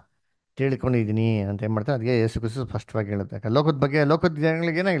ನಿನ್ನ ತಿಳ್ಕೊಂಡಿದ್ದೀನಿ ಅಂತ ಏನ್ ಮಾಡ್ತಾರೆ. ಅದಕ್ಕೆ ಯೇಸು ಕ್ರಿಸ್ತ ಸ್ಪಷ್ಟವಾಗಿ ಹೇಳುತ್ತೆ. ಯಾಕಂದ್ರೆ ಲೋಕದ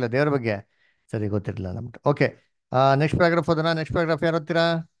ಜನಗಳಿಗೆ ಏನಾಗಿಲ್ಲ, ದೇವರ ಬಗ್ಗೆ ಸರಿ ಗೊತ್ತಿರಲಿಲ್ಲ ನಮ್ಗೆ. ಓಕೆ, ನೆಕ್ಸ್ಟ್ ಪ್ಯಾರಾಗ್ರಾಫ್ ಓದೋಣ. ನೆಕ್ಸ್ಟ್ ಪ್ಯಾರಾಗ್ರಾಫ್ ಯಾರು ಓದ್ತೀರಾ?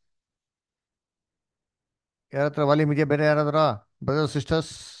 ಯಾರ ಹತ್ರ ವಾಲ್ಯೂಮ್ ಇದೆಯಾ? ಬೇರೆ ಯಾರಾದ್ರೂ ಬ್ರದರ್ಸ್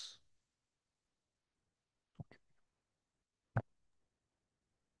ಸಿಸ್ಟರ್ಸ್?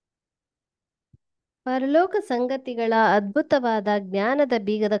 ಪರಲೋಕ ಸಂಗತಿಗಳ ಅದ್ಭುತವಾದ ಜ್ಞಾನದ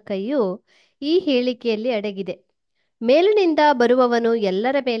ಬೀಗದ ಕೈಯು ಈ ಹೇಳಿಕೆಯಲ್ಲಿ ಅಡಗಿದೆ. ಮೇಲಿನಿಂದ ಬರುವವನು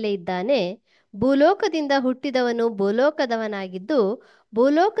ಎಲ್ಲರ ಮೇಲೆ ಇದ್ದಾನೆ, ಭೂಲೋಕದಿಂದ ಹುಟ್ಟಿದವನು ಭೂಲೋಕದವನಾಗಿದ್ದು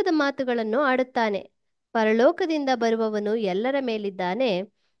ಭೂಲೋಕದ ಮಾತುಗಳನ್ನು ಆಡುತ್ತಾನೆ. ಪರಲೋಕದಿಂದ ಬರುವವನು ಎಲ್ಲರ ಮೇಲಿದ್ದಾನೆ,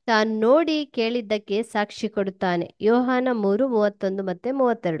 ತಾನು ನೋಡಿ ಕೇಳಿದ್ದಕ್ಕೆ ಸಾಕ್ಷಿ ಕೊಡುತ್ತಾನೆ. ಯೋಹಾನ 3:31 ಮತ್ತೆ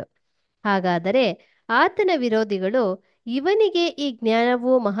 32. ಹಾಗಾದರೆ ಆತನ ವಿರೋಧಿಗಳು ಇವನಿಗೆ ಈ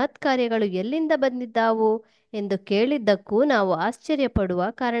ಜ್ಞಾನವು ಮಹತ್ಕಾರ್ಯಗಳು ಎಲ್ಲಿಂದ ಬಂದಿದ್ದಾವು ಎಂದು ಕೇಳಿದ್ದಕ್ಕೂ ನಾವು ಆಶ್ಚರ್ಯಪಡುವ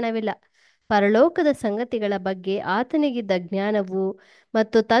ಕಾರಣವಿಲ್ಲ. ಪರಲೋಕದ ಸಂಗತಿಗಳ ಬಗ್ಗೆ ಆತನಿಗಿದ್ದ ಜ್ಞಾನವು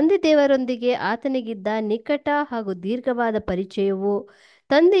ಮತ್ತು ತಂದೆ ದೇವರೊಂದಿಗೆ ಆತನಿಗಿದ್ದ ನಿಕಟ ಹಾಗೂ ದೀರ್ಘವಾದ ಪರಿಚಯವು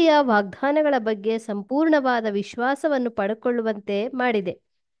ತಂದೆಯ ವಾಗ್ದಾನಗಳ ಬಗ್ಗೆ ಸಂಪೂರ್ಣವಾದ ವಿಶ್ವಾಸವನ್ನು ಪಡೆದುಕೊಳ್ಳುವಂತೆ ಮಾಡಿದೆ.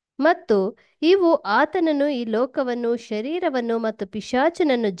 ಮತ್ತು ಇವು ಆತನನ್ನು, ಈ ಲೋಕವನ್ನು, ಶರೀರವನ್ನು ಮತ್ತು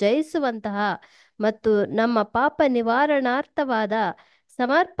ಪಿಶಾಚನನ್ನು ಜಯಿಸುವಂತಹ ಮತ್ತು ನಮ್ಮ ಪಾಪ ನಿವಾರಣಾರ್ಥವಾದ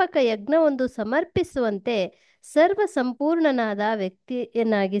ಸಮರ್ಪಕ ಯಜ್ಞವೊಂದು ಸಮರ್ಪಿಸುವಂತೆ ಸರ್ವ ಸಂಪೂರ್ಣನಾದ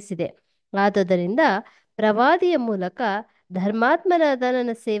ವ್ಯಕ್ತಿಯನ್ನಾಗಿಸಿದೆ. ಆದುದರಿಂದ ಪ್ರವಾದಿಯ ಮೂಲಕ ಧರ್ಮಾತ್ಮನಾದ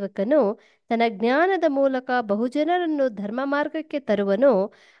ನನ್ನ ಸೇವಕನು ತನ್ನ ಜ್ಞಾನದ ಮೂಲಕ ಬಹುಜನರನ್ನು ಧರ್ಮ ಮಾರ್ಗಕ್ಕೆ ತರುವನು,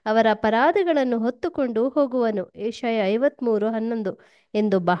 ಅವರ ಅಪರಾಧಗಳನ್ನು ಹೊತ್ತುಕೊಂಡು ಹೋಗುವನು. ಯೆಶಾಯ 53:11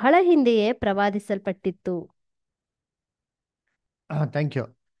 ಎಂದು ಬಹಳ ಹಿಂದೆಯೇ ಪ್ರವಾದಿಸಲ್ಪಟ್ಟಿತ್ತು. Thank you.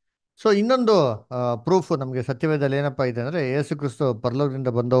 ಸೊ ಇನ್ನೊಂದು ಪ್ರೂಫ್ ನಮಗೆ ಸತ್ಯವೇದದಲ್ಲಿ ಏನಪ್ಪಾ ಇದೆ ಅಂದ್ರೆ, ಯೇಸು ಕ್ರಿಸ್ತು ಪರಲೋಕದಿಂದ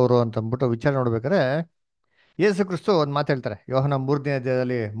ಬಂದವರು ಅಂತ ಅಂದ್ಬಿಟ್ಟು ವಿಚಾರ ನೋಡ್ಬೇಕಾದ್ರೆ ಯೇಸು ಕ್ರಿಸ್ತು ಒಂದು ಮಾತು ಹೇಳ್ತಾರೆ. ಯೋಹನ 3ನೇ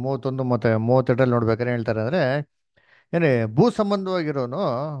ಅಧ್ಯಾಯದಲ್ಲಿ 31 ಮತ್ತೆ 32 ನೋಡ್ಬೇಕಾದ್ರೆ ಹೇಳ್ತಾರೆ ಅಂದ್ರೆ, ಏನೇ ಭೂ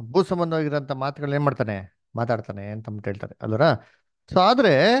ಸಂಬಂಧವಾಗಿರೋಂಥ ಮಾತುಗಳನ್ನ ಏನ್ ಮಾಡ್ತಾನೆ, ಮಾತಾಡ್ತಾನೆ ಅಂತ ಅಂದ್ಬಿಟ್ಟು ಹೇಳ್ತಾರೆ ಅಲ್ವರ. ಸೊ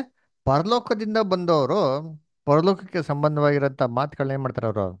ಆದ್ರೆ ಪರಲೋಕದಿಂದ ಬಂದವರು ಪರಲೋಕಕ್ಕೆ ಸಂಬಂಧವಾಗಿರೋಂಥ ಮಾತುಗಳನ್ನ ಏನ್ ಮಾಡ್ತಾರೆ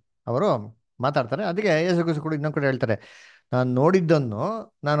ಅವರು ಮಾತಾಡ್ತಾರೆ. ಅದಕ್ಕೆ ಯೇಸು ಕ್ರಿಸ್ತು ಕೂಡ ಇನ್ನೊಂದು ಕಡೆ ಹೇಳ್ತಾರೆ, ನಾನು ನೋಡಿದ್ದನ್ನು,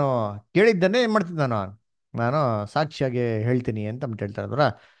 ನಾನು ಕೇಳಿದ್ದನ್ನೇ ಏನ್ ಮಾಡ್ತೀನಿ, ನಾನು ಸಾಕ್ಷಿಯಾಗಿ ಹೇಳ್ತೀನಿ ಅಂತ ಅಂದ್ಬಿಟ್ಟು ಹೇಳ್ತಾರೆ ಅಲ್ವರ.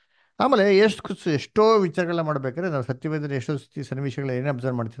 ಆಮೇಲೆ ಎಷ್ಟೋ ವಿಚಾರಗಳನ್ನ ಮಾಡ್ಬೇಕಾದ್ರೆ ನಾವು ಸತ್ಯವೇದದಲ್ಲಿ ಎಷ್ಟೋ ಸನ್ನಿವೇಶಗಳು ಏನೇ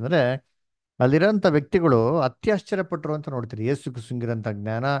ಅಬ್ಸರ್ವ್ ಮಾಡ್ತೀವಿ ಅಂದ್ರೆ, ಅಲ್ಲಿರೋಂಥ ವ್ಯಕ್ತಿಗಳು ಅತ್ಯಾಶ್ಚರ್ಯಪಟ್ಟರು ಅಂತ ನೋಡ್ತೀರಿ. ಯೇಸು ಕ್ರಿಸ್ತಂಗಿರೋಂಥ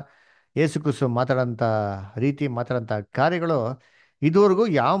ಜ್ಞಾನ, ಯೇಸು ಕ್ರಿಸ್ತು ಮಾತಾಡೋಂಥ ರೀತಿ, ಮಾತಾಡೋಂಥ ಕಾರ್ಯಗಳು ಇದುವರೆಗೂ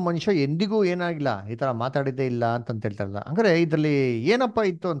ಯಾವ ಮನುಷ್ಯ ಎಂದಿಗೂ ಏನಾಗಿಲ್ಲ, ಈ ಥರ ಮಾತಾಡಿದ್ದೇ ಇಲ್ಲ ಅಂತಂತ ಹೇಳ್ತಾರಲ್ಲ. ಹಂಗಾರೆ ಇದರಲ್ಲಿ ಏನಪ್ಪ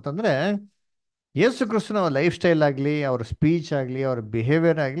ಇತ್ತು ಅಂತಂದ್ರೆ, ಯೇಸು ಕ್ರಿಸ್ತನ ಲೈಫ್ ಸ್ಟೈಲ್ ಆಗಲಿ, ಅವ್ರ ಸ್ಪೀಚ್ ಆಗಲಿ, ಅವ್ರ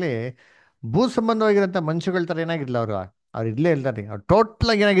ಬಿಹೇವಿಯರ್ ಆಗಲಿ ಭೂ ಸಂಬಂಧವಾಗಿರೋಂಥ ಮನುಷ್ಯಗಳ ಥರ ಏನಾಗಿರಲಿಲ್ಲ. ಅವ್ರು ಇರಲೇ ಇಲ್ದಾರಿ. ಅವ್ರು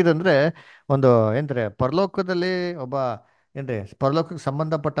ಟೋಟಲಾಗಿ ಏನಾಗಿದೆ ಅಂದರೆ, ಒಂದು ಏನಂತಾರೆ, ಪರಲೋಕದಲ್ಲಿ ಒಬ್ಬ ಏನ್ರಿ ಪರಲೋಕಕ್ಕೆ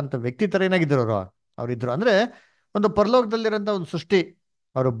ಸಂಬಂಧಪಟ್ಟಂಥ ವ್ಯಕ್ತಿ ಥರ ಏನಾಗಿದ್ದರು ಅವರಿದ್ರು. ಅಂದರೆ ಒಂದು ಪರಲೋಕದಲ್ಲಿರೋಂಥ ಒಂದು ಸೃಷ್ಟಿ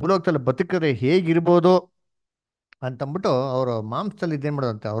ಅವರು ಭೂಲೋಕದಲ್ಲಿ ಬದುಕಿದ್ರೆ ಹೇಗಿರ್ಬೋದು ಅಂತಂದ್ಬಿಟ್ಟು ಅವರು ಮಾಂಸದಲ್ಲಿ ಇದೇನು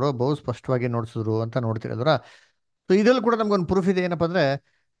ಮಾಡೋದಂತೆ ಅವರು ಬಹು ಸ್ಪಷ್ಟವಾಗಿ ನೋಡಿಸಿದ್ರು ಅಂತ ನೋಡ್ತಿರಲ್ವರ. ಸೊ ಇದರಲ್ಲಿ ಕೂಡ ನಮ್ಗೊಂದು ಪ್ರೂಫ್ ಇದೆ. ಏನಪ್ಪ ಅಂದರೆ,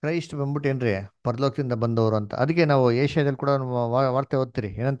 ಕ್ರೈಸ್ಟ್ ಬಂದ್ಬಿಟ್ಟು ಏನ್ರಿ ಪರಲೋಕದಿಂದ ಬಂದವರು ಅಂತ. ಅದಕ್ಕೆ ನಾವು ಏಷ್ಯಾದಲ್ಲಿ ಕೂಡ ವಾರ್ತೆ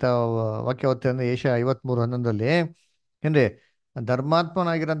ಓದ್ತೀರಿ. ಏನಂತ ವಾಕ್ಯ ಓದ್ತೀರಿ ಅಂದರೆ, ಏಷ್ಯಾ 53:11 ಏನ್ರಿ,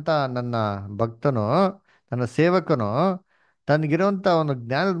 ಧರ್ಮಾತ್ಮನಾಗಿರೋಂಥ ನನ್ನ ಭಕ್ತನು, ನನ್ನ ಸೇವಕನು ತನಗಿರೋಂಥ ಒಂದು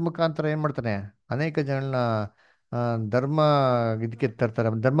ಜ್ಞಾನದ ಮುಖಾಂತರ ಏನು ಮಾಡ್ತಾನೆ, ಅನೇಕ ಜನಗಳನ್ನ ಧರ್ಮ ಇದಕ್ಕೆ ತರ್ತಾರೆ,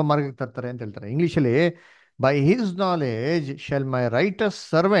 ಧರ್ಮ ಮಾರ್ಗಕ್ಕೆ ತರ್ತಾರೆ ಅಂತ ಹೇಳ್ತಾರೆ. ಇಂಗ್ಲೀಷಲ್ಲಿ, by he's knowledge shawl my ರೈಟಸ್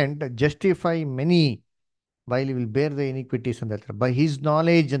servant justify many while will ಬೇರ್ ದ ಇನಿಕ್ವಿಟೀಸ್ ಅಂತ ಹೇಳ್ತಾರೆ. ಬೈ ಹೀಸ್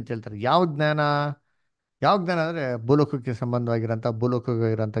ನಾಲೆಜ್ ಅಂತ ಹೇಳ್ತಾರೆ. ಯಾವ ಜ್ಞಾನ ಅಂದರೆ ಭೂಲೋಕಕ್ಕೆ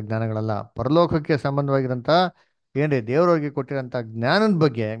ಭೂಲೋಕವಾಗಿರೋಂಥ ಜ್ಞಾನಗಳಲ್ಲ, ಪರಲೋಕಕ್ಕೆ ಸಂಬಂಧವಾಗಿರೋಂಥ ಏನ್ರಿ ದೇವರವ್ರಿಗೆ ಕೊಟ್ಟಿರೋಂಥ ಜ್ಞಾನದ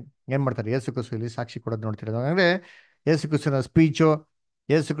ಬಗ್ಗೆ ಏನು ಮಾಡ್ತಾರೆ, ಯೇಸು ಕ್ರಿಸ್ತು ಇಲ್ಲಿ ಸಾಕ್ಷಿ ಕೊಡೋದು ನೋಡ್ತಿರೋದು. ಅಂದರೆ ಯೇಸು ಕ್ರಿಸ್ತನ ಸ್ಪೀಚು,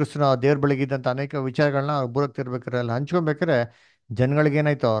 ಯೇಸು ಕ್ರಿಸ್ತನ ದೇವ್ರ ಬೆಳಗಿದ್ದಂಥ ಅನೇಕ ವಿಚಾರಗಳನ್ನ ಅವ್ರು ಬೂರಕ್ತಿರ್ಬೇಕಾದ್ರೆ ಅಲ್ಲಿ ಹಂಚ್ಕೊಬೇಕಾದ್ರೆ ಜನಗಳಿಗೆ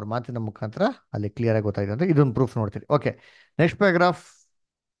ಏನಾಯ್ತು, ಅವ್ರ ಮಾತಿನ ಮುಖಾಂತರ ಅಲ್ಲಿ ಕ್ಲಿಯರ್ ಆಗಿ ಗೊತ್ತಾಯ್ತು ಅಂತ ಇದೊಂದು ಪ್ರೂಫ್ ನೋಡ್ತೀರಿ. ಓಕೆ, ನೆಕ್ಸ್ಟ್ ಪ್ಯಾರಾಗ್ರಾಫ್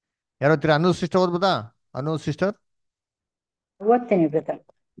ಯಾರು ಓದ್ತೀರಾ? ಅನು sister ಓದ್ಬೋದಾ? Anu sister ಓದ್ತೇನೆ brother.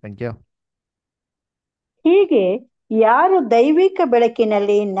 Thank you. ಹೀಗೆ ಯಾರು ದೈವಿಕ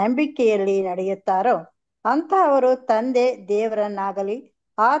ಬೆಳಕಿನಲ್ಲಿ ನಂಬಿಕೆಯಲ್ಲಿ ನಡೆಯುತ್ತಾರೋ ಅಂತಹವರು ತಂದೆ ದೇವರನ್ನಾಗಲಿ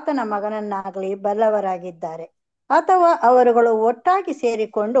ಆತನ ಮಗನನ್ನಾಗಲಿ ಬಲ್ಲವರಾಗಿದ್ದಾರೆ. ಅಥವಾ ಅವರುಗಳು ಒಟ್ಟಾಗಿ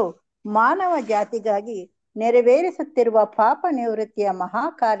ಸೇರಿಕೊಂಡು ಮಾನವ ಜಾತಿಗಾಗಿ ನೆರವೇರಿಸುತ್ತಿರುವ ಪಾಪ ನಿವೃತ್ತಿಯ ಮಹಾ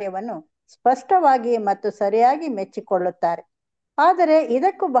ಕಾರ್ಯವನ್ನು ಸ್ಪಷ್ಟವಾಗಿ ಮತ್ತು ಸರಿಯಾಗಿ ಮೆಚ್ಚಿಕೊಳ್ಳುತ್ತಾರೆ. ಆದರೆ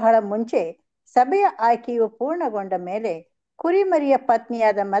ಇದಕ್ಕೂ ಬಹಳ ಮುಂಚೆ ಸಭೆಯ ಆಯ್ಕೆಯು ಪೂರ್ಣಗೊಂಡ ಮೇಲೆ ಕುರಿಮರಿಯ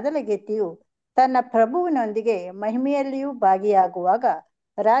ಪತ್ನಿಯಾದ ಮೊದಲಗೆತ್ತಿಯು ತನ್ನ ಪ್ರಭುವಿನೊಂದಿಗೆ ಮಹಿಮೆಯಲ್ಲಿಯೂ ಭಾಗಿಯಾಗುವಾಗ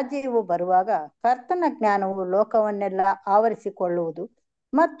ರಾಜ್ಯವು ಬರುವಾಗ ಕರ್ತನ ಜ್ಞಾನವು ಲೋಕವನ್ನೆಲ್ಲ ಆವರಿಸಿಕೊಳ್ಳುವುದು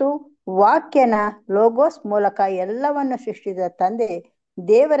ಮತ್ತು ವಾಕ್ಯನ ಲೋಗೋಸ್ ಮೂಲಕ ಎಲ್ಲವನ್ನು ಸೃಷ್ಟಿಸಿದ ತಂದೆ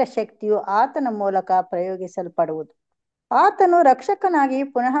ದೇವರ ಶಕ್ತಿಯು ಆತನ ಮೂಲಕ ಪ್ರಯೋಗಿಸಲ್ಪಡುವುದು. ಆತನು ರಕ್ಷಕನಾಗಿ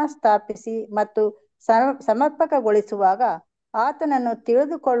ಪುನಃ ಸ್ಥಾಪಿಸಿ ಮತ್ತು ಸಮರ್ಪಕಗೊಳಿಸುವಾಗ ಆತನನ್ನು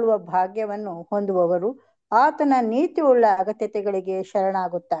ತಿಳಿದುಕೊಳ್ಳುವ ಭಾಗ್ಯವನ್ನು ಹೊಂದುವವರು ಆತನ ನೀತಿಯುಳ್ಳ ಅಗತ್ಯತೆಗಳಿಗೆ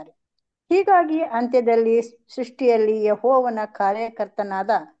ಶರಣಾಗುತ್ತಾರೆ. ಹೀಗಾಗಿ ಅಂತ್ಯದಲ್ಲಿ ಸೃಷ್ಟಿಯಲ್ಲಿ ಯೆಹೋವನ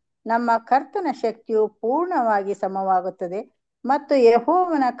ಕಾರ್ಯಕರ್ತನಾದ ನಮ್ಮ ಕರ್ತನ ಶಕ್ತಿಯು ಪೂರ್ಣವಾಗಿ ಸಮವಾಗುತ್ತದೆ ಮತ್ತು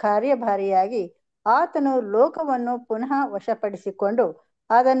ಯೆಹೋವನ ಕಾರ್ಯಭಾರಿಯಾಗಿ ಆತನು ಲೋಕವನ್ನು ಪುನಃ ವಶಪಡಿಸಿಕೊಂಡು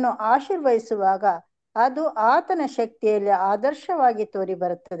ಅದನ್ನು ಆಶೀರ್ವದಿಸುವಾಗ ಅದು ಆತನ ಶಕ್ತಿಯಲ್ಲಿ ಆದರ್ಶವಾಗಿ ತೋರಿ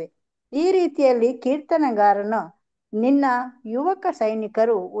ಬರುತ್ತದೆ. ಈ ರೀತಿಯಲ್ಲಿ ಕೀರ್ತನೆಗಾರನು ನಿನ್ನ ಯುವಕ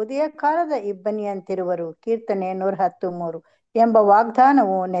ಸೈನಿಕರು ಉದಯ ಕಾಲದ ಇಬ್ಬನಿಯಂತಿರುವರು, ಕೀರ್ತನೆ 113 ಎಂಬ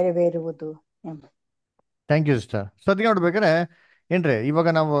ವಾಗ್ದಾನವು ನೆರವೇರುವುದು ಎಂಬ. Thank you sister. ಸೊ ಅದಕ್ಕೆ ನೋಡ್ಬೇಕಾದ್ರೆ ಏನ್ರಿ ಇವಾಗ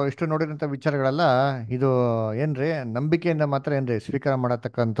ನಾವು ಇಷ್ಟು ನೋಡಿರೋಂಥ ವಿಚಾರಗಳೆಲ್ಲ ಇದು ಏನ್ರಿ ನಂಬಿಕೆಯಿಂದ ಮಾತ್ರ ಏನ್ರಿ ಸ್ವೀಕಾರ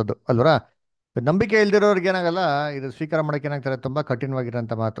ಮಾಡತಕ್ಕಂಥದ್ದು ಅಲ್ವರಾ. ನಂಬಿಕೆ ಇಲ್ದಿರೋರ್ಗೆ ಏನಾಗಲ್ಲ, ಇದು ಸ್ವೀಕಾರ ಮಾಡಕ್ಕೆ ಏನಾಗ್ತಾರೆ, ತುಂಬಾ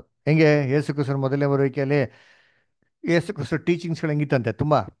ಕಠಿಣವಾಗಿರೋಂಥ ಮಾತು. ಹೆಂಗೆ ಯೇಸು ಕ್ರಿಸ್ತನ ಮೊದಲನೇ ಬರುವಿಕೆಯಲ್ಲಿ ಯೇಸು ಕ್ರಿಸ್ತ ಟೀಚಿಂಗ್ಸ್ಗಳು ಹೆಂಗಿತ್ತಂತೆ,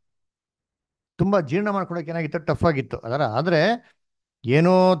 ತುಂಬಾ ತುಂಬಾ ಜೀರ್ಣ ಮಾಡ್ಕೊಳಕ್ಕೆ ಏನಾಗಿತ್ತು, ಟಫ್ ಆಗಿತ್ತು ಅದರ. ಆದ್ರೆ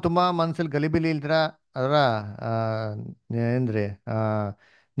ಏನೋ ತುಂಬಾ ಮನ್ಸಲ್ಲಿ ಗಲಿಬಿಲಿ ಇಲ್ದಿರ ಅದರ ಏನ್ರಿ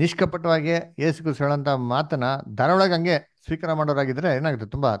ನಿಷ್ಕಪಟವಾಗಿ ಯೇಸು ಕ್ರಿಸ್ತ ಹೇಳೋಂಥ ಮಾತನ್ನ ಧಾರಾಳವಾಗಿ ಹಂಗೆ ಸ್ವೀಕಾರ ಮಾಡೋರಾಗಿದ್ರೆ ಏನಾಗುತ್ತೆ,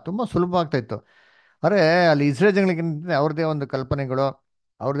 ತುಂಬಾ ತುಂಬಾ ಸುಲಭ ಆಗ್ತಾ ಇತ್ತು. ಅರೆ ಅಲ್ಲಿ ಇಸ್ರೇಲ್ ಜನಗಳಿಗೆ ಅವ್ರದ್ದೇ ಒಂದು ಕಲ್ಪನೆಗಳು,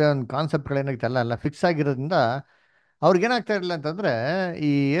 ಅವ್ರದ್ದೇ ಒಂದು ಕಾನ್ಸೆಪ್ಟ್ಗಳು ಏನಾಗುತ್ತೆ ಎಲ್ಲ ಫಿಕ್ಸ್ ಆಗಿರೋದ್ರಿಂದ ಅವ್ರಿಗೇನಾಗ್ತಾ ಇರಲಿಲ್ಲ ಅಂತಂದ್ರೆ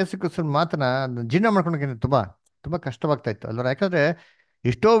ಈ ಯೇಸು ಕ್ರಿಸ್ತನ ಮಾತನ್ನ ಜೀರ್ಣ ಮಾಡ್ಕೊಳಕ್ಕೆ ತುಂಬಾ ತುಂಬಾ ಕಷ್ಟವಾಗ್ತಾ ಇತ್ತು ಅಲ್ವ. ಯಾಕಂದ್ರೆ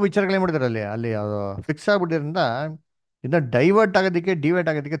ಎಷ್ಟೋ ವಿಚಾರಗಳೇನು ಮಾಡಿದಾರೆ ಅಲ್ಲಿ ಅದು ಫಿಕ್ಸ್ ಆಗ್ಬಿಟ್ಟಿದ್ರಿಂದ ಇನ್ನು ಡೈವರ್ಟ್ ಆಗೋದಕ್ಕೆ ಡಿವೈಟ್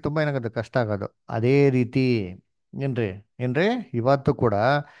ಆಗೋದಕ್ಕೆ ತುಂಬಾ ಏನಾಗೋದು, ಕಷ್ಟ ಆಗೋದು. ಅದೇ ರೀತಿ ಏನ್ರಿ ಏನ್ರಿ ಇವತ್ತು ಕೂಡ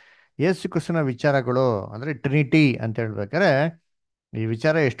ಯೇಸು ಕ್ರಿಸ್ತನ ವಿಚಾರಗಳು ಅಂದ್ರೆ ಟ್ರಿನಿಟಿ ಅಂತ ಹೇಳ್ಬೇಕಾರೆ ಈ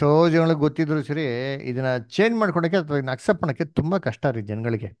ವಿಚಾರ ಎಷ್ಟೋ ಜನಗಳಿಗೆ ಗೊತ್ತಿದ್ರು ಸರಿ ಇದನ್ನ ಚೇಂಜ್ ಮಾಡ್ಕೊಳಕ್ಕೆ ಅಥವಾ ಇದನ್ನ ಅಕ್ಸೆಪ್ಟ್ ಮಾಡೋಕ್ಕೆ ತುಂಬಾ ಕಷ್ಟ ರೀ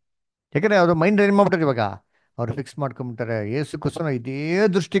ಜನಗಳಿಗೆ. ಯಾಕಂದ್ರೆ ಅವ್ರ ಮೈಂಡ್ ಏನ್ ಮಾಡ್ಬಿಟ್ಟಾರೆ ಇವಾಗ, ಅವ್ರು ಫಿಕ್ಸ್ ಮಾಡ್ಕೊಂಬಿಟ್ಟಾರೆ ಯೇಸು ಕ್ರಿಸ್ತನ ಇದೇ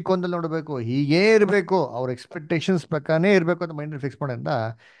ದೃಷ್ಟಿಕೋನದಲ್ಲಿ ನೋಡಬೇಕು, ಹೀಗೇ ಇರಬೇಕು, ಅವ್ರ ಎಕ್ಸ್ಪೆಕ್ಟೇಷನ್ಸ್ ಪ್ರಕಾರನೇ ಇರಬೇಕು ಅಂತ ಮೈಂಡ್ ಫಿಕ್ಸ್ ಮಾಡೋದ್ರಿಂದ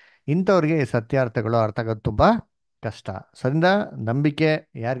ಇಂಥವ್ರಿಗೆ ಸತ್ಯಾರ್ಥಗಳು ಅರ್ಥ ಆಗೋದು ತುಂಬಾ ಕಷ್ಟ. ಸರಿಂದ ನಂಬಿಕೆ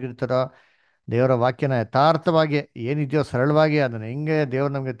ಯಾರಿಗಿರ್ತಾರೋ ದೇವರ ವಾಕ್ಯನ ಯಥಾರ್ಥವಾಗಿ ಏನಿದೆಯೋ ಸರಳವಾಗಿ ಅದನ್ನ ಹೆಂಗೆ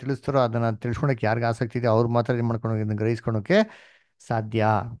ದೇವ್ರು ನಮಗೆ ತಿಳಿಸ್ತಾರೋ ಅದನ್ನ ತಿಳ್ಸ್ಕೊಳಕ್ಕೆ ಯಾರಿಗೆ ಆಸಕ್ತಿ ಇದೆಯೋ ಅವ್ರು ಮಾತ್ರ ಏನು ಮಾಡ್ಕೊಂಡು ಇದನ್ನ ಗ್ರಹಿಸ್ಕೊಳಕ್ಕೆ ಸಾಧ್ಯ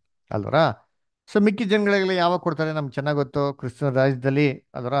ಅಲ್ವರ. ಸೊ ಮಿಕ್ಕಿ ಜನಗಳಿಗೆಲ್ಲ ಯಾವಾಗ ಕೊಡ್ತಾರೆ ನಮ್ಗೆ ಚೆನ್ನಾಗಿ ಗೊತ್ತು. ಕ್ರಿಸ್ತನ ರಾಜ್ಯದಲ್ಲಿ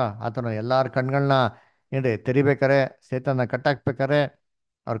ಅದರ ಆತನ ಎಲ್ಲಾರ ಕಣ್ಗಳನ್ನ ಏನ್ರಿ ತೆರಿಬೇಕಾರೆ, ಸೇತನ ಕಟ್ಟಾಕ್ಬೇಕಾರೆ,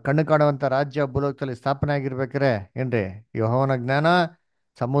 ಅವ್ರ ಕಣ್ಣು ಕಾಣುವಂಥ ರಾಜ್ಯ ಭೂಲೋಕದಲ್ಲಿ ಸ್ಥಾಪನೆ ಆಗಿರ್ಬೇಕಾರೆ ಏನ್ರಿ ಯೆಹೋವನ ಜ್ಞಾನ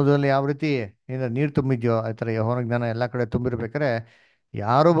ಸಮುದ್ರದಲ್ಲಿ ಯಾವ ರೀತಿ ನೀರು ತುಂಬಿದ್ಯೋ ಆ ಥರ ಯೆಹೋವನ ಜ್ಞಾನ ಎಲ್ಲ ಕಡೆ ತುಂಬಿರ್ಬೇಕಾರೆ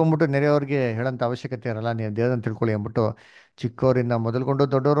ಯಾರು ಬಂದ್ಬಿಟ್ಟು ನೆರೆಯವ್ರಿಗೆ ಹೇಳೋಂಥ ಅವಶ್ಯಕತೆ ಇರಲ್ಲ, ನೀವು ದೇವರನ್ನ ತಿಳ್ಕೊಳ್ಳಿ ಅಂದ್ಬಿಟ್ಟು ಚಿಕ್ಕವರಿಂದ ಮೊದಲ್ಕೊಂಡು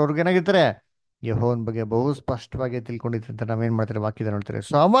ದೊಡ್ಡವ್ರವ್ರಿಗೆ ಏನಾಗಿರ್ತಾರೆ ಯೆಹೋವನ ಬಗ್ಗೆ ಬಹು ಸ್ಪಷ್ಟವಾಗಿ ತಿಳ್ಕೊಂಡಿರ್ತಾರೆ ಅಂತ ನಾವೇನು ಮಾಡ್ತಾರೆ ವಾಕ್ಯದ ನೋಡ್ತಾರೆ.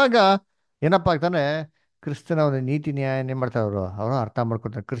 ಸೊ ಅವಾಗ ಏನಪ್ಪ ಆಗ್ತಾನೆ, ಕ್ರಿಸ್ತನ ಒಂದು ನೀತಿ ನ್ಯಾಯ ಏನ್ ಮಾಡ್ತಾರೆ ಅವರು ಅರ್ಥ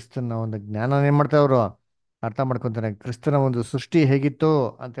ಮಾಡ್ಕೊತಾರೆ. ಕ್ರಿಸ್ತನ ಒಂದು ಜ್ಞಾನ ಏನ್ ಮಾಡ್ತಾರೆ ಅವರು ಅರ್ಥ ಮಾಡ್ಕೊತಾರೆ. ಕ್ರಿಸ್ತನ ಒಂದು ಸೃಷ್ಟಿ ಹೇಗಿತ್ತು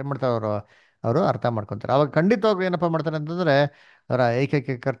ಅಂತ ಏನ್ ಮಾಡ್ತಾರೆ ಅವರು ಅರ್ಥ ಮಾಡ್ಕೊತಾರೆ. ಅವಾಗ ಖಂಡಿತವಾಗ್ಲೂ ಏನಪ್ಪ ಮಾಡ್ತಾರೆ ಅಂತಂದ್ರೆ ಅವರ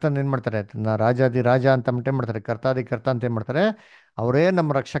ಏಕೈಕ ಕರ್ತನ ಏನ್ ಮಾಡ್ತಾರೆ, ರಾಜಾದಿ ರಾಜ ಅಂತ ಏನ್ ಮಾಡ್ತಾರೆ, ಕರ್ತಾದಿ ಕರ್ತ ಅಂತ ಏನ್ ಮಾಡ್ತಾರೆ, ಅವರೇ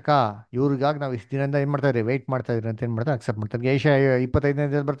ನಮ್ಮ ರಕ್ಷಕ, ಇವ್ರಿಗಾಗಿ ನಾವು ಇಷ್ಟು ದಿನದಿಂದ ಏನ್ ಮಾಡ್ತಾ ಇದ್ರಿ ವೆಯ್ಟ್ ಮಾಡ್ತಾ ಇದ್ರಿ ಅಂತ ಏನ್ ಮಾಡ್ತಾರೆ ಅಕ್ಸೆಪ್ಟ್ ಮಾಡ್ತಾರೆ. ಏಷ್ಯಾ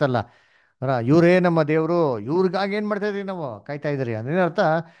 25ನೇ ಬರ್ತಲ್ಲ ಇವರೇ ನಮ್ಮ ದೇವರು, ಇವ್ರಿಗಾಗಿ ಏನ್ ಮಾಡ್ತಾ ಇದ್ರಿ ನಾವು ಕಾಯ್ತಾ ಇದ್ರಿ ಅಂದ್ರೆ ಅರ್ಥ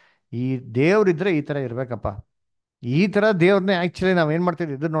ಈ ದೇವ್ರಿದ್ರೆ ಈ ತರ ಇರ್ಬೇಕಪ್ಪ. ಈ ತರ ದೇವ್ರನ್ನೇ ಆಕ್ಚುಲಿ ನಾವ್ ಏನ್ ಮಾಡ್ತಾ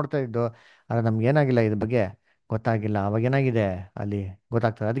ಇದ್ವಿ ಇದ್ರ ನೋಡ್ತಾ ಇದ್ದು. ಆದ್ರೆ ನಮ್ಗೆ ಏನಾಗಿಲ್ಲ ಇದ್ರ ಬಗ್ಗೆ ಗೊತ್ತಾಗಿಲ್ಲ. ಅವಾಗ ಏನಾಗಿದೆ ಅಲ್ಲಿ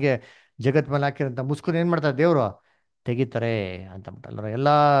ಗೊತ್ತಾಗ್ತದೆ. ಅದಕ್ಕೆ ಜಗತ್ ಮೇಲೆ ಹಾಕಿರೋಂಥ ಮುಸ್ಕುನ್ ಏನ್ ಮಾಡ್ತಾರೆ ದೇವ್ರು ತೆಗಿತಾರೆ ಅಂತ ಬಿಟ್ಟಲ್ಲ.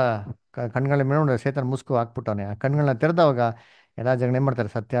 ಎಲ್ಲಾ ಕಣ್ಗಳ ಮೇಲೆ ಸೇತನ ಮುಸ್ಕು ಹಾಕ್ಬಿಟ್ಟವನೆ. ಆ ಕಣ್ಗಳನ್ನ ತೆರೆದವಾಗ ಎಲ್ಲಾ ಜನ ಏನ್ ಮಾಡ್ತಾರೆ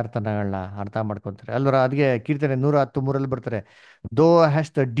ಸತ್ಯಾರ್ಥಗಳನ್ನ ಅರ್ಥ ಮಾಡ್ಕೊತಾರೆ ಅಲ್ವರ. ಅದಕ್ಕೆ ಕೀರ್ತನೆ 113 ಬರ್ತಾರೆ, ದೋ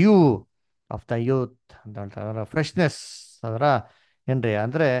has the due of the youth ಅಂತ ಹೇಳ್ತಾರೆ. ಅದರ ಫ್ರೆಶ್ನೆಸ್ ಅದರ ಏನ್ರಿ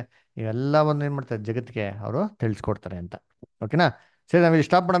ಅಂದ್ರೆ ಇವೆಲ್ಲವನ್ನು ಏನ್ ಮಾಡ್ತಾರೆ ಜಗತ್ತಿಗೆ ಅವರು ತಿಳಿಸ್ಕೊಡ್ತಾರೆ ಅಂತ. ಓಕೆನಾ, ಸರಿ ನಾವಿಲ್ಲಿ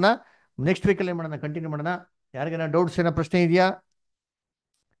ಸ್ಟಾಪ್ ಮಾಡೋಣ. ನೆಕ್ಸ್ಟ್ ವೀಕಲ್ಲಿ ಏನ್ ಮಾಡೋಣ, ಕಂಟಿನ್ಯೂ ಮಾಡೋಣ. ಯಾರಿಗೇನ ಡೌಟ್ಸ್ ಏನೋ ಪ್ರಶ್ನೆ ಇದೆಯಾ?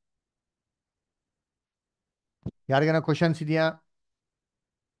 ಯಾರಿಗೇನ ಕ್ವಶನ್ಸ್ ಇದೆಯಾ?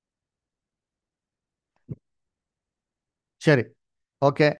 ಸರಿ, ಓಕೆ.